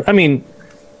kind of gross. I mean,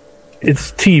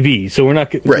 it's TV, so we're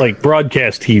not Right. like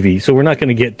broadcast TV, so we're not going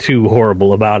to get too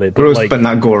horrible about it. Gross, like, but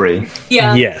not gory.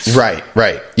 Yeah. yes, Right.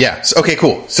 Yeah. So, okay,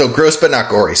 cool. So gross but not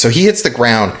gory. So he hits the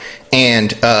ground, and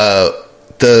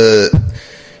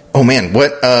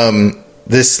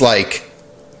this like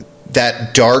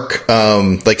that dark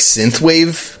like synth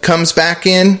wave comes back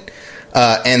in,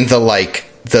 and the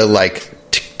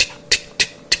tick, tick, tick, tick,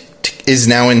 tick, tick is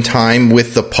now in time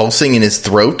with the pulsing in his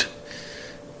throat.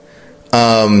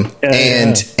 And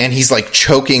he's like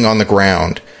choking on the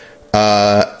ground.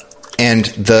 And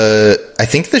I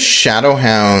think the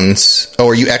Shadowhounds. Oh,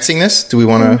 are you Xing this? Do we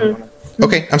want to? Mm-hmm.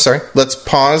 Okay, I'm sorry. Let's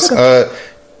pause.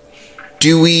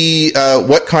 Do we?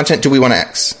 What content do we want to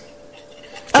X?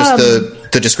 Just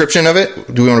the description of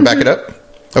it. Do we want to back it up?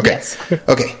 Okay. Yes.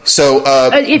 Okay. So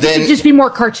It then could just be more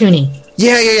cartoony.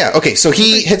 yeah. Okay, so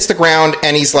he hits the ground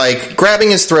and he's like grabbing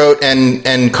his throat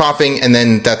and coughing, and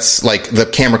then that's like the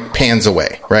camera pans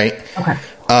away, right? Okay.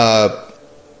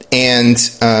 And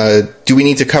do we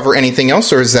need to cover anything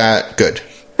else, or is that good?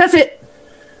 That's it.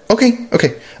 Okay.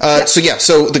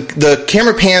 So the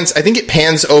camera pans. I think it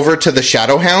pans over to the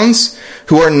Shadowhounds,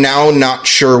 who are now not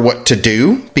sure what to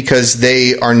do because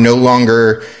they are no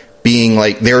longer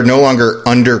they're no longer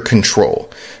under control.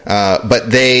 But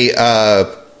they,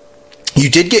 you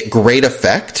did get great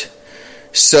effect.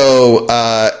 So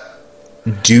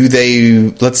do they?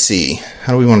 Let's see.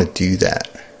 How do we want to do that?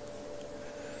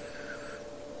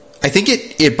 I think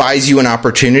it buys you an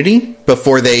opportunity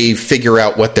before they figure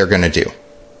out what they're going to do.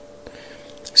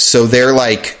 So they're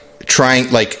like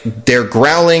they're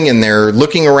growling and they're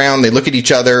looking around. They look at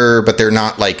each other, but they're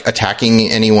not like attacking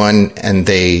anyone, and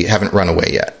they haven't run away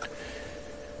yet.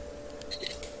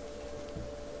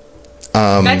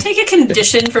 Can I take a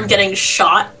condition from getting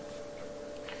shot?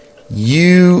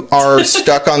 You are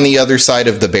stuck on the other side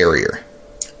of the barrier.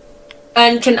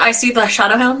 And can I see the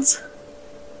Shadowhounds?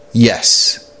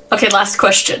 Yes. Okay, last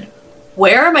question.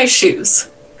 Where are my shoes?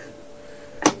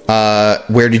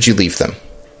 Where did you leave them?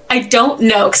 I don't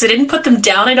know, because I didn't put them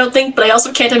down, I don't think, but I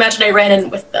also can't imagine I ran in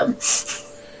with them.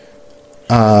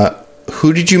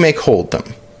 Who did you make hold them?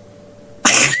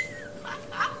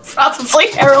 Probably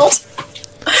Harold.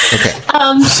 Okay.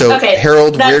 So okay,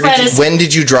 Harold, that when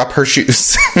did you drop her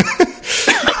shoes?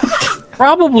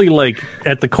 Probably like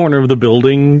at the corner of the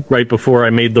building right before I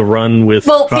made the run with.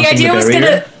 Well, the crossing idea the was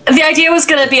barrier?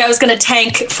 gonna be I was gonna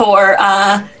tank for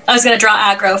I was gonna draw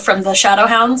aggro from the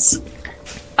Shadowhounds.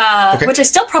 Okay. Which I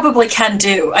still probably can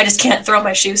do. I just can't throw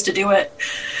my shoes to do it.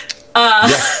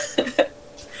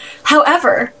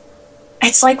 However,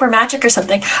 it's like we're magic or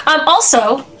something.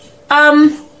 Also,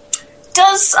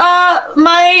 does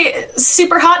my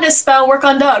super hotness spell work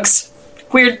on dogs?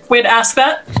 Weird way to ask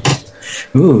that.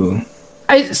 Ooh.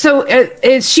 So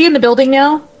is she in the building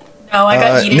now? No, I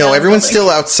got eaten. No, everyone's still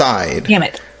outside. Damn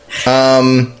it.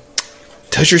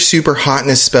 Does your super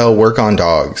hotness spell work on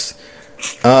dogs?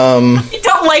 I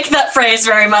don't like that phrase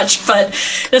very much, but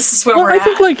this is where we're I at.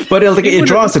 think like, But it would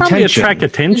draws probably attention. attract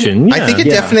attention. Yeah. I think it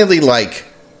definitely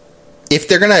if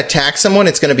they're going to attack someone,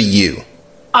 it's going to be you.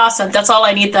 Awesome. That's all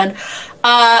I need then.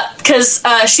 Because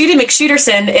Shooty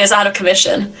McShooterson is out of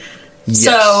commission. Yes.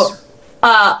 So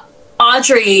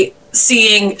Audrey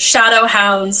seeing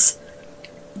Shadowhounds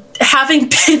having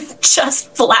been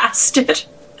just blasted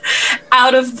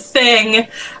out of the thing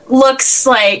looks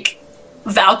like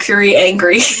Valkyrie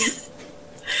angry.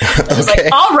 I was Okay.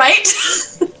 like, all right.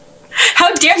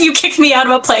 How dare you kick me out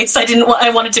of a place I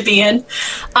wanted to be in.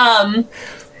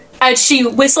 And she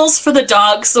whistles for the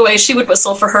dogs the way she would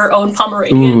whistle for her own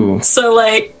Pomeranian. Ooh. So,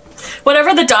 like,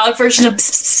 whatever the dog version of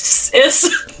is.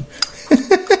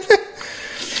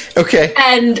 Okay.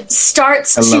 And she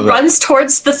love it. runs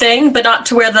towards the thing, but not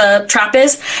to where the trap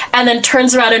is, and then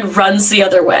turns around and runs the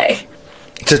other way.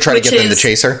 To try to which get them to is-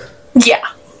 chase her? Yeah.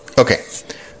 Okay.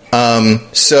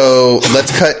 So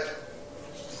let's cut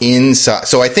inside.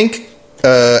 So I think,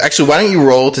 actually, why don't you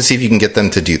roll to see if you can get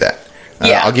them to do that?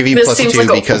 Yeah, I'll give you this plus seems 2 like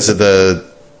a- because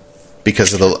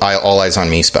of the All Eyes on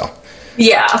Me spell.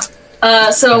 Yeah.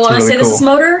 So I want to really say this is cool.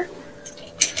 motor.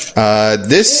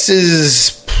 This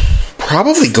is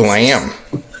probably glam.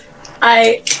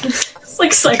 It's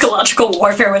like psychological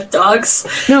warfare with dogs.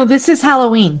 No, this is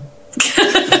Halloween.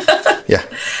 Yeah.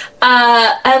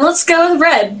 And let's go with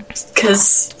red,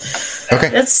 because Okay.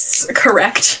 that's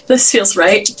correct. This feels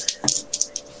right.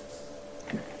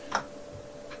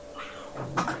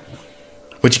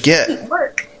 What'd you get?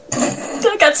 Work.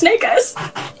 I got snake eyes.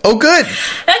 Oh, good.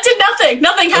 That did nothing.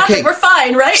 Nothing happened. Okay. We're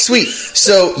fine, right? Sweet.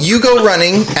 So you go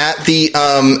running at the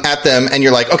at them, and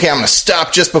you're like, okay, I'm gonna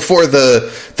stop just before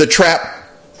the trap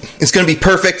it's going to be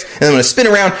perfect, and I'm going to spin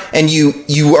around, and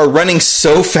you are running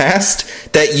so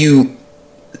fast that you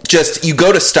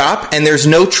go to stop, and there's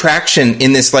no traction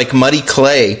in this like muddy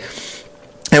clay,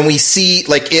 and we see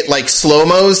like it like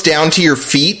slow-mos down to your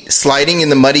feet, sliding in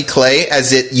the muddy clay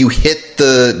as you hit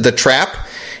the trap,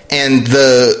 and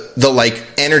the like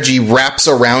energy wraps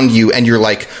around you, and you're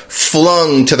like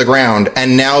flung to the ground,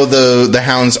 and now the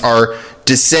hounds are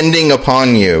descending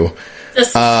upon you.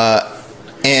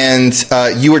 And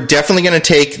you are definitely going to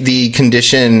take the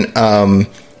condition, what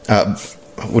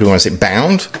do you want to say,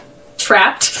 bound?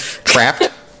 Trapped.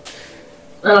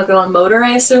 That'll go on motor,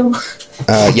 I assume?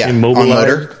 Yeah, on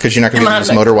motor, because you're not going to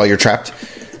use motor while you're trapped.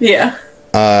 Yeah.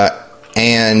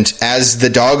 And as the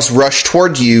dogs rush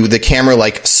toward you, the camera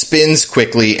like spins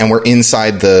quickly, and we're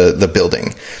inside the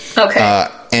building. Okay.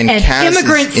 And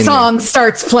Immigrant Song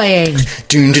starts playing.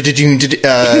 And then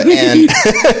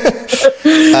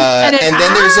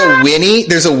there's a whinny.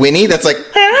 There's a whinny that's like,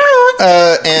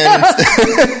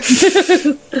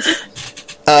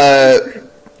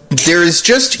 there's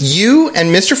just you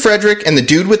and Mr. Frederick and the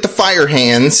dude with the fire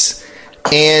hands,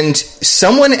 and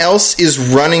someone else is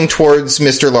running towards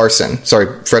Mr. Larson.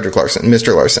 Sorry, Frederick Larson.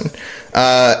 Mr. Larson.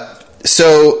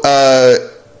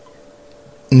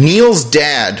 Neil's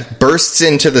dad bursts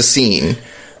into the scene,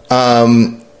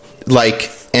 and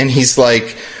he's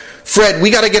like, Fred, we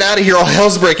got to get out of here. All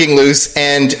hell's breaking loose.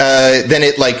 And then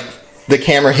it like the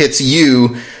camera hits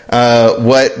you.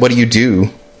 What do you do?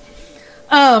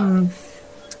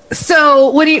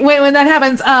 So when that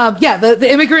happens,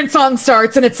 the Immigrant Song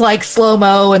starts, and it's like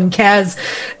slow-mo, and Kaz,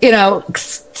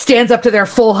 stands up to their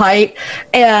full height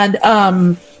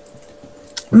and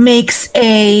makes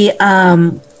a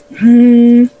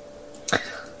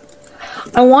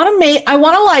I want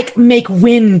to make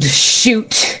wind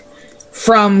shoot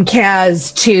from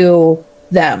Kaz to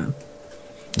them.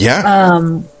 Yeah.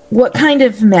 What kind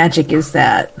of magic is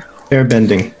that?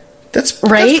 Airbending. That's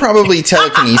probably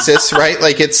telekinesis, right?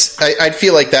 Like I'd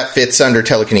feel like that fits under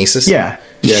telekinesis. Yeah.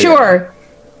 Sure.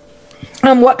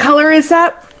 Yeah. What color is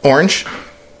that? Orange.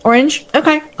 Orange?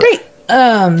 Okay, great.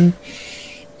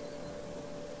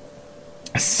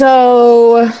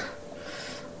 So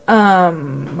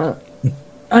I'm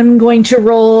going to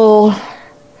roll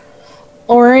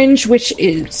orange, which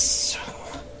is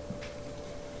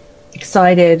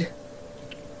excited.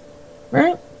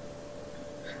 Right?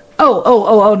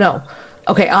 Oh, no.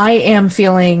 Okay, I am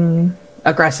feeling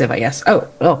aggressive, I guess.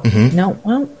 No.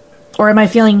 Well, or am I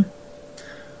feeling...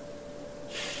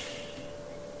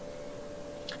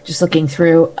 Just looking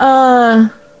through.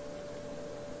 I'm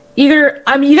either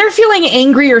feeling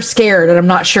angry or scared, and I'm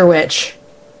not sure which.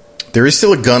 There is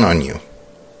still a gun on you.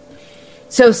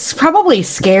 So it's probably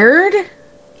scared?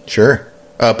 Sure.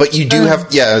 But you do have...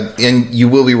 Yeah, and you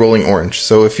will be rolling orange.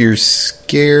 So if you're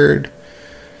scared...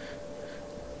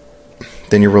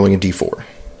 Then you're rolling a d4.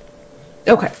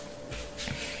 Okay.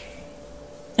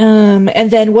 And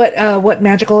then what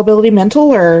magical ability?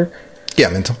 Mental or? Yeah,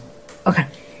 mental. Okay.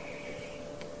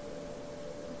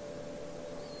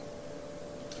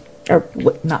 Or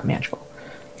what? Not magical.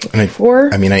 And I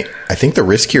think the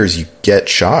risk here is you get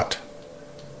shot.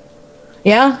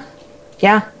 Yeah.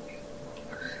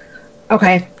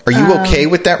 Okay. Are you okay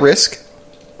with that risk?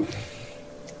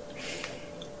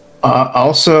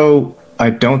 Also, I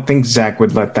don't think Zach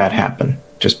would let that happen.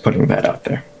 Just putting that out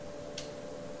there.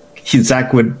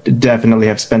 Zach would definitely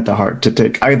have spent the heart to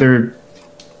take either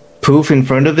poof in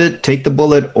front of it, take the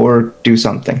bullet, or do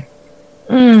something.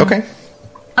 Okay.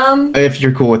 If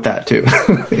you're cool with that too.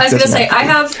 I was gonna say I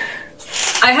have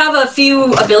a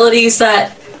few abilities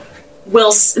that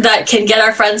can get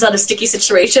our friends out of sticky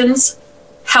situations.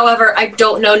 However, I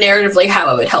don't know narratively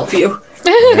how it would help you.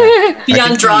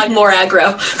 Beyond drawing more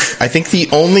aggro. I think the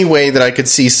only way that I could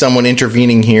see someone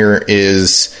intervening here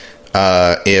is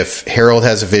if Harold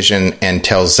has a vision and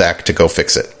tells Zach to go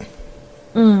fix it.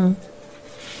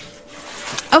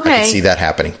 Okay. I can see that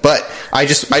happening. But I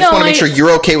just want to make sure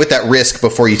you're okay with that risk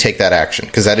before you take that action,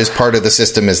 because that is part of the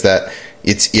system, is that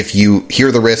it's if you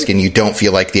hear the risk and you don't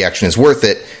feel like the action is worth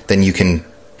it, then you can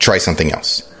try something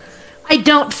else. I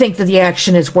don't think that the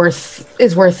action is worth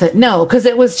it. No, because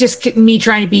it was just me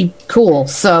trying to be cool.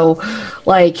 So,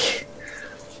 like,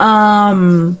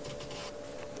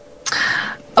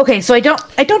 okay. So I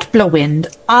don't blow wind.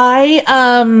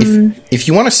 If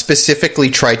you want to specifically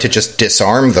try to just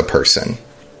disarm the person,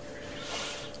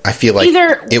 I feel like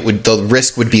the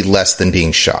risk would be less than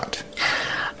being shot.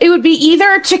 It would be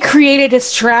either to create a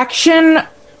distraction.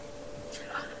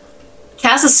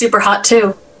 Cass is super hot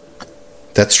too.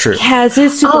 That's true. Kaz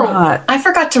is super hot. I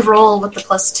forgot to roll with the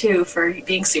 +2 for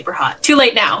being super hot. Too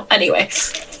late now, anyway.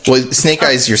 Well, Snake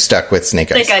Eyes, you're stuck with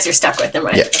Snake Eyes. Snake Eyes, you're stuck with them,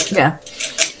 right? Yeah.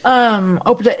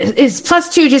 Is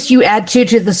 +2 just you add 2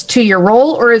 to your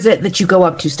roll, or is it that you go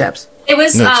up 2 steps? It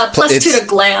was No, it's plus it's- 2 to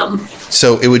glam.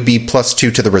 So it would be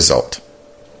 +2 to the result.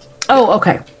 Oh,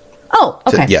 okay. Oh,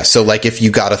 okay. Yeah, so like if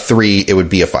you got a 3, it would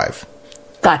be a 5.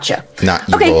 Gotcha. Not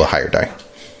you roll a higher die.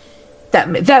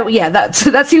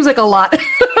 That seems like a lot.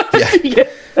 Yeah.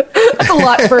 That's a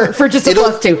lot for just a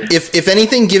 +2. If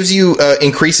anything gives you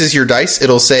increases your dice,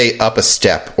 it'll say up a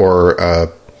step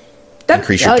or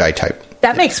increase your die type.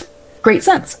 That makes great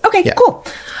sense. Okay, Yeah. cool.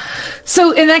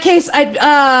 So in that case,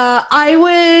 I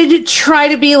would try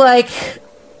to be like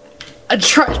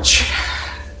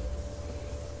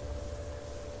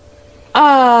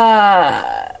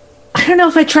I don't know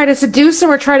if I try to seduce him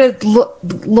or try to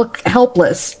look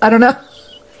helpless. I don't know.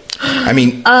 I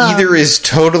mean, either is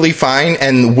totally fine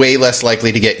and way less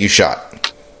likely to get you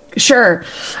shot. Sure.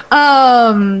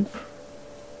 I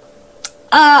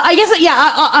guess,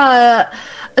 yeah.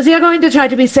 They are going to try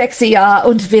to be sexy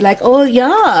and be like, oh,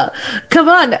 yeah, come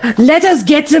on, let us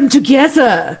get them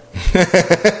together.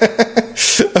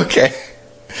 Okay.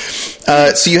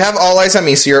 So you have all eyes on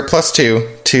me, so you're at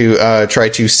 +2 to try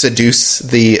to seduce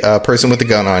the person with the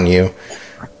gun on you.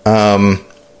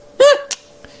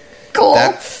 Cool.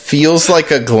 That feels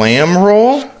like a glam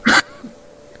roll.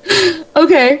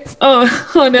 Okay.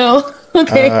 Oh no.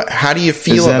 Okay. How do you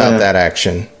feel about that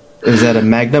action? Is that a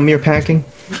Magnum you're packing?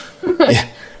 Yeah.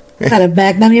 Is that a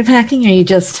Magnum you're packing, or are you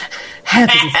just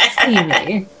happy to see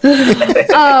me?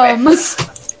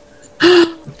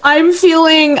 I'm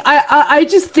feeling. I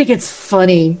just think it's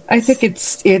funny. I think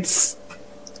it's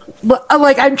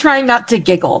like I'm trying not to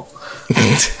giggle.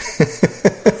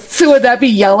 So would that be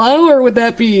yellow, or would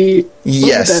that be?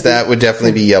 Yes, that would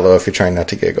definitely be yellow if you're trying not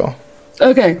to giggle.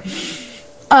 Okay.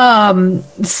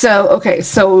 So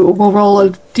we'll roll a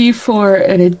D4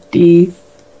 and a D.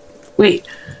 Wait,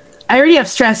 I already have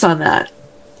stress on that.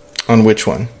 On which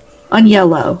one? On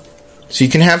yellow. So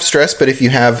you can have stress, but if you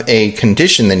have a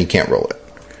condition, then you can't roll it.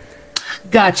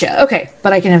 Gotcha. Okay,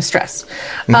 but I can have stress.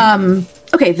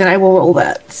 Okay, then I will roll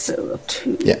that. So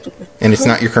 2. Yeah, and it's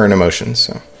not your current emotion,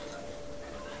 so.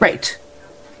 Right.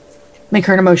 My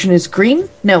current emotion is green?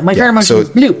 No, my current emotion is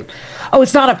blue. Oh,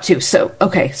 it's not up 2. So,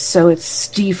 okay. So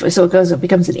it's it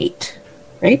becomes an 8.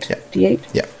 Right? Yeah. D8?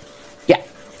 Yeah. Yeah.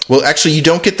 Well, actually, you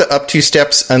don't get the up 2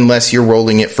 steps unless you're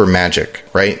rolling it for magic,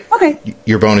 right? Okay.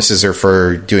 Your bonuses are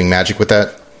for doing magic with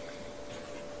that?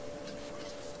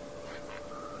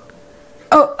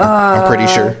 Oh, I'm pretty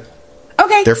sure.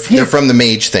 Okay. They're from the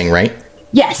mage thing, right?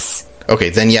 Yes. Okay,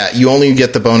 then yeah, you only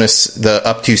get the bonus, the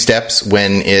up 2 steps,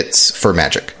 when it's for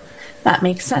magic. That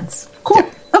makes sense. Cool.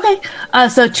 Okay.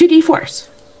 So 2d4s.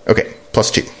 Okay,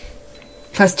 +2.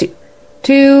 Plus 2.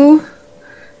 2.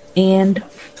 And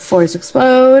 4s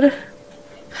explode.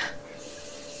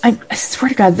 I swear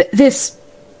to God, this...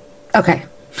 Okay.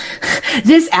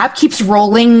 This app keeps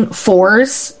rolling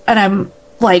 4s, and I'm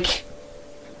like...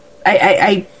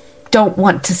 I don't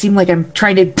want to seem like I'm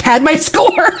trying to pad my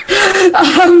score.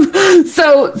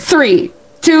 So 3.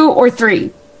 2 or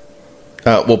 3?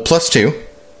 Well, +2.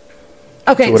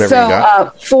 Okay, whatever you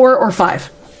got. 4 or 5.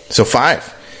 So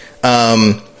 5.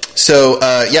 So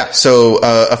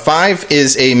a 5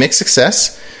 is a mixed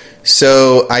success.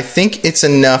 So I think it's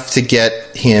enough to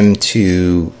get him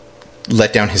to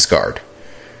let down his guard.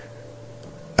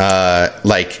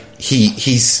 Like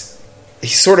he's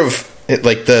sort of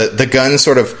like the gun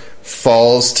sort of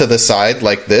falls to the side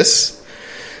like this.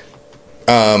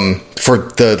 For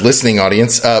the listening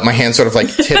audience, my hand sort of like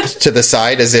tipped to the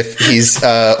side as if he's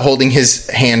holding his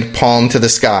hand palm to the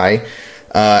sky,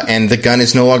 and the gun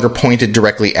is no longer pointed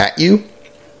directly at you.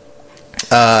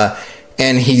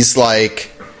 And he's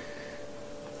like,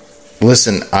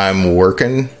 "Listen, I'm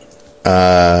working.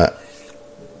 I'm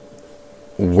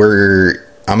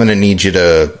gonna need you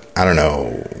to, I don't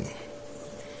know.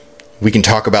 We can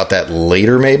talk about that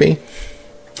later, maybe."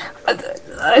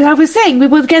 I was saying we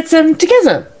would get them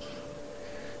together.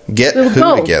 Get We'll who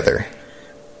go. together?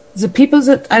 The people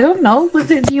that I don't know.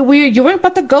 You were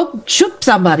about to go shoot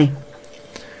somebody.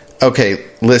 Okay,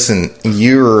 listen,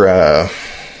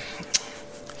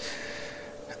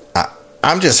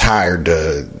 I'm just hired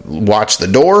to watch the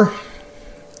door,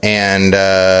 and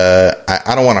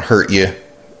I don't want to hurt you.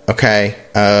 Okay,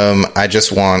 I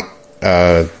just want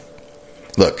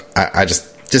look. I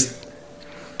just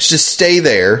stay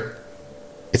there.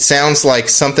 It sounds like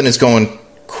something is going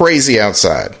crazy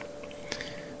outside.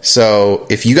 So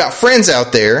if you got friends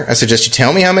out there, I suggest you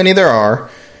tell me how many there are,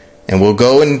 and we'll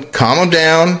go and calm them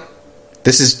down.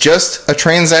 This is just a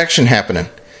transaction happening,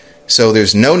 so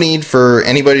there's no need for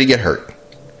anybody to get hurt.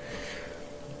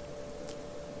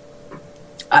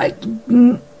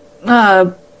 You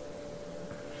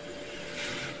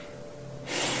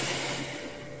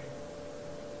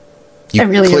I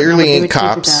really don't know what clearly they ain't would do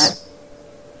with cops. that.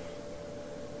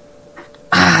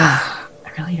 I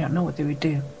really don't know what they would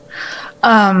do.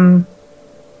 I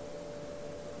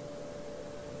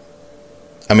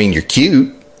mean, you're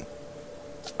cute.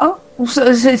 Oh,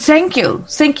 thank you.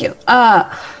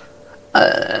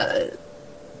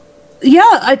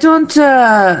 Yeah, I don't.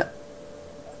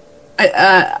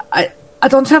 I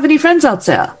don't have any friends out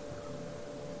there.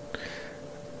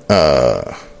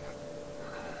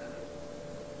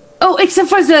 Oh, except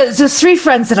for the 3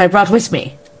 friends that I brought with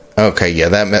me. Okay, yeah,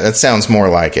 that sounds more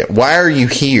like it. Why are you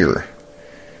here?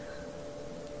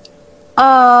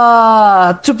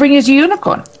 To bring you to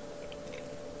Unicorn.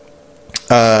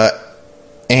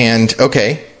 And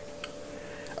okay,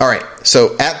 all right.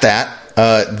 So at that,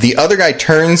 the other guy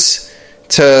turns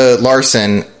to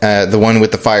Larson, the one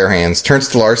with the fire hands, turns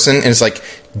to Larson and is like,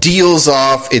 "Deals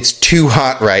off. It's too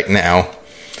hot right now."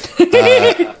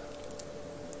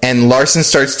 And Larson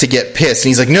starts to get pissed, and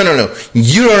he's like, no,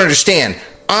 you don't understand.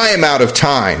 I am out of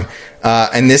time.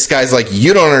 And this guy's like,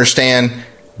 you don't understand.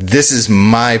 This is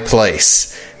my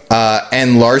place.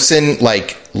 And Larson,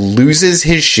 like, loses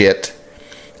his shit,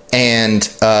 and,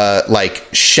 like,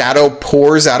 shadow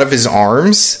pours out of his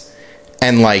arms,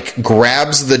 and, like,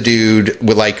 grabs the dude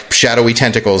with, like, shadowy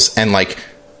tentacles, and, like,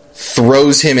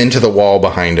 throws him into the wall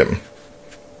behind him.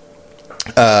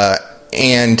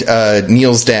 And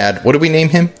Neil's dad, what do we name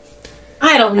him?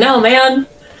 I don't know, man.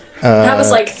 That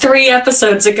was like 3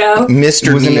 episodes ago.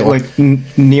 Mr. Wasn't Neil. it like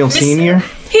Neil Senior?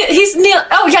 He's Neil.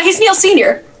 Oh yeah, he's Neil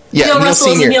Senior. Yeah, Neil Neil Russell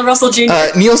Senior. is Neil Russell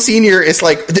Jr. Neil Senior is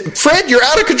like, Fred, you're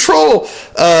out of control.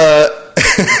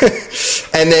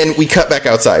 And then we cut back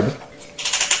outside.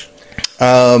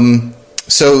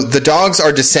 So the dogs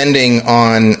are descending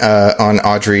on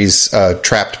Audrey's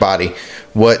trapped body.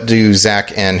 What do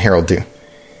Zach and Harold do?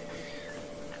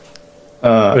 Go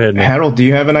ahead, Nick. Harold, do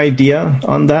you have an idea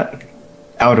on that?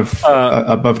 Out of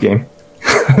above game.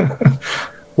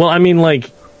 Well, I mean,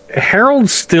 like,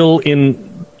 Harold's still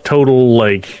in total,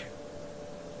 like...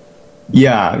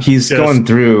 Yeah, he's Just- going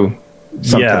through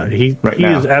something Yeah, he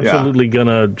now. is absolutely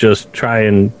gonna just try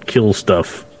and kill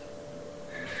stuff.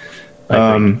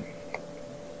 I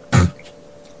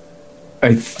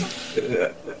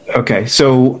think. Okay,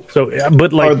 so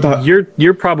But like, Are the-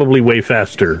 you're probably way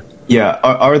faster. yeah,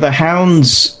 are the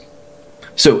hounds?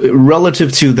 So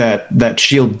relative to that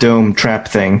shield dome trap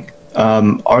thing,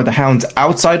 are the hounds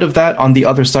outside of that, on the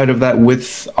other side of that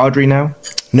with Audrey now?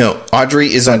 No,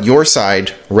 Audrey is on your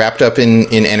side, wrapped up in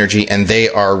energy, and they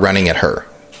are running at her.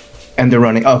 And they're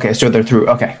running. Okay, so they're through.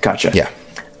 Okay, gotcha. Yeah.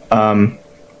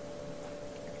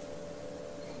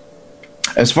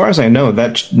 As far as I know,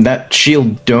 that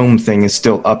shield dome thing is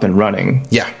still up and running.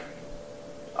 Yeah.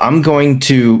 I'm going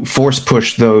to force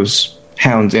push those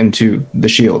hounds into the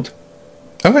shield,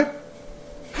 Okay.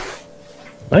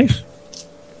 Nice.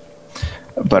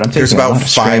 but I'm taking There's a about lot 5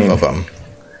 strain. of them.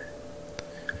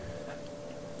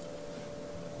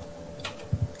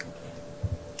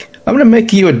 I'm going to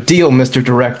make you a deal, Mr.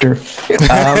 Director.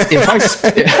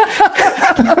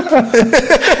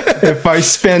 If I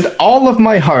spend all of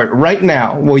my heart right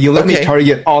now, will you let me Okay.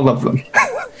 target all of them?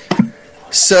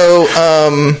 So,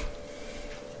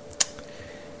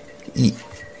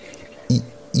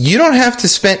 you don't have to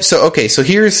spend... So, okay, so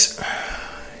here's...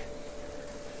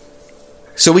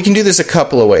 So we can do this a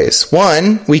couple of ways.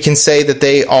 One, we can say that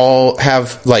they all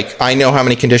have, like, I know how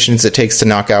many conditions it takes to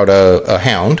knock out a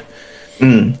hound.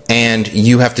 And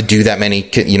you have to do that many,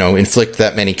 inflict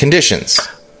that many conditions.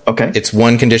 Okay. It's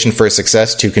 1 condition for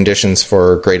success, 2 conditions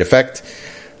for great effect.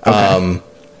 Okay.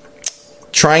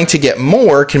 Trying to get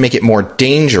more can make it more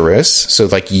dangerous. So,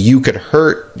 like, you could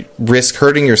risk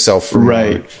hurting yourself for more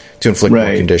Right. to inflict more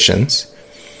Right. conditions.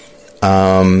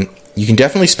 You can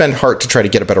definitely spend heart to try to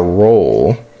get a better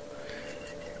roll.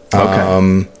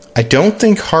 Okay. I don't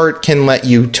think heart can let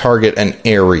you target an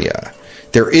area.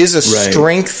 There is a Right.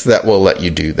 strength that will let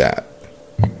you do that.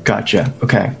 Gotcha.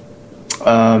 Okay.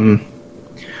 I'm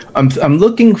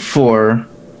looking for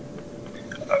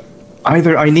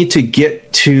either I need to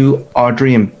get to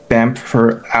Audrey and bamf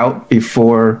her out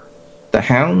before the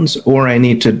hounds, or I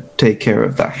need to take care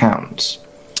of the hounds.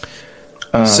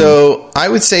 So I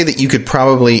would say that you could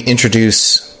probably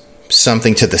introduce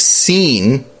something to the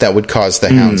scene that would cause the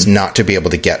hounds not to be able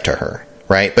to get to her,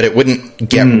 right? But it wouldn't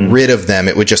get rid of them.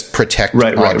 It would just protect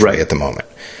Right, Audrey at the moment.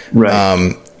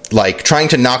 Right. Like trying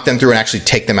to knock them through and actually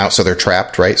take them out so they're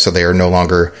trapped, right? So they are no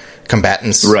longer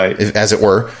combatants, Right. as it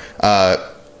were.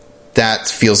 That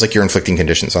feels like you're inflicting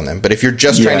conditions on them. But if you're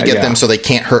just trying to get them so they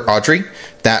can't hurt Audrey,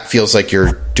 that feels like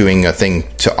you're doing a thing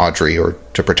to Audrey or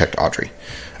to protect Audrey,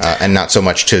 and not so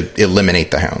much to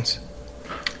eliminate the hounds.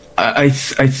 I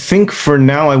think for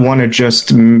now I want to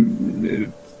just.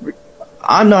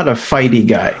 I'm not a fighty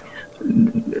guy.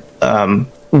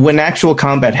 When actual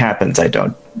combat happens,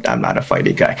 I'm not a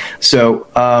fighty guy. So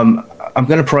I'm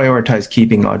going to prioritize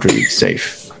keeping Audrey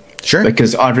safe. Sure.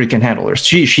 Because Audrey can handle her.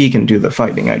 She can do the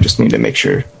fighting. I just need to make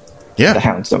sure the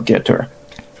hounds don't get to her.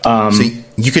 So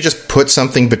you could just put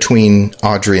something between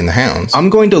Audrey and the hounds. I'm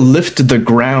going to lift the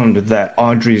ground that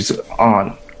Audrey's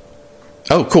on.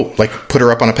 Oh, cool. Like put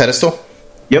her up on a pedestal?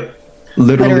 Yep.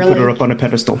 Literally put her up on a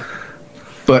pedestal.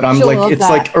 But I'm She'll like, love it's that.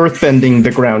 like earthbending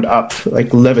the ground up,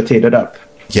 like levitated up.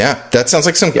 Yeah, that sounds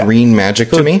like some green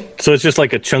magic to me. So it's just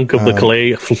like a chunk of the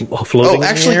clay floating Oh,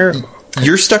 actually, in the air?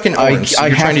 you're stuck in orange. So I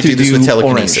you're have trying to to do this do with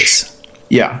telekinesis.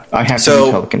 Yeah, I have to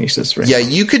do telekinesis. Right? Yeah,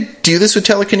 you could do this with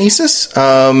telekinesis.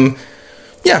 Yeah,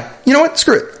 you know what?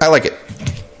 Screw it. I like it.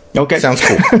 Okay. Sounds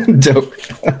cool. Dope.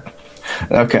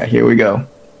 Okay, here we go.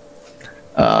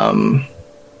 And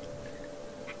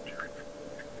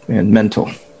mental.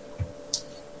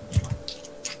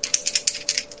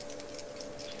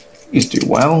 These do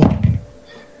well.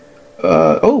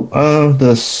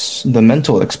 The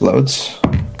mental explodes.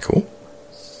 Cool.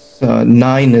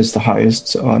 9 is the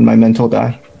highest on my mental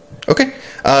die. Okay.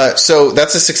 So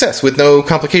that's a success with no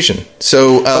complication.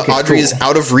 So Audrey is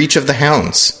out of reach of the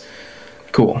hounds.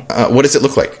 Cool. What does it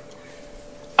look like?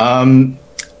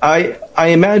 I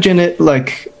imagine it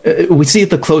like we see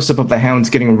the close up of the hounds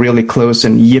getting really close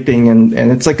and yipping, and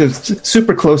it's like a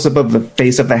super close up of the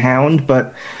face of the hound,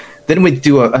 but then we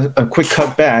do a quick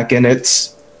cut back, and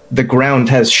it's the ground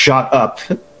has shot up,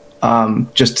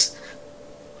 just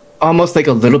almost like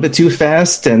a little bit too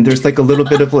fast, and there's like a little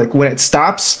bit of like when it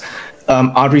stops,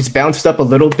 Audrey's bounced up a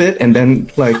little bit, and then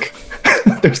like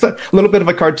there's a little bit of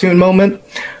a cartoon moment,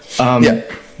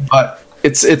 but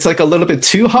it's like a little bit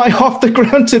too high off the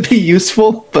ground to be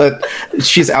useful, but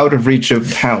she's out of reach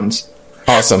of hounds.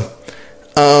 Awesome.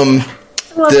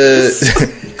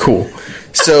 Cool.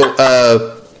 So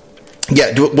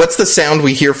what's the sound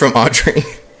we hear from Audrey?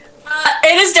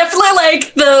 It is definitely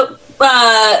like the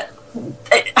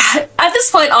at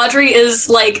this point Audrey is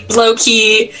like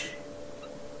low-key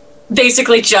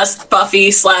basically just Buffy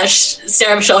 /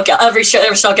 Sarah Michelle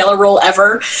Gellar role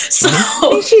ever. So I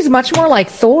think she's much more like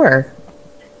Thor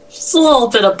just a little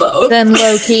bit of both. than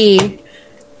low key.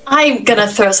 I'm gonna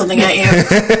throw something at you.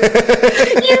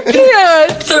 You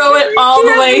can't Throw it all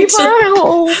the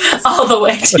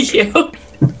way to you.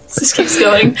 This keeps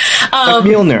going. Like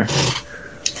Mjolnir.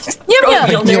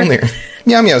 Mjolnir.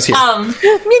 Meow Meow's here.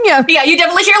 Yeah, you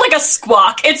definitely hear like a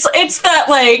squawk. It's that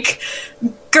like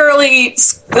girly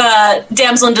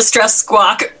damsel in distress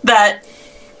squawk that,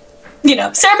 you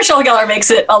know, Sarah Michelle Gellar makes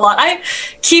it a lot. I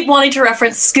keep wanting to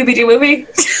reference Scooby-Doo movie.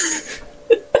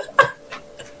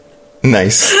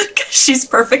 Nice. She's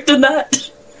perfect in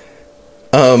that.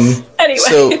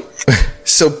 Anyway.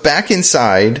 So back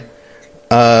inside,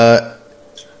 the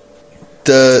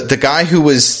guy who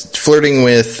was flirting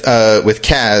with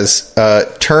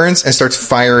Kaz turns and starts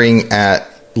firing at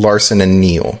Larson and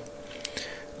Neil.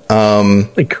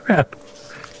 Holy crap.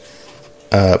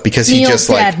 Because he Neil's just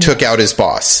like dead. took out his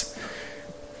boss.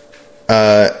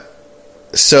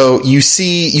 So you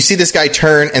see this guy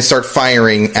turn and start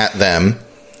firing at them.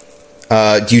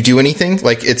 Do you do anything?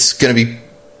 Like it's gonna be?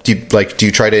 Do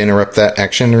you try to interrupt that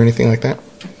action or anything like that?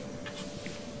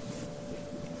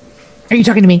 Are you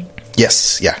talking to me?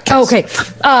 Yes. Yeah. Oh, okay.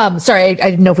 Sorry, I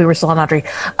didn't know if we were still on Audrey.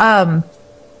 What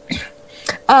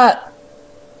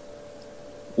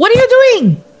are you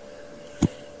doing?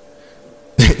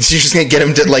 So you're just gonna get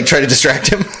him to like try to distract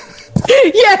him.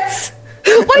 Yes.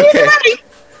 What are you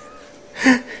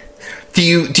doing? Do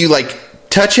you like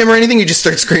touch him or anything? You just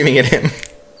start screaming at him.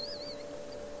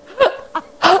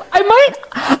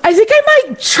 I think I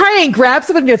might try and grab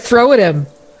something to throw at him.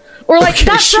 Or like Okay,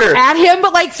 not sure. throw at him,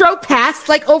 but like throw past,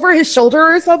 like over his shoulder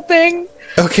or something.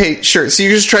 Okay, sure. So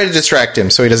you just try to distract him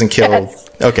so he doesn't kill. Yes.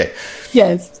 Okay.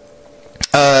 Yes.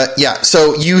 Yeah.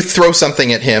 So you throw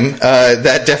something at him.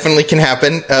 That definitely can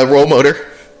happen. Roll motor.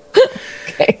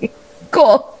 Okay.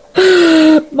 Cool.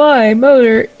 My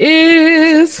motor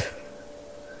is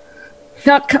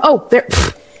not. There.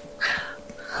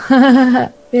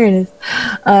 There it is.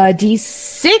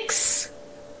 D6.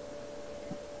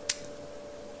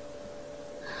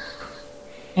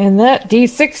 And that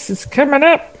D6 is coming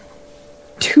up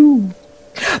 2.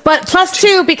 But plus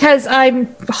 2 because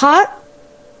I'm hot.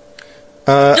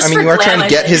 I mean, for you are trying glam,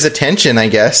 to get I his attention, I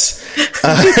guess.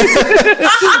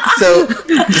 So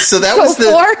that was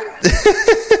the.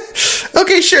 4.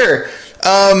 Okay, sure.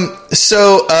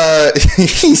 So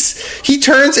he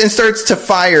turns and starts to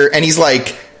fire, and he's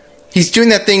doing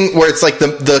that thing where it's like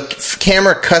the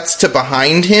camera cuts to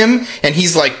behind him, and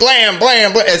he's like blam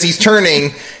blam blam as he's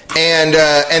turning, and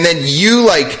then you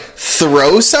like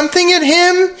throw something at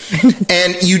him,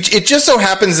 and it just so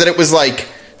happens that it was like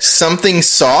something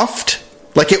soft.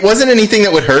 Like, it wasn't anything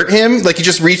that would hurt him. Like, he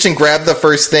just reached and grabbed the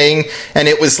first thing, and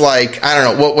it was like, I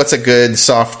don't know, what's a good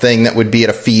soft thing that would be at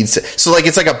a feed? So, like,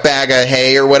 it's like a bag of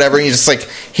hay or whatever, and he just, like,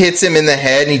 hits him in the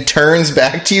head, and he turns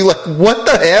back to you like, what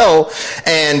the hell?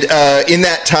 And in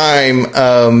that time,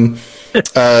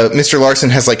 Mr. Larson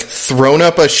has, like, thrown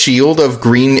up a shield of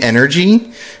green energy,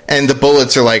 and the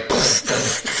bullets are, like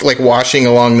washing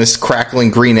along this crackling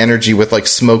green energy with, like,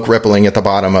 smoke rippling at the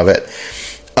bottom of it.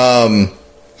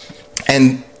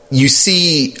 And you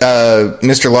see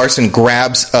Mr. Larson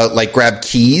grab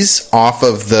keys off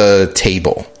of the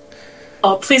table.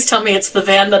 Oh, please tell me it's the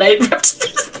van that I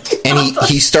ripped. And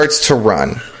he starts to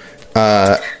run,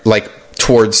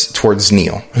 towards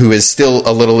Neil, who is still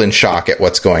a little in shock at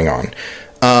what's going on.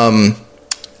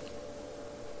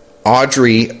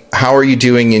 Audrey, how are you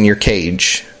doing in your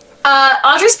cage?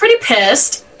 Audrey's pretty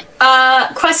pissed.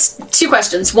 Two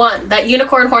questions. One, that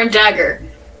unicorn horn dagger.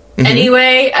 Mm-hmm.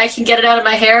 Anyway, I can get it out of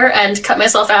my hair and cut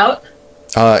myself out?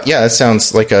 Yeah, that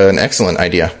sounds like an excellent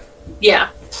idea. Yeah.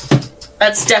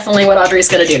 That's definitely what Audrey's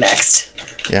going to do next.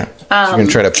 Yeah. You're going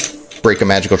to try to break a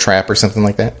magical trap or something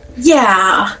like that?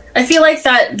 Yeah. I feel like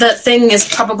that thing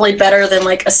is probably better than,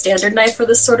 like, a standard knife for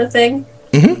this sort of thing.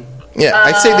 Mm-hmm. Yeah,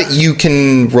 I'd say that you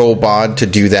can roll bod to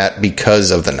do that because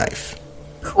of the knife.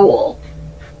 Cool.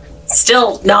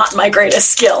 Still not my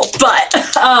greatest skill, but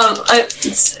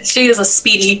she is a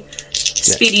speedy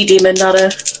demon, not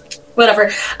a whatever.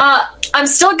 I'm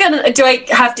still gonna. Do I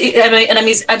have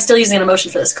to? I'm still using an emotion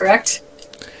for this, correct?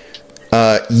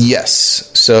 Yes.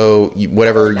 So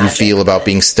whatever you feel about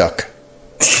being stuck.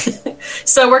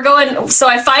 So we're going. So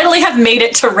I finally have made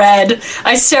it to red.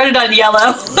 I started on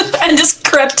yellow and just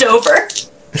crept over.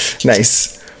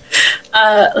 Nice.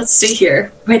 Let's see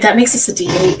here. Wait, that makes us a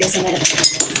D8, isn't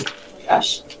it?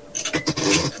 Gosh.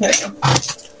 There we go.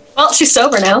 Well, she's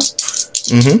sober now.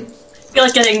 Mm-hmm. I feel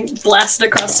like getting blasted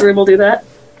across the room will do that.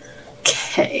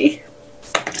 Okay.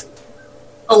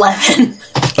 11.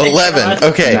 11.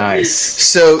 Okay. Nice.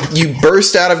 So you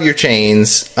burst out of your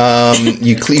chains.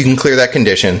 You can clear that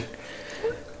condition.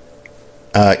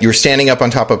 You're standing up on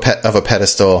top of a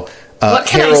pedestal. What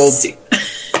can I see?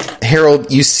 Harold,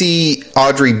 you see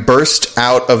Audrey burst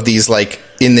out of these, like,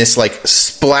 in this, like,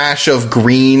 splash of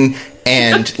green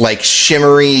and, like,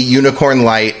 shimmery unicorn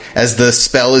light as the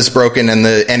spell is broken and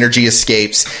the energy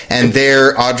escapes. And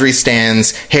there Audrey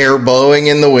stands, hair blowing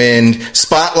in the wind,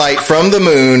 spotlight from the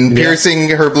moon piercing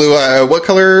her blue eye. What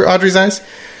color are Audrey's eyes?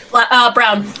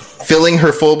 Brown. Filling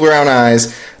her full brown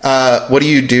eyes. What do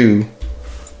you do,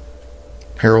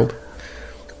 Harold?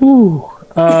 Ooh.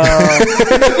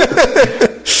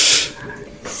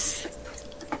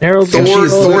 Harold,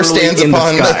 Thor stands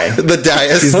upon the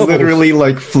dais. She's literally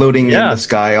like floating in the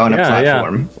sky on a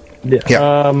platform.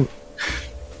 Yeah.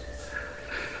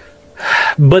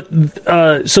 But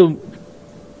so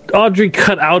Audrey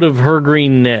cut out of her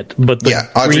green net, but the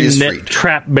green net freed.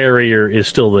 Trap barrier is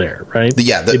still there, right?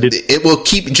 Yeah, it will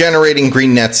keep generating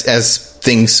green nets as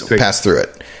things pass through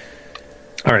it.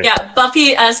 All right. Yeah,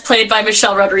 Buffy as played by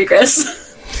Michelle Rodriguez.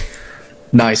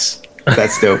 Nice.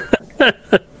 That's dope.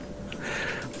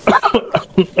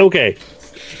 Okay.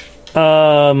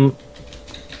 I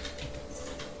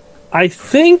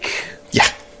think... Yeah.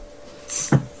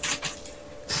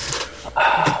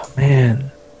 Oh,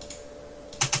 man.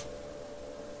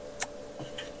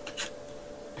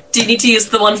 Do you need to use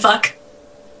the one fuck?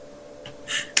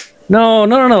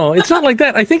 No. It's not like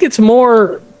that. I think it's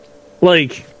more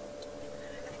like...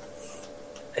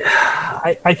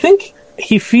 I think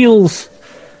he feels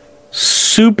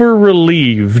super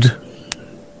relieved.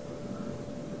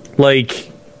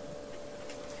 Like,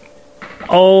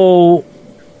 oh,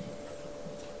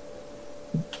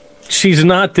 she's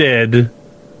not dead.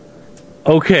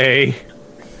 Okay.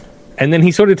 And then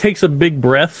he sort of takes a big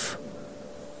breath.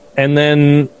 And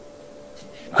then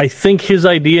I think his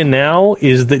idea now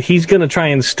is that he's going to try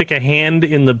and stick a hand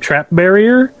in the trap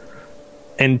barrier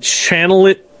and channel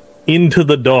it into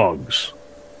the dogs.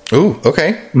 Ooh,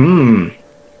 okay.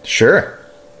 Sure.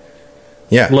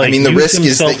 Yeah, like, I mean, the risk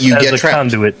is that you get trapped.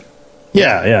 Conduit.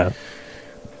 Yeah.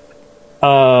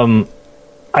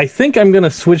 I think I'm going to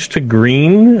switch to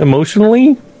green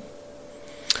emotionally.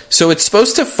 So it's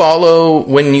supposed to follow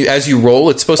as you roll.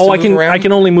 It's supposed to move around. I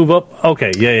can only move up.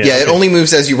 Okay, yeah. Yeah, it only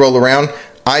moves as you roll around.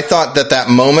 I thought that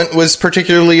moment was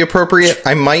particularly appropriate.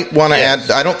 I might want to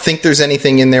add. I don't think there's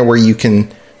anything in there where you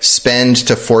can spend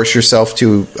to force yourself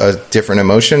to a different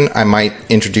emotion. I might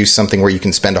introduce something where you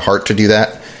can spend a heart to do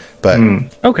that. But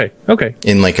Okay.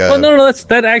 in like a Well, no,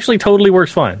 that actually totally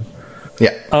works fine.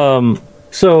 yeah.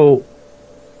 So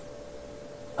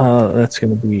that's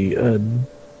going to be a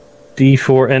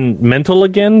D4 and mental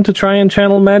again to try and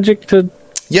channel magic to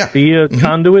Yeah. be a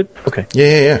conduit. Okay.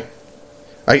 Yeah.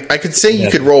 I could say you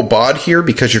could roll bod here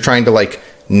because you're trying to like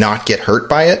not get hurt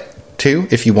by it too,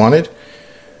 if you wanted.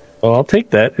 Well, I'll take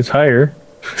that. It's higher.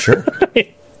 Sure.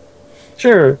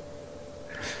 Sure.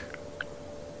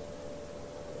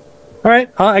 All right.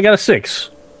 I got a 6.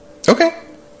 Okay.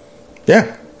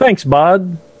 Yeah. Thanks,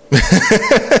 Bod.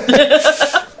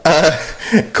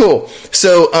 Cool.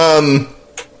 So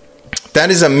that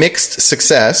is a mixed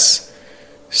success.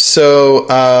 So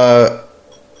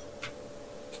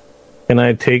Can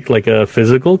I take like a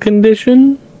physical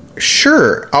condition?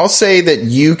 sure. I'll say that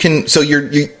you can. So you're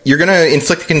going to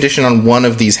inflict a condition on one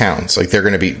of these hounds. Like they're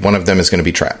going to be one of them is going to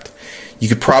be trapped. You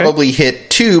could probably hit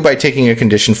 2 by taking a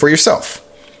condition for yourself.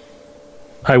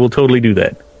 I will totally do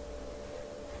that.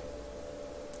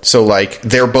 So like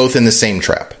they're both in the same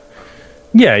trap.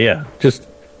 Yeah. Just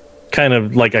kind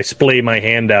of like I splay my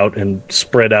hand out and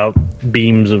spread out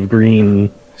beams of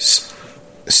green.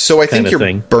 So I think Kinda you're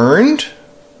thing. burned.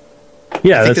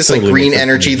 Yeah, I think that's this like totally green makes sense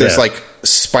to energy. me. There's Yeah. like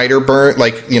spider burn,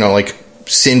 like like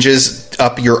singes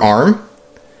up your arm.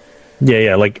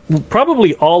 Yeah, like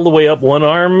probably all the way up one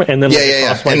arm, and then like,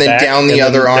 across my and then back, down the and then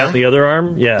other arm. down the other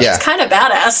arm. Yeah, Yeah. Kind of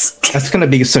badass, That's going to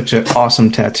be such an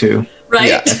awesome tattoo right?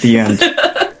 Yeah. at the end.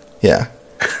 Yeah.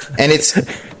 And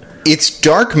it's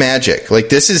dark magic. Like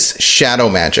this is shadow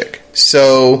magic.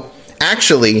 So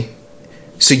actually,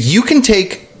 so you can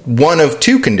take one of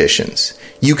 2 conditions.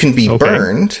 You can be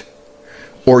burned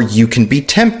or you can be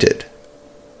tempted.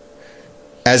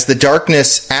 As the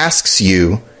darkness asks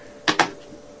you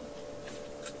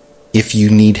if you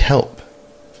need help.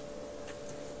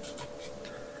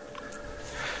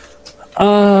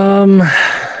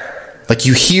 Like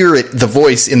you hear it, the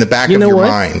voice in the back You of know your what?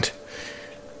 mind.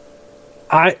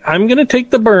 I'm gonna take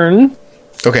the burn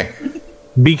Okay.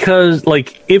 because,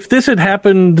 like, if this had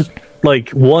happened like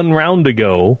one round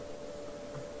ago,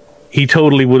 he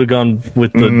totally would have gone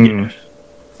with the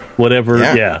whatever.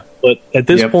 Yeah. Yeah, but at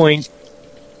this Yep. point,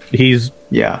 he's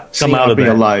Yeah. Seeing out I'll of be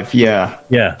that. alive. Yeah.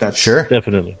 yeah, That's Sure.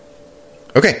 definitely.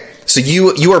 Okay. So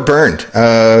you are burned.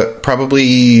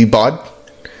 Probably bod.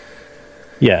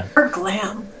 Yeah, Or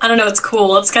glam. I don't know. It's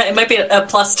cool. It might be a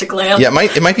plus to glam. Yeah,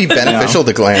 it might be beneficial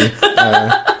to glam.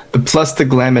 plus the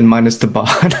glam and minus the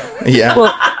bod. Yeah.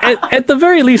 well, at the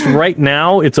very least, right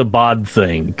now it's a bod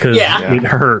thing because Yeah. it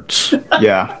hurts.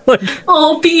 Yeah.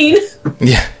 Oh, Bean.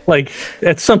 Yeah. Like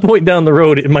at some point down the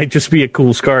road, it might just be a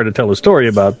cool scar to tell a story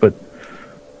about. But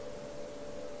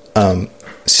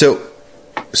So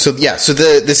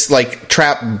this like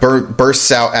trap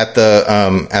bursts out at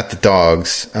the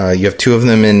dogs. You have 2 of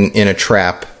them in a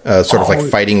trap, sort of like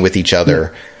fighting with each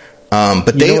other.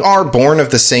 But they are born of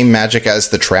the same magic as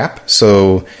the trap,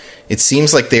 so it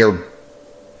seems like they are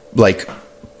like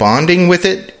bonding with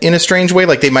it in a strange way.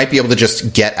 Like they might be able to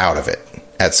just get out of it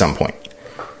at some point.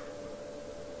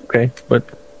 okay, but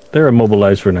they're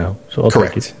immobilized for now, so I'll take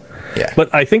Correct. it. Yeah.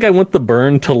 But I think I want the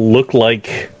burn to look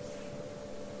like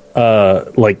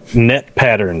net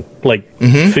pattern, like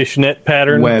fish net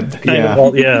pattern, Web, kind yeah.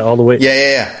 of all the way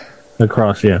yeah.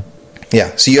 across. Yeah,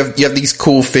 Yeah, so you have these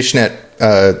cool fishnet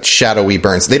shadowy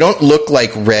burns. They don't look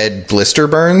like red blister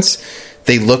burns.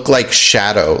 They look like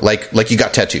shadow, like you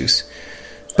got tattoos,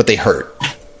 but they hurt.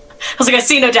 I was like, I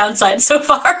see no downside so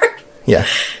far. Yeah.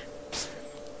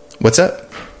 What's up?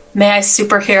 May I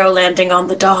superhero landing on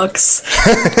the dogs?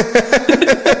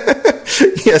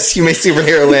 Yes, you may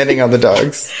superhero landing on the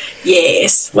dogs.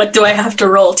 Yes. What do I have to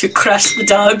roll to crush the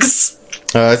dogs?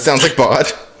 It sounds like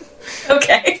bod.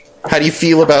 Okay. How do you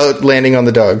feel about landing on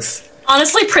the dogs?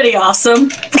 Honestly, pretty awesome.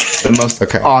 The most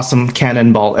awesome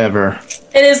cannonball ever.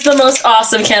 It is the most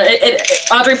awesome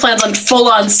Audrey plans on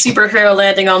full-on superhero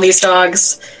landing on these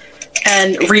dogs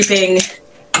and reaping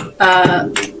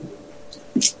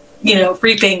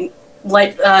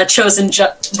like chosen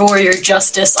warrior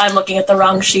justice. I'm looking at the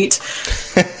wrong sheet.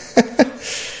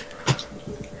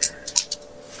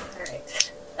 Alright.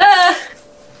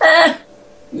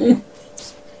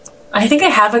 I think I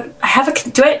have a.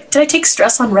 Did I take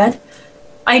stress on red?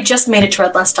 I just made it to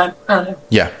red last time. I don't know.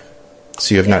 Yeah.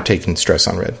 So you have not taken stress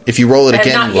on red. If you roll it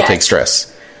again, not you will yet. take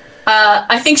stress.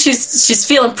 I think she's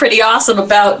feeling pretty awesome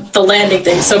about the landing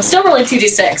thing. So I'm still rolling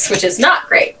 2d6, which is not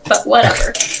great, but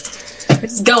whatever.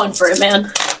 Just going for it,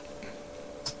 man.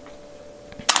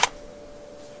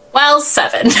 Well,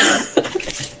 7.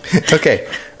 Okay.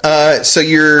 So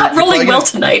you're Not rolling probably well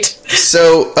gonna- tonight.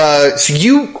 So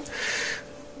you.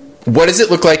 What does it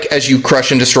look like as you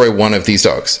crush and destroy one of these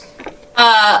dogs?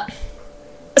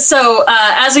 So,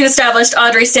 as we've established,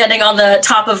 Audrey's standing on the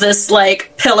top of this,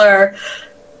 like, pillar,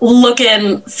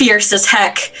 looking fierce as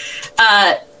heck.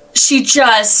 She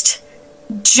just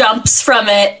jumps from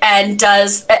it and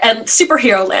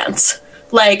superhero lands.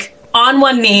 Like, on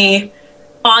one knee,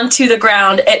 onto the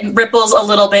ground. It ripples a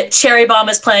little bit. Cherry Bomb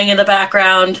is playing in the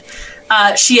background.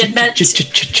 She had meant...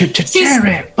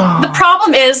 The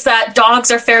problem is that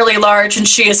dogs are fairly large and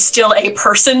she is still a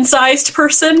person-sized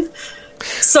person.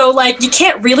 So, like, you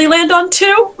can't really land on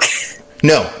 2.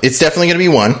 No, it's definitely going to be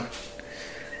 1.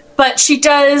 But she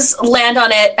does land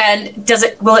on it, and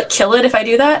will it kill it if I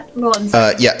do that?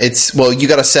 Yeah, you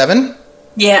got a 7.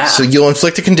 Yeah. So you'll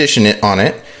inflict a condition on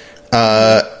it.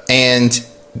 And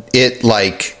it,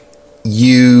 like,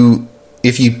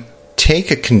 if you take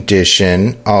a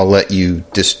condition, I'll let you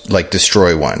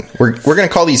destroy one. We're going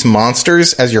to call these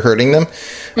monsters as you're hurting them.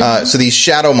 So these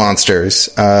shadow monsters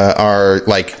are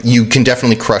like, you can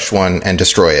definitely crush one and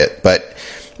destroy it, but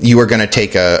you are going to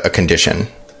take a condition.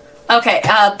 Okay,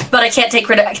 but I can't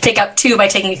take out 2 by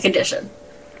taking a condition.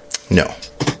 No.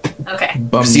 Okay.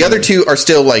 The other 2 are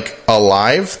still, like,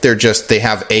 alive. They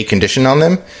have a condition on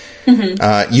them.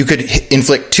 Mm-hmm. You could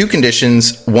inflict 2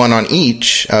 conditions, 1 on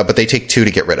each, but they take 2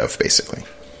 to get rid of, basically.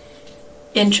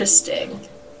 Interesting.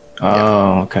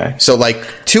 Oh, okay. So, like,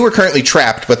 2 are currently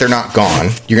trapped, but they're not gone.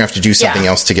 You're going to have to do something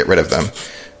else to get rid of them.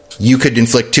 You could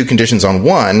inflict 2 conditions on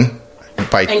 1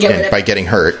 by getting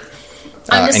hurt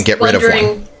and get rid of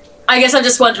 1. I guess I'm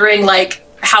just wondering, like,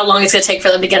 how long it's going to take for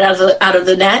them to get out of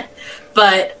the net.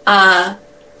 But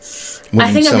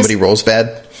when somebody rolls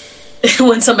bad?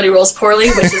 When somebody rolls poorly,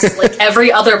 which is, like,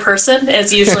 every other person,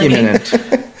 is usually me.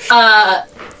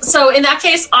 So in that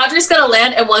case, Audrey's going to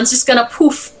land, and one's just going to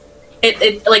poof.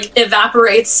 It like,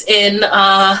 evaporates in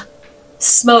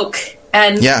smoke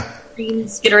and green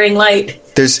skittering light.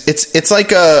 It's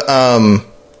like a...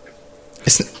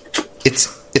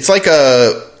 It's like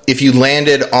a... If you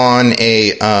landed on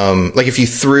a... like, if you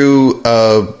threw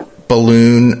a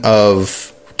balloon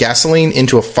of gasoline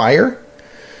into a fire...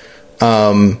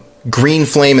 green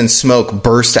flame and smoke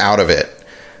burst out of it.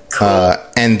 Cool.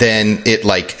 And then it,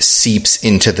 like, seeps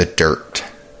into the dirt.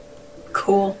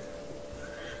 Cool.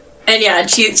 And yeah,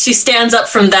 she stands up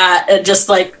from that and just,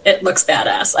 like, it looks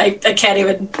badass. I can't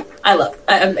even...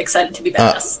 I'm excited to be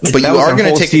badass. But you are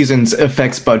going to take season's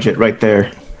effects budget right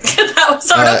there. That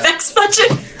was our effects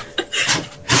budget.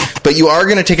 But you are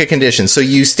going to take a condition. So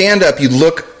you stand up, you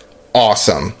look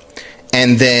awesome.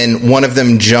 And then one of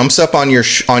them jumps up on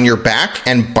your back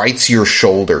and bites your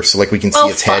shoulder. So, like, we can see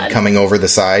its head coming over the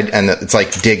side, and it's,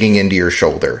 like, digging into your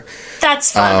shoulder.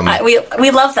 That's fun.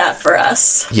 We love that for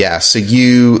us. Yeah, so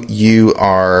you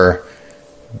are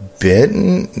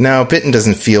bitten. No, bitten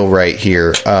doesn't feel right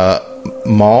here.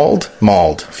 Mauled?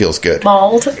 Mauled feels good.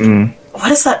 Mauled? Mm.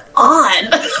 What is that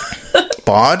on?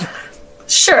 Bod?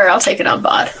 Sure, I'll take it on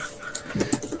bod.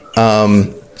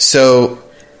 So...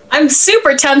 I'm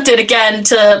super tempted again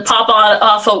to pop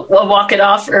off a walk it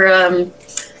off or a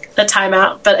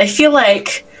timeout, but I feel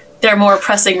like there are more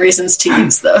pressing reasons to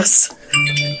use those.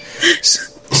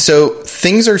 So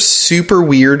things are super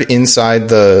weird inside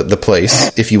the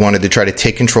place. If you wanted to try to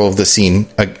take control of the scene,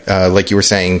 like you were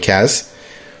saying, Kaz,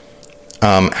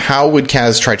 how would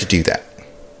Kaz try to do that?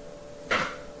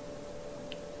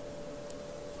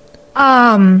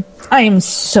 I am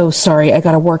so sorry. I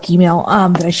got a work email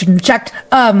that I shouldn't have checked.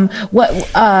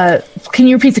 Can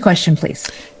you repeat the question,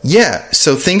 please? Yeah,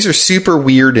 so things are super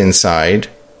weird inside.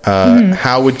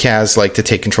 How would Kaz like to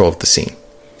take control of the scene?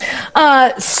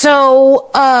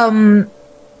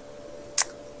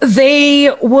 They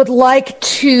would like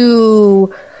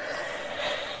to...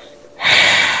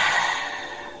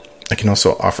 I can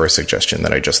also offer a suggestion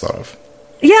that I just thought of.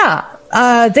 Yeah.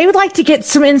 They would like to get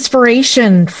some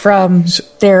inspiration from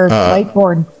their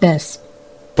lightbornness.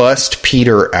 Bust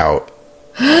Peter out.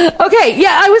 Okay,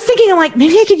 yeah, I was thinking, like,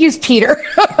 maybe I could use Peter.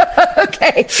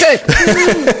 Okay, good.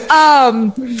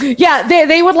 Yeah,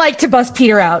 they would like to bust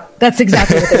Peter out. That's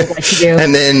exactly what they would like to do.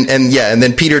 And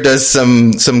then Peter does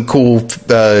some cool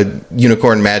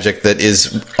unicorn magic that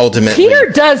is ultimately... Peter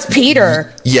does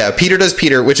Peter. Yeah, Peter does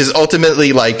Peter, which is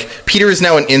ultimately, like, Peter is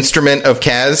now an instrument of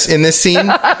Kaz in this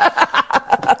scene.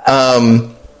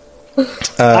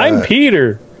 I'm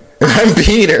Peter. I'm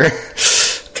Peter.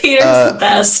 Peter's the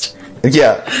best.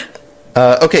 Yeah.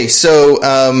 Okay, so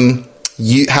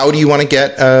how do you want to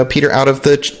get Peter out of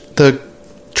the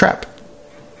trap?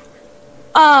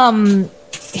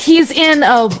 He's in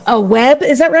a web.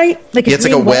 Is that right? Like It's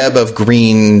like a web of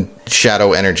green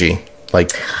shadow energy.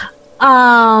 Like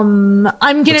I'm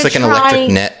gonna looks like try. an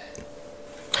electric net.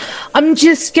 I'm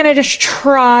just gonna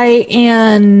try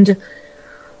and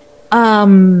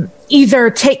either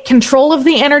take control of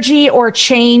the energy or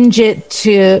change it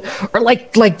to, or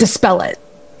like dispel it.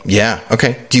 Yeah.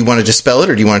 Okay. Do you want to dispel it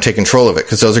or do you want to take control of it?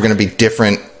 Because those are going to be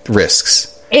different risks.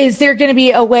 Is there going to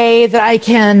be a way that I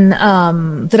can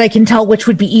tell which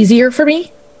would be easier for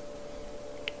me?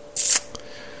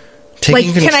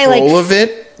 Taking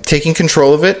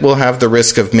control of it will have the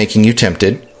risk of making you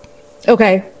tempted.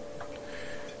 Okay.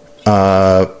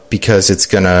 Because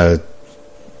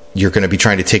you're gonna be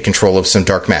trying to take control of some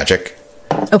dark magic.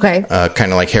 Okay.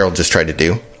 Kind of like Harold just tried to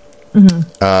do.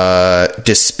 Mm-hmm.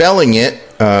 Dispelling it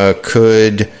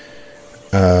could.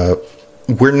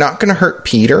 We're not going to hurt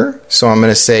Peter, so I'm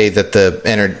going to say that the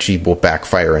energy will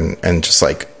backfire and just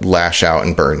like lash out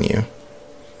and burn you.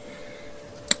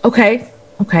 Okay.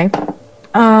 I'm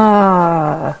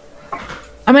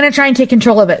going to try and take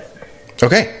control of it.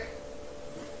 Okay.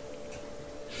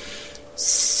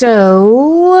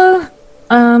 So,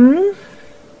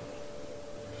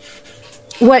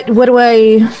 what do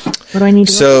I need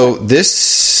to So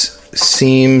this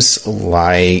seems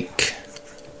like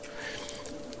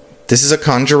this is a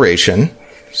conjuration,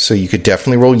 so you could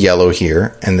definitely roll yellow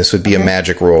here, and this would be a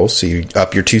magic roll, so you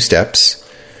up your 2 steps.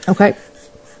 Okay.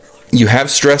 You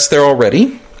have stress there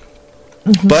already,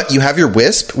 but you have your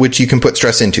wisp, which you can put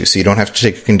stress into, so you don't have to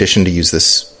take a condition to use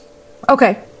this.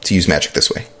 Okay. To use magic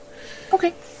this way.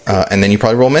 Okay. And then you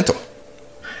probably roll mental.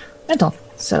 Mental.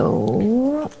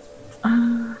 So,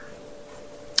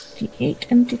 D8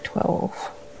 and D12.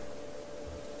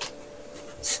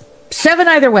 7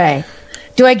 either way.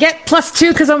 Do I get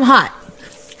 +2 because I'm hot?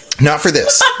 Not for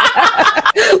this.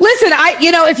 Listen,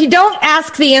 if you don't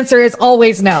ask, the answer is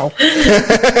always no.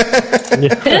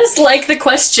 Just like the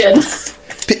question.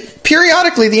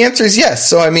 Periodically, the answer is yes.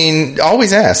 So, I mean,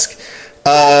 always ask.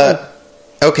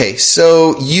 Okay,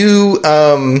 so you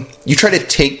try to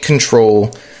take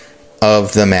control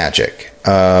of the magic.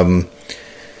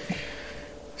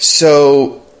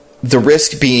 So the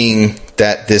risk being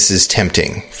that this is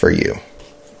tempting for you.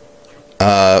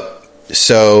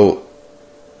 So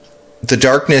the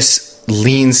darkness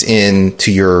leans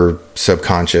into your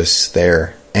subconscious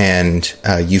there, and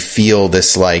you feel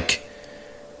this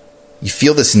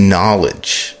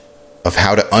knowledge of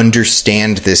how to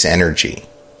understand this energy.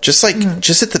 Just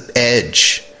at the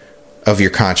edge of your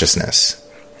consciousness.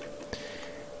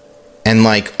 And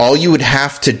all you would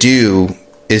have to do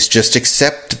is just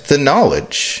accept the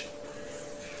knowledge.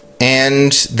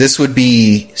 And this would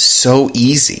be so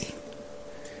easy.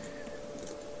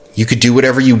 You could do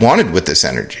whatever you wanted with this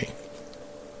energy.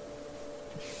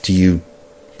 Do you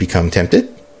become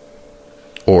tempted?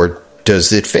 Or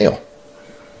does it fail?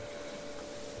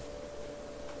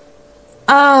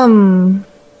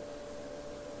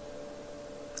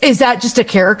 Is that just a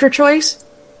character choice?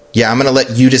 Yeah, I'm going to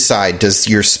let you decide. Does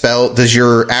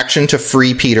your action to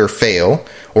free Peter fail,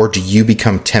 or do you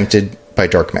become tempted by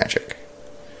dark magic?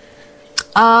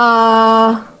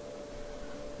 I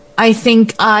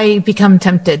think I become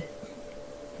tempted.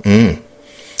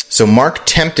 So mark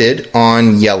tempted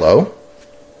on yellow.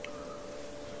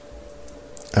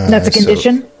 That's a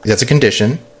condition? That's a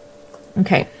condition.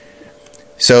 Okay.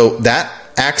 So that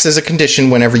acts as a condition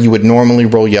whenever you would normally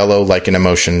roll yellow like an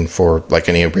emotion for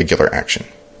any regular action.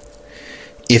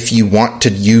 If you want to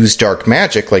use dark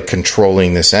magic, like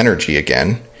controlling this energy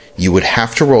again, you would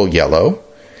have to roll yellow,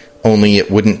 only it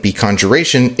wouldn't be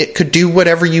conjuration. It could do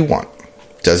whatever you want.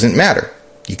 Doesn't matter.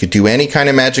 You could do any kind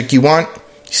of magic you want,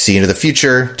 see into the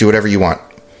future, do whatever you want.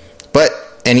 But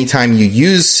anytime you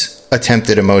use a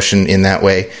tempted emotion in that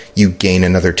way, you gain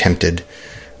another tempted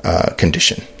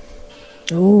condition.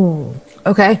 Ooh,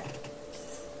 okay.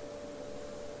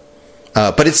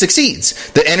 But it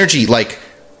succeeds. The energy,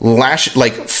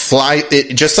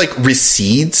 it just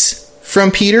recedes from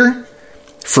Peter,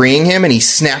 freeing him, and he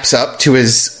snaps up to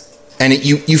his. And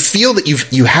you feel that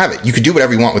you have it. You could do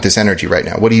whatever you want with this energy right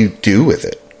now. What do you do with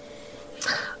it?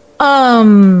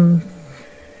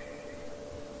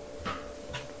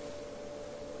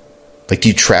 Do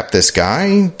you trap this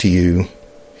guy? Do you?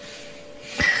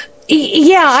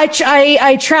 Yeah,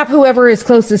 I trap whoever is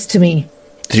closest to me.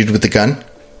 The dude with the gun?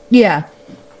 Yeah.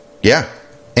 Yeah.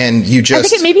 And you just... I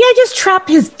think maybe I just trap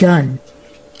his gun.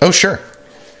 Oh, sure.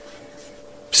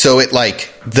 So it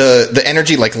the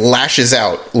energy lashes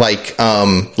out like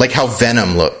how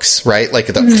Venom looks, right? And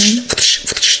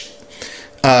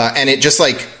it just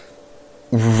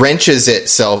wrenches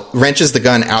the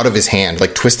gun out of his hand,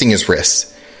 twisting his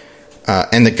wrists.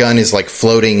 and the gun is like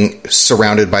floating,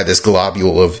 surrounded by this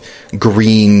globule of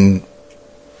green,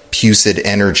 pucid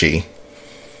energy.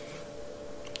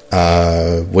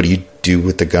 What do you do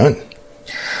with the gun?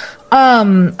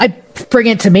 I bring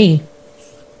it to me.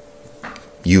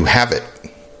 You have it.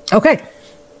 Okay.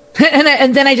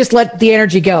 And then I just let the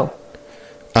energy go.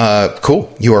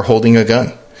 Cool. You are holding a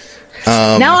gun.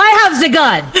 Now I have the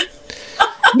gun.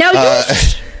 Now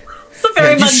It's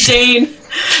very mundane.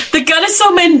 The gun is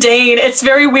so mundane. It's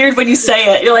very weird when you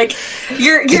say it. You're like,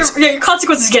 your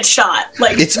consequences get shot.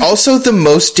 Like, It's also the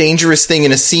most dangerous thing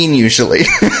in a scene, usually.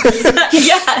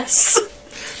 yes.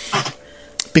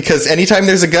 Because anytime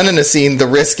there's a gun in a scene, the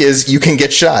risk is you can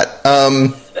get shot.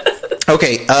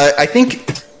 Okay, I think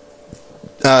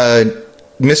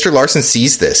Mr. Larson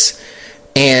sees this,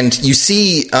 and you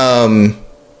see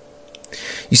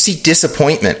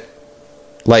disappointment,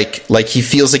 like he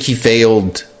feels like he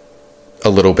failed a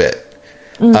little bit,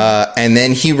 and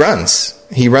then he runs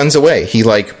away. He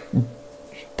like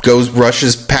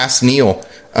rushes past Neil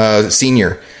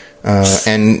Senior,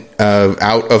 and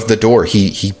out of the door.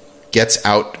 He gets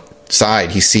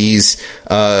outside. He sees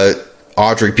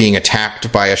Audrey being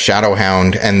attacked by a shadow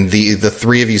hound, and the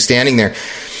three of you standing there,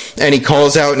 and he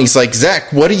calls out and he's like,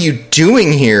 "Zach, what are you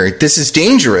doing here? This is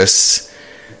dangerous."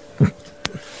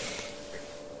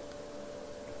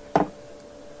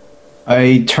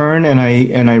 I turn and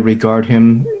I regard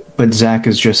him, but Zach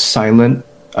is just silent.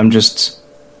 I'm just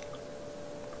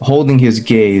holding his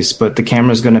gaze, but the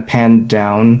camera's going to pan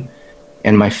down,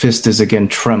 and my fist is again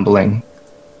trembling.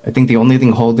 I think the only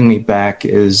thing holding me back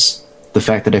is the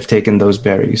fact that I've taken those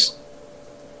berries.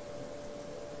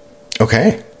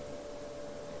 Okay.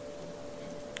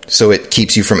 So it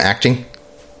keeps you from acting?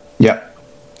 Yeah.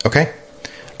 Okay.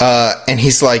 And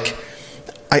he's like,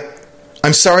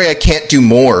 I'm sorry, I can't do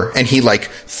more. And he like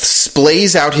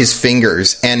splays out his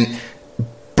fingers, and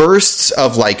bursts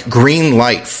of like green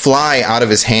light fly out of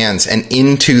his hands and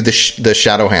into the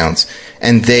shadow hounds.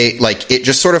 And they like, it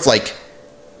just sort of like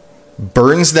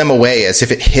burns them away as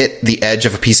if it hit the edge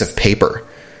of a piece of paper.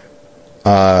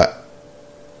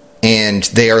 And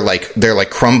they're like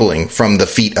crumbling from the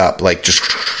feet up, like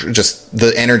just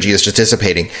the energy is just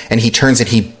dissipating. And he turns and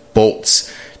he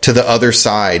bolts to the other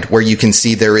side, where you can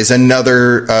see there is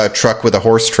another truck with a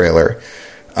horse trailer.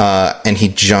 And he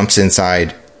jumps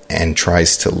inside and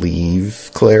tries to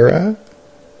leave Clara.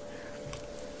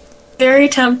 Very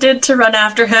tempted to run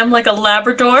after him like a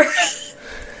Labrador.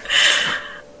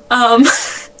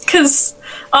 Because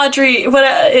Audrey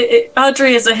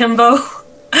is a himbo.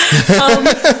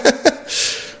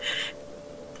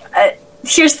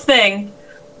 Here's the thing.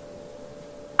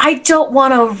 I don't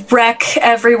want to wreck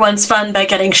everyone's fun by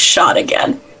getting shot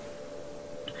again.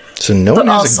 So no one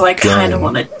But has also, a I kind of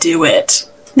gun. want to do it.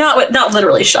 Not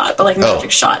literally shot, but like magic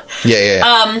shot. Yeah.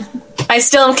 I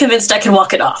still am convinced I can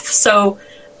walk it off. So,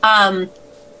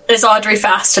 is Audrey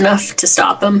fast enough to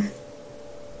stop him?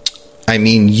 I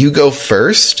mean, you go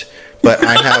first, but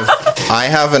I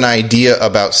have an idea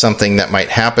about something that might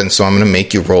happen, so I'm going to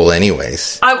make you roll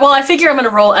anyways. I figure I'm going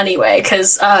to roll anyway,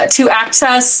 because to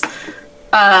access...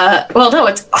 well, no,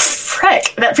 it's... Oh,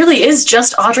 frick. That really is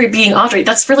just Audrey being Audrey.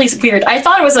 That's really weird. I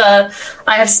thought it was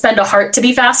I have to spend a heart to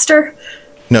be faster.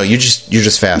 No, you're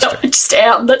just faster. No, I just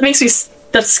am. That makes me...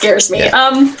 That scares me.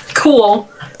 Yeah. Cool.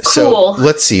 So,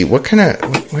 let's see. What are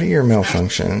your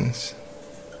malfunctions?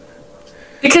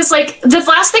 Because, like, the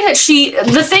thing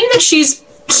that she's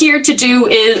here to do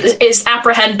is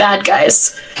apprehend bad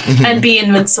guys and be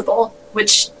invincible,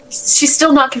 which she's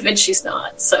still not convinced she's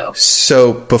not, so.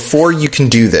 So, before you can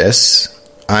do this,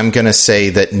 I'm going to say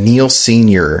that Neil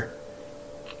Sr.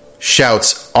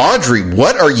 shouts, "Audrey,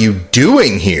 what are you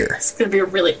doing here?" It's going to be a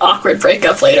really awkward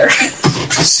breakup later.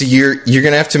 So you're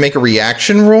going to have to make a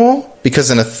reaction roll because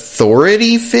an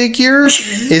authority figure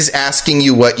is asking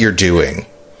you what you're doing.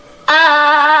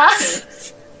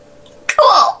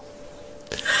 Cool.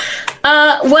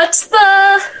 What's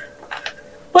the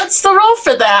roll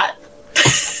for that?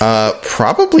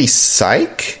 Probably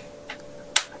psych.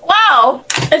 Wow.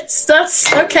 That's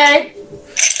okay.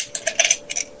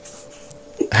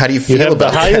 How do you You feel have the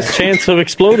about highest that? chance of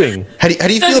exploding. How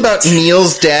do you feel about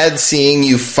Neil's dad seeing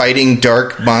you fighting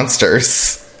dark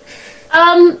monsters?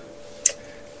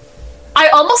 I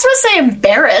almost want to say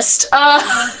embarrassed,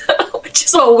 which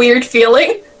is a weird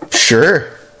feeling. Sure.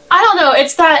 I don't know.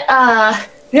 It's that,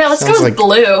 let's Sounds go like- with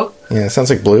blue. Yeah, sounds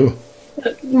like blue.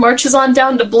 Marches on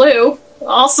down to blue.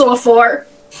 Also a 4.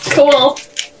 Cool.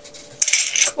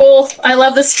 I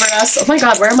love this for us. Oh my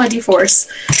god, where are my D4s?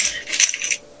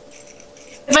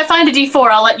 If I find a D4,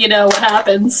 I'll let you know what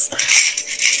happens.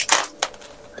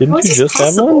 Didn't How you is this just have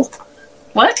possible? one?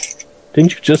 What?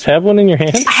 Didn't you just have one in your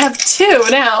hand? I have 2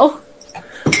 now.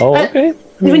 Oh, okay.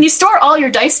 When you store all your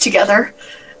dice together,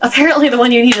 apparently the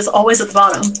one you need is always at the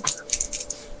bottom.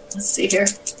 Let's see here.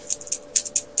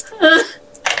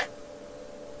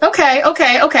 Okay.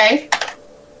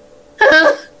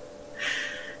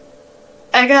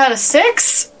 I got a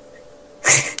 6.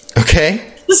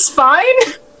 Okay. It's fine,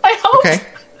 I hope. Okay.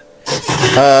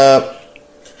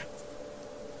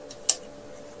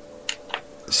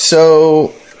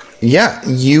 So, yeah,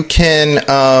 you can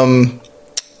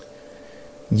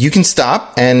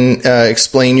stop and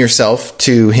explain yourself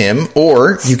to him,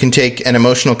 or you can take an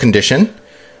emotional condition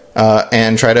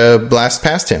and try to blast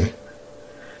past him.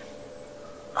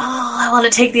 Oh, I want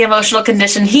to take the emotional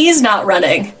condition. He's not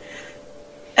running.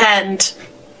 And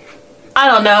I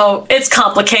don't know. It's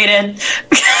complicated. And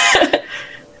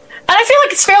I feel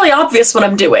like it's fairly obvious what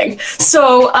I'm doing.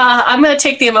 So I'm going to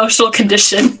take the emotional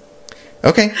condition.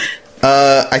 Okay.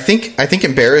 I think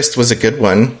embarrassed was a good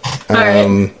one. All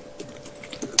right.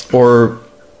 Or,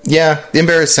 yeah,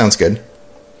 embarrassed sounds good.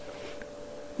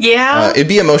 Yeah. It'd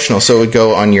be emotional, so it would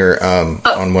go on your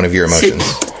on one of your emotions.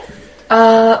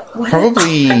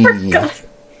 Probably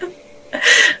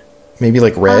maybe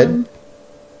like red.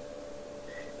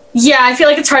 Yeah, I feel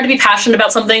like it's hard to be passionate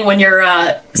about something when you're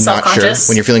Not self-conscious.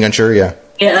 sure. When you're feeling unsure, yeah.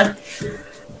 Yeah.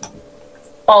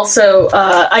 Also,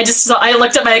 I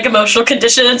looked at my emotional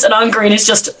conditions, and on green is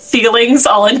just feelings,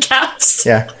 all in caps.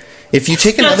 Yeah. If you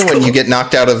take another That's one, cool. you get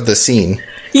knocked out of the scene.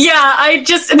 Yeah,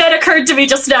 that occurred to me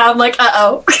just now. I'm like,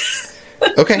 uh-oh.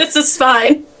 Okay. This is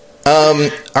fine. All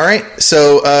right.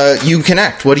 So you can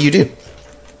act. What do you do?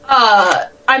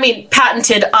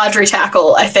 Patented Audrey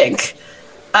tackle, I think.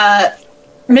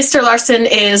 Mr. Larson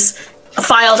is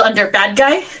filed under bad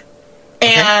guy,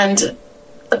 and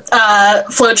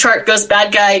flowchart goes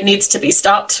bad guy, needs to be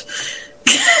stopped.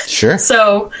 Sure.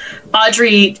 So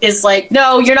Audrey is like,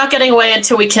 no, you're not getting away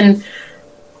until we can...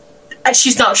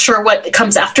 She's not sure what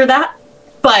comes after that,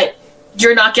 but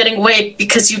you're not getting away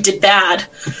because you did bad.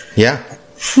 Yeah.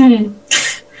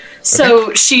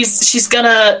 So she's just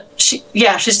gonna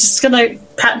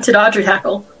patented Audrey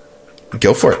tackle.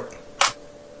 Go for it.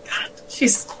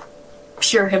 She's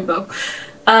pure himbo.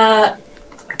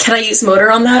 Can I use motor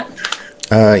on that?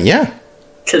 Yeah.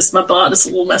 Because my bot is a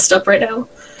little messed up right now.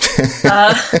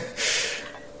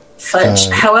 Fudge.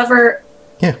 However,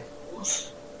 Yeah.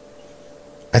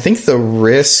 I think the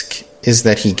risk is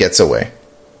that he gets away.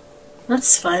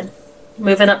 that's fine.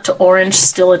 Moving up to orange,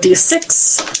 still a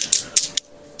D6.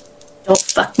 Don't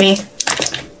fuck me.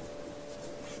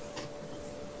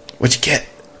 What'd you get?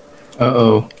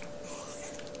 Uh-oh.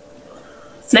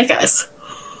 Snake eyes.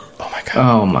 Oh my god.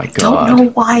 Oh my Don't god. know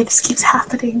why this keeps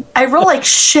happening. I roll like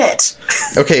shit.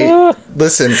 Okay,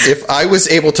 listen, if I was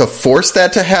able to force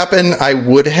that to happen, I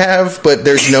would have, but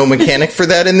there's no mechanic for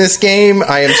that in this game.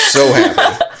 I am so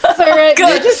happy. Clara,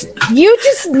 Good. you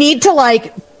just need to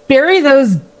like bury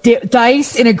those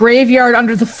dice in a graveyard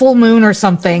under the full moon or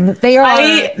something. They are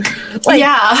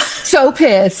Yeah. so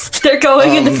pissed. They're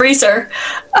going in the freezer.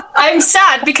 I'm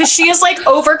sad because she is like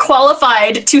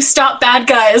overqualified to stop bad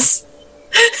guys.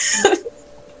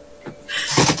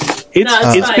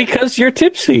 It's fine. because you're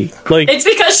tipsy. Like It's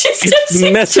because she's it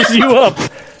just messes you up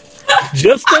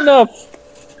just enough.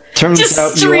 Turns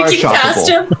out you are streaking past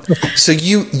shockable. him. So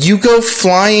you go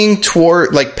flying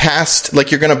toward, like, past,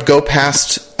 like you're gonna go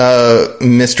past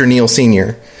Mr. Neil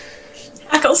Sr.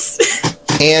 Tackles.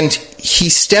 And he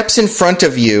steps in front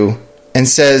of you and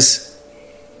says,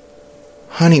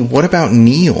 "Honey, what about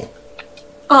Neil?"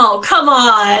 Oh, come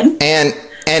on.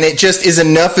 And it just is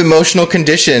enough emotional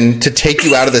condition to take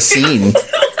you out of the scene.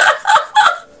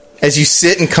 As you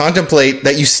sit and contemplate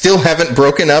that you still haven't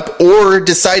broken up or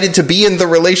decided to be in the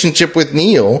relationship with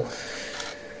Neil.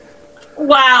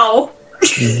 Wow.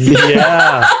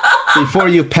 Yeah. Before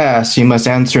you pass, you must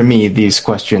answer me these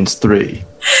questions 3.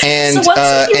 And So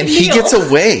what's he and doing, he Neil? gets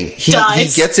away. He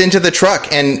Dies. gets into the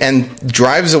truck and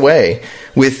drives away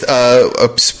with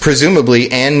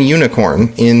presumably Anne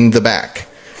Unicorn in the back.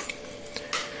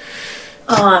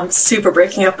 Oh, I'm super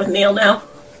breaking up with Neil now.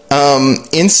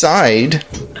 Inside,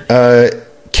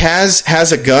 Kaz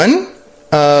has a gun.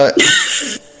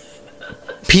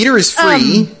 Peter is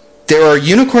free. There are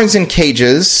unicorns in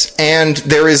cages, and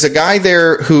there is a guy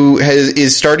there who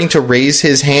is starting to raise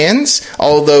his hands,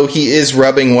 although he is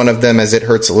rubbing one of them as it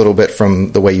hurts a little bit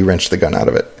from the way you wrenched the gun out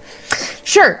of it.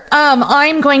 Sure.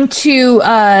 I'm going to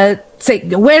say,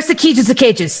 where's the key to the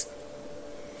cages?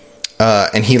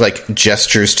 And he, like,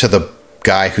 gestures to the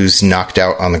guy who's knocked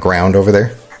out on the ground over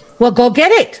there. Well, go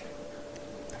get it.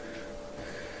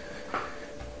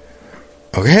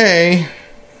 Okay.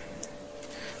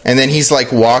 And then he's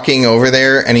like walking over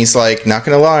there, and he's like, not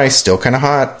gonna lie, still kind of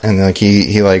hot. And like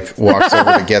he like walks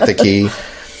over to get the key.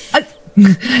 The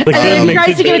And gun then he makes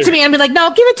tries to give it to better. me, and be like, "No,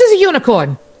 give it to the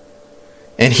unicorn.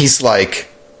 And he's like,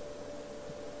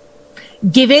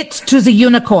 Give it to the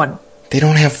unicorn. they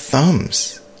don't have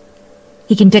thumbs.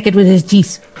 He can take it with his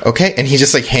teeth." Okay, and he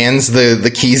just like hands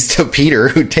the keys to Peter,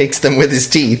 who takes them with his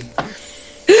teeth.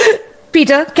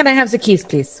 Peter, can I have the keys,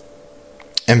 please?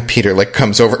 And Peter like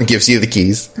comes over and gives you the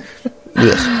keys.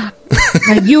 Ugh.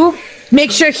 Now you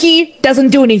make sure he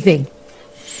doesn't do anything.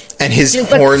 And his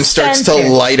But horn starts to stand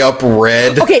here. light up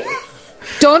red. Okay,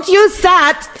 don't use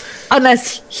that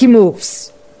unless he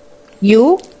moves.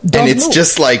 You don't And it's move.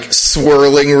 just like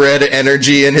swirling red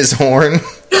energy in his horn.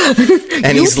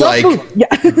 And You he's don't like move.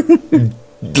 Yeah.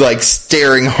 like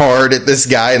staring hard at this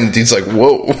guy, and the dude's like,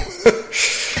 whoa.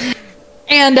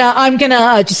 And I'm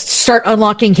gonna just start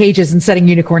unlocking cages and setting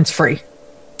unicorns free.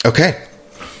 Okay.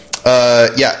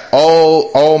 Yeah,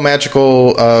 all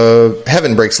magical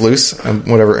heaven breaks loose,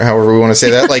 however we want to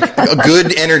say that. Like a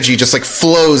good energy just like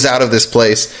flows out of this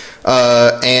place,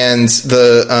 and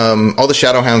the all the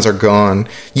shadow hounds are gone.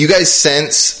 You guys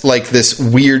sense like this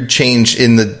weird change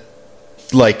in the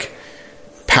like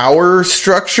power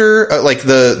structure, like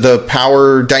the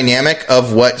power dynamic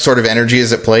of what sort of energy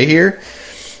is at play here,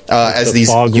 as the these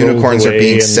fog rolls unicorns are away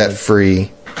being and set the-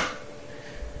 free.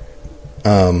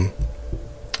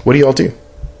 What do y'all do?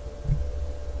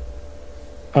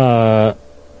 I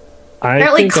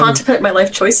Apparently think I'm contemplate my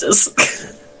life choices.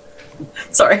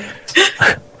 Sorry.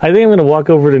 going to walk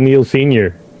over to Neil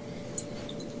Senior,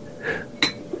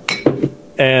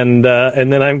 and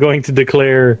then I'm going to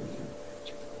declare.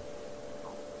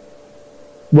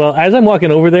 Well, as I'm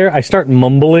walking over there, I start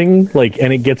mumbling, like,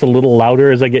 and it gets a little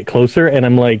louder as I get closer, and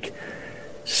I'm like,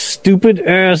 "Stupid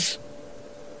ass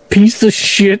piece of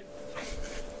shit,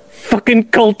 fucking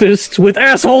cultists with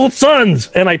asshole sons!"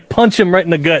 And I punch him right in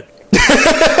the gut.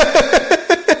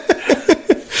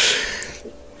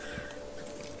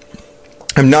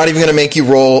 I'm not even going to make you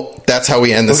roll. That's how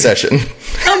we end the session.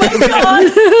 Oh my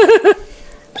god.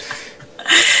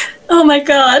 Oh my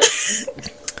god.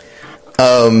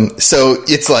 So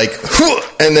it's like,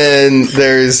 and then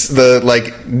there's the like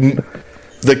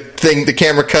the thing. The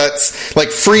camera cuts like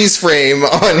freeze frame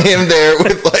on him there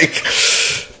with like,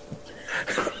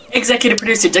 Executive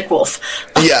producer Dick Wolf.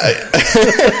 yeah.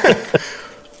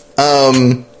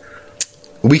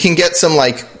 We can get some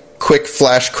like quick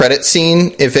flash credit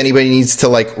scene if anybody needs to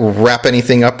like wrap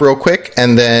anything up real quick,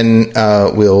 and then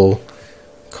we'll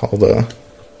call the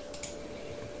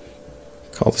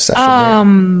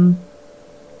session.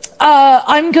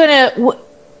 I'm gonna.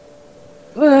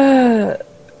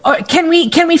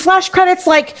 Can we flash credits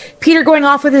like Peter going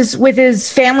off with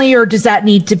his family, or does that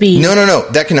need to be? No.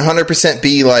 That can 100%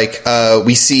 be like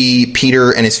we see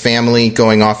Peter and his family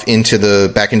going off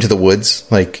back into the woods,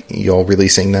 like y'all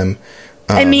releasing them.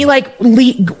 And me like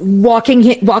walking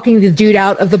the dude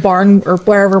out of the barn or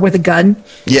wherever with a gun.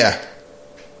 Yeah.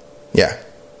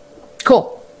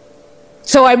 Cool.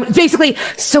 So I'm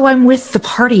with the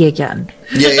party again.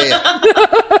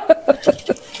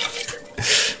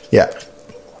 Yeah.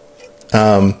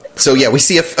 So yeah, we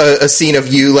see a scene of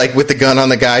you like with the gun on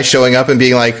the guy showing up and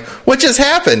being like, "What just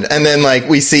happened?" And then like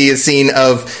we see a scene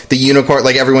of the unicorn,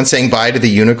 like everyone saying bye to the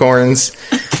unicorns.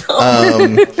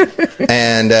 And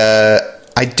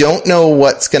I don't know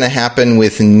what's going to happen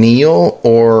with Neil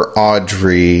or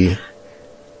Audrey,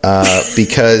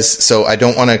 because I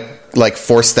don't want to like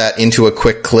force that into a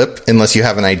quick clip unless you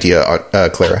have an idea,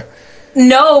 Clara.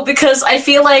 No, because I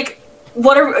feel like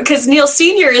because Neil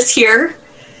Senior is here,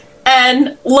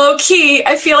 and low key,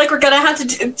 I feel like we're gonna have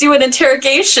to do an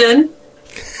interrogation.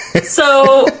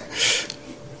 So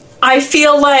I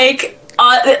feel like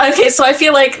I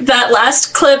feel like that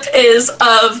last clip is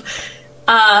of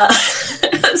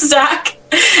Zach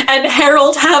and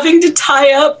Harold having to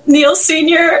tie up Neil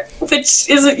Senior, which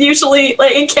isn't usually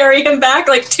like, and carry him back,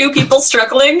 like two people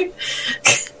struggling.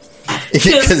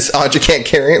 Because Audrey can't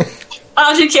carry him.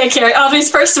 Audrey can't carry.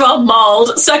 Audrey's first of all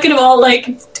mauled. Second of all, like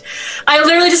I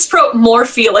literally just wrote more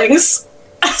feelings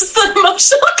as the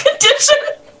emotional condition.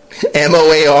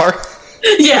 MOAR.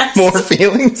 Yes, More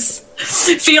feelings.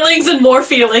 feelings and more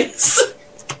feelings.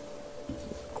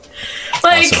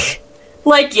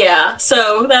 Like yeah.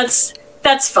 So that's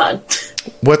fun.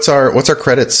 What's our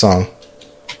credits song?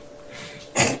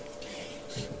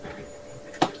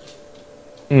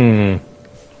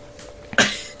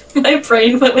 My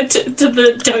brain went to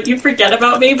the "Don't You Forget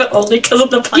About Me," but only because of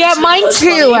the punch. Yeah, mine was too.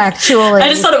 funny. Actually, I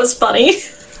just thought it was funny.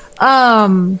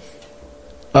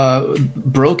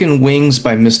 Broken Wings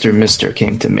by Mr. Mister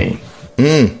came to me.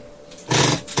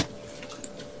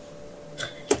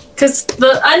 Because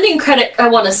the ending credit I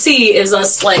want to see is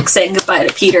us, like, saying goodbye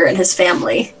to Peter and his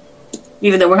family.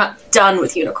 Even though we're not done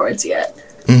with unicorns yet.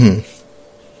 Mm-hmm.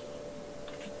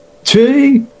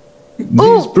 Take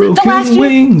these broken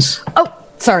wings. Oh,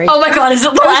 sorry. Oh my god, is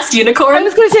it the last unicorn? I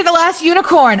was going to say the last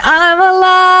unicorn. I'm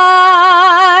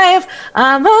alive.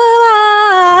 I'm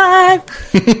alive.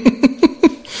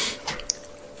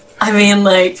 I mean,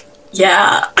 like,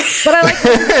 yeah. But I like.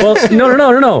 Well,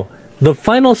 no. The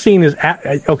final scene is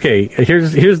okay.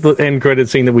 Here's the end credit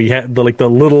scene that we had. The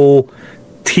little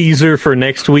teaser for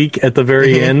next week at the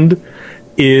very end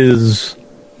is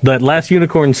that last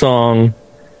unicorn song.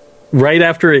 Right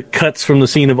after it cuts from the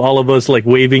scene of all of us like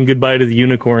waving goodbye to the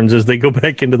unicorns as they go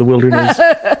back into the wilderness,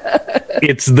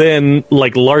 it's then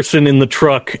like Larson in the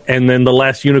truck, and then the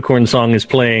last unicorn song is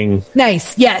playing.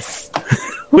 Nice. Yes.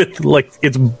 With like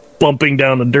it's bumping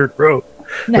down a dirt road.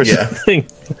 Nice. Or something.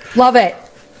 Love it.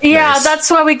 Yeah, Nice.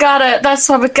 that's why we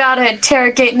gotta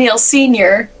interrogate Neil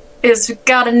Sr. is we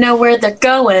gotta know where they're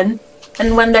going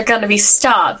and when they're gonna be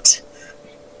stopped.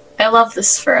 I love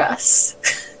this for us.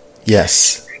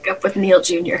 Yes. Break up with Neil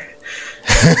Jr.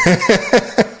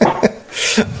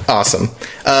 Awesome.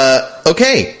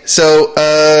 Okay, so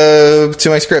to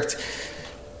my script.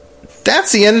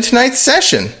 That's the end of tonight's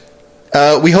session.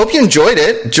 We hope you enjoyed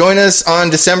it. Join us on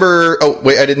December... Oh,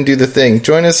 wait, I didn't do the thing.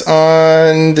 Join us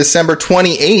on December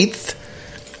 28th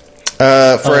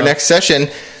for our next session.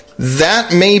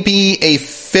 That may be a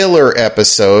filler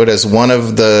episode, as one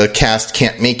of the cast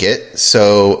can't make it.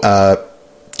 So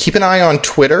keep an eye on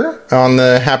Twitter, on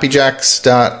the HappyJacks.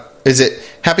 Is it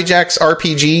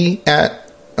HappyJacksRPG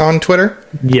on Twitter?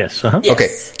 Yes. Uh-huh. Yes. Okay,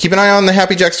 keep an eye on the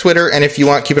Happy Jacks Twitter, and if you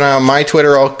want, keep an eye on my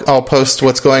Twitter. I'll post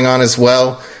what's going on as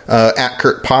well, at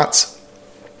Kurt Potts.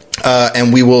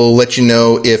 And we will let you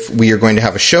know if we are going to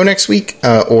have a show next week,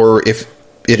 or if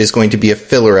it is going to be a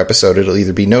filler episode. It'll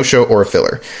either be no show or a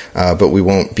filler, but we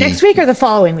won't be... Next week or the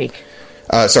following week?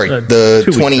 Sorry, the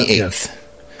 2 weeks 28th.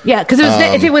 Yeah, because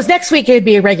if it was next week, it would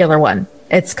be a regular one.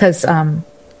 It's because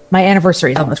my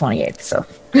anniversary is on the 28th. So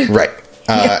Right.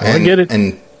 I get it.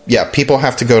 And yeah, people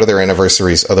have to go to their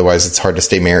anniversaries, otherwise it's hard to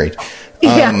stay married.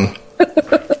 yeah.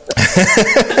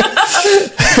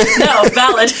 No,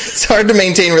 valid. It's hard to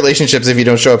maintain relationships if you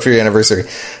don't show up for your anniversary.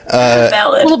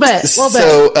 Valid. A little bit. So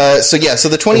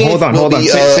the 28th Hold on. will be,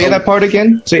 Say that part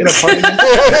again. Say that part again.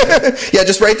 yeah,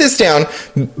 just write this down.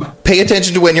 Pay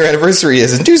attention to when your anniversary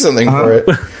is and do something for it.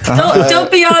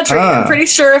 Don't be Audrey. I'm pretty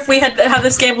sure if we had to have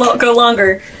this game go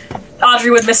longer,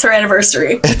 Audrey would miss her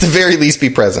anniversary. At the very least,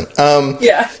 be present.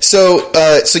 Yeah. So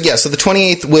the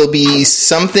 28th will be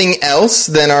something else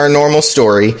than our normal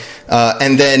story,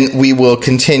 and then we will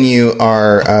continue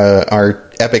our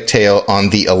epic tale on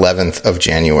the 11th of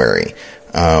January.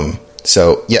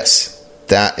 So yes,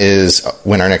 that is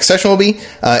when our next session will be.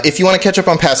 If you want to catch up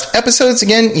on past episodes,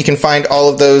 again, you can find all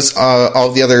of those, all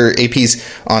of the other APs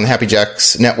on the Happy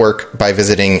Jacks network by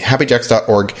visiting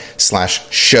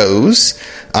happyjacks.org/shows.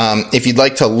 If you'd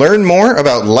like to learn more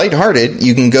about Lighthearted,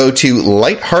 you can go to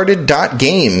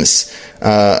lighthearted.games.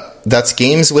 That's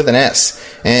games with an S.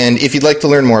 And if you'd like to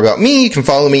learn more about me, you can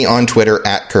follow me on Twitter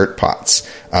at Kurt Potts,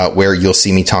 where you'll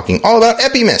see me talking all about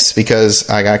Epimis, because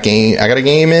I got a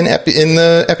game in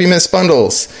the Epimis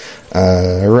bundles.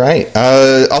 All right.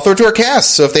 I'll throw it to our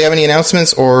cast. So if they have any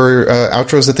announcements or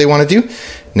outros that they want to do,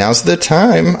 now's the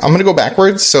time. I'm going to go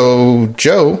backwards. So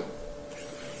Joe.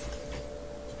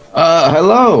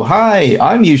 Hello, hi.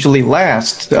 I'm usually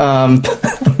last.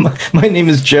 My name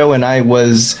is Joe, and I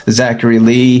was Zachary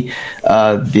Lee,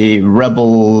 the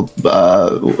rebel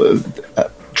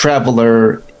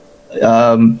traveler.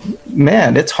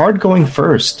 Man, it's hard going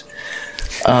first.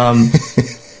 Yeah,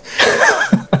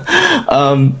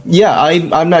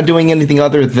 I'm not doing anything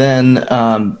other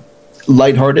than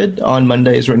Lighthearted on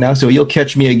Mondays right now, so you'll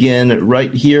catch me again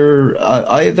right here.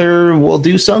 Either we'll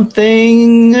do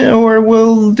something or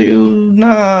we'll do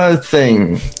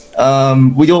nothing.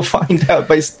 We'll find out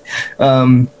by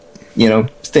staying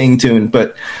tuned,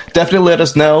 but definitely let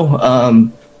us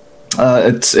know.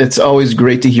 It's always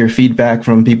great to hear feedback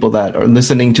from people that are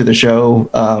listening to the show.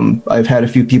 I've had a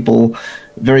few people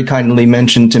very kindly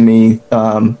mention to me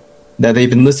that they've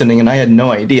been listening, and I had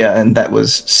no idea, and that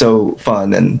was so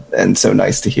fun and so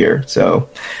nice to hear. So,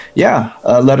 yeah,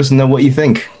 let us know what you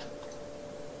think.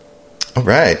 All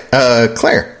right.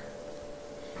 Claire.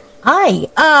 Hi,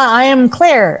 I am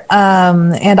Claire,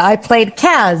 and I played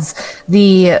Kaz,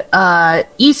 the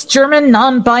East German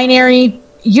non-binary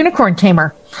unicorn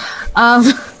tamer.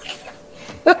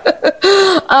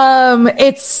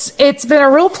 It's been a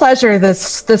real pleasure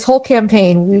this whole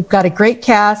campaign. We've got a great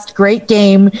cast, great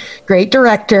game, great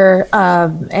director,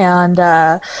 and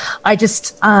I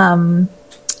just you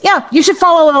should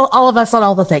follow all of us on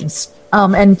all the things.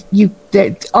 And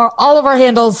all of our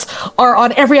handles are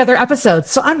on every other episode,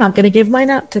 so I'm not going to give mine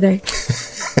out today.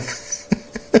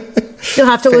 You'll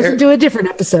have to listen to a different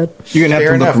episode. You're going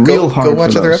to have to look real hard. Go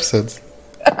watch for other those. episodes.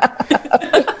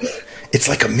 It's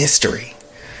like a mystery.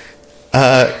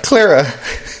 Clara.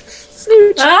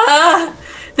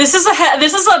 This is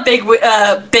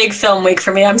a big film week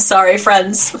for me. I'm sorry,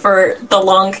 friends, for the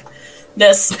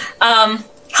longness.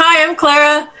 Hi, I'm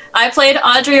Clara. I played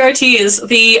Audrey Ortiz.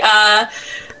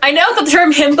 I know that the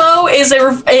term himbo is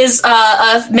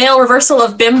a male reversal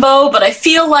of bimbo, but I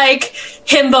feel like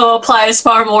himbo applies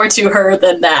far more to her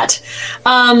than that.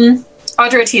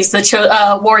 Audrey Ortiz,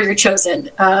 the warrior chosen,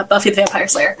 Buffy the Vampire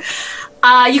Slayer.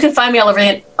 You can find me all over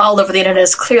the internet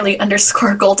as clearly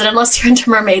 _golden, unless you're into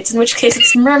mermaids, in which case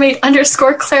it's mermaid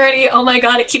 _clarity. Oh my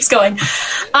god, it keeps going.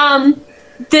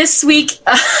 This week,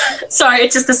 sorry,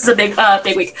 this is a big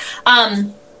week.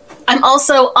 I'm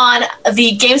also on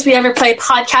the Games We Never Played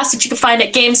podcast, which you can find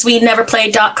at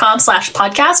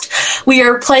gamesweneverplayed.com/podcast. We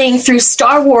are playing through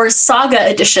Star Wars Saga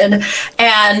Edition,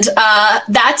 and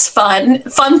that's fun.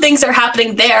 Fun things are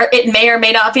happening there. It may or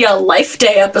may not be a Life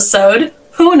Day episode.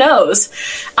 Who knows?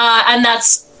 And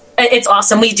it's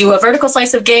awesome. We do a vertical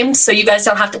slice of games, so you guys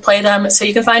don't have to play them, so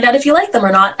you can find out if you like them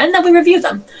or not, and then we review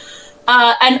them.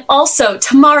 And also,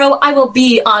 tomorrow I will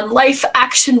be on Life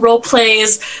Action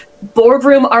Roleplays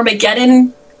Boardroom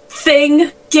Armageddon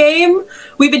game.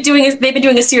 They've been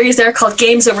doing a series there called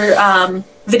Game Over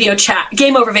Video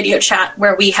Chat,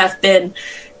 where we have been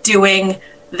doing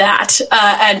that.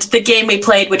 And the game we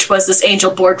played, which was this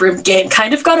Angel Boardroom game,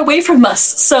 kind of got away from us.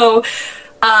 So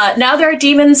now there are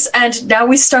demons, and now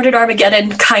we started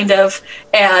Armageddon, kind of,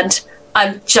 and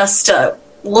I'm just a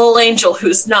little angel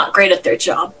who's not great at their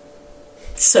job.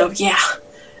 So yeah.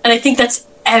 And I think that's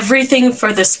everything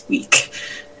for this week.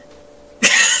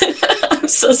 I'm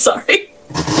so sorry.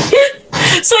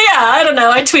 So yeah, I don't know.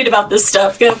 I tweet about this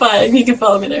stuff. You can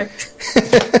follow me there.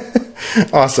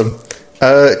 Awesome.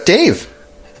 Dave.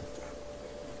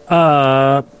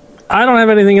 I don't have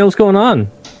anything else going on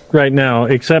right now,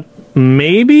 except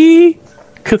maybe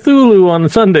Cthulhu on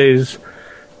Sundays,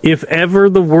 if ever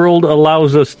the world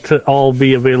allows us to all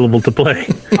be available to play.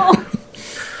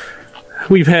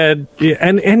 We've had,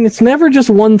 and it's never just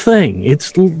one thing.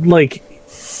 It's like,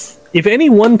 if any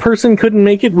one person couldn't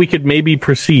make it, we could maybe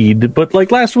proceed. But like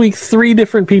last week, 3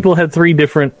 different people had 3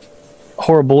 different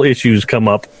horrible issues come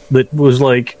up that was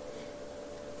like,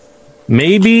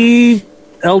 maybe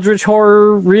Eldritch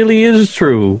Horror really is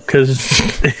true, because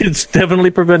it's definitely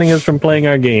preventing us from playing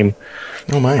our game.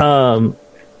 Oh my.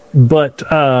 But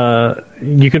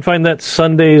you can find that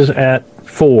Sundays at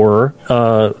 4,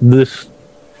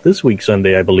 this week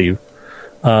Sunday, I believe.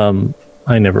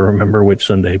 I never remember which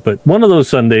Sunday, but one of those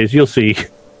Sundays you'll see.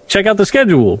 Check out the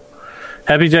schedule,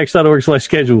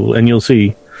 happyjacks.org/schedule, and you'll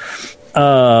see.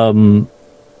 But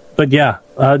yeah,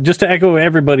 just to echo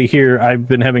everybody here, I've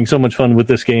been having so much fun with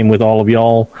this game with all of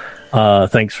y'all.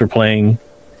 Thanks for playing,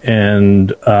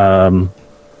 and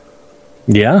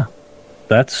yeah,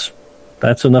 that's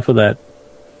enough of that.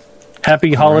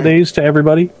 Happy holidays to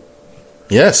everybody.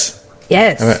 Yes.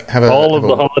 Yes. All of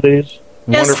the holidays.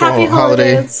 Yes, Wonderful happy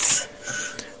holiday. holidays.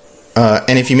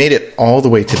 And if you made it all the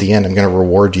way to the end, I'm going to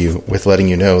reward you with letting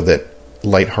you know that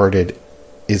Lighthearted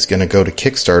is going to go to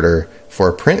Kickstarter for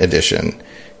a print edition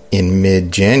in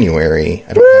mid-January.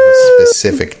 I don't have a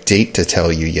specific date to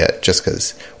tell you yet, just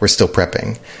because we're still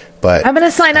prepping. But I'm going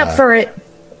to sign up for it.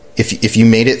 if you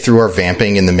made it through our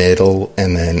vamping in the middle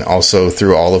and then also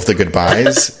through all of the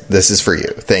goodbyes, this is for you.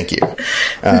 Thank you.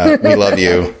 We love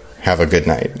you. Have a good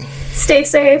night. Stay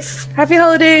safe. Happy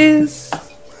holidays.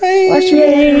 Bye. Wash your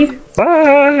hands.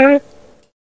 Bye.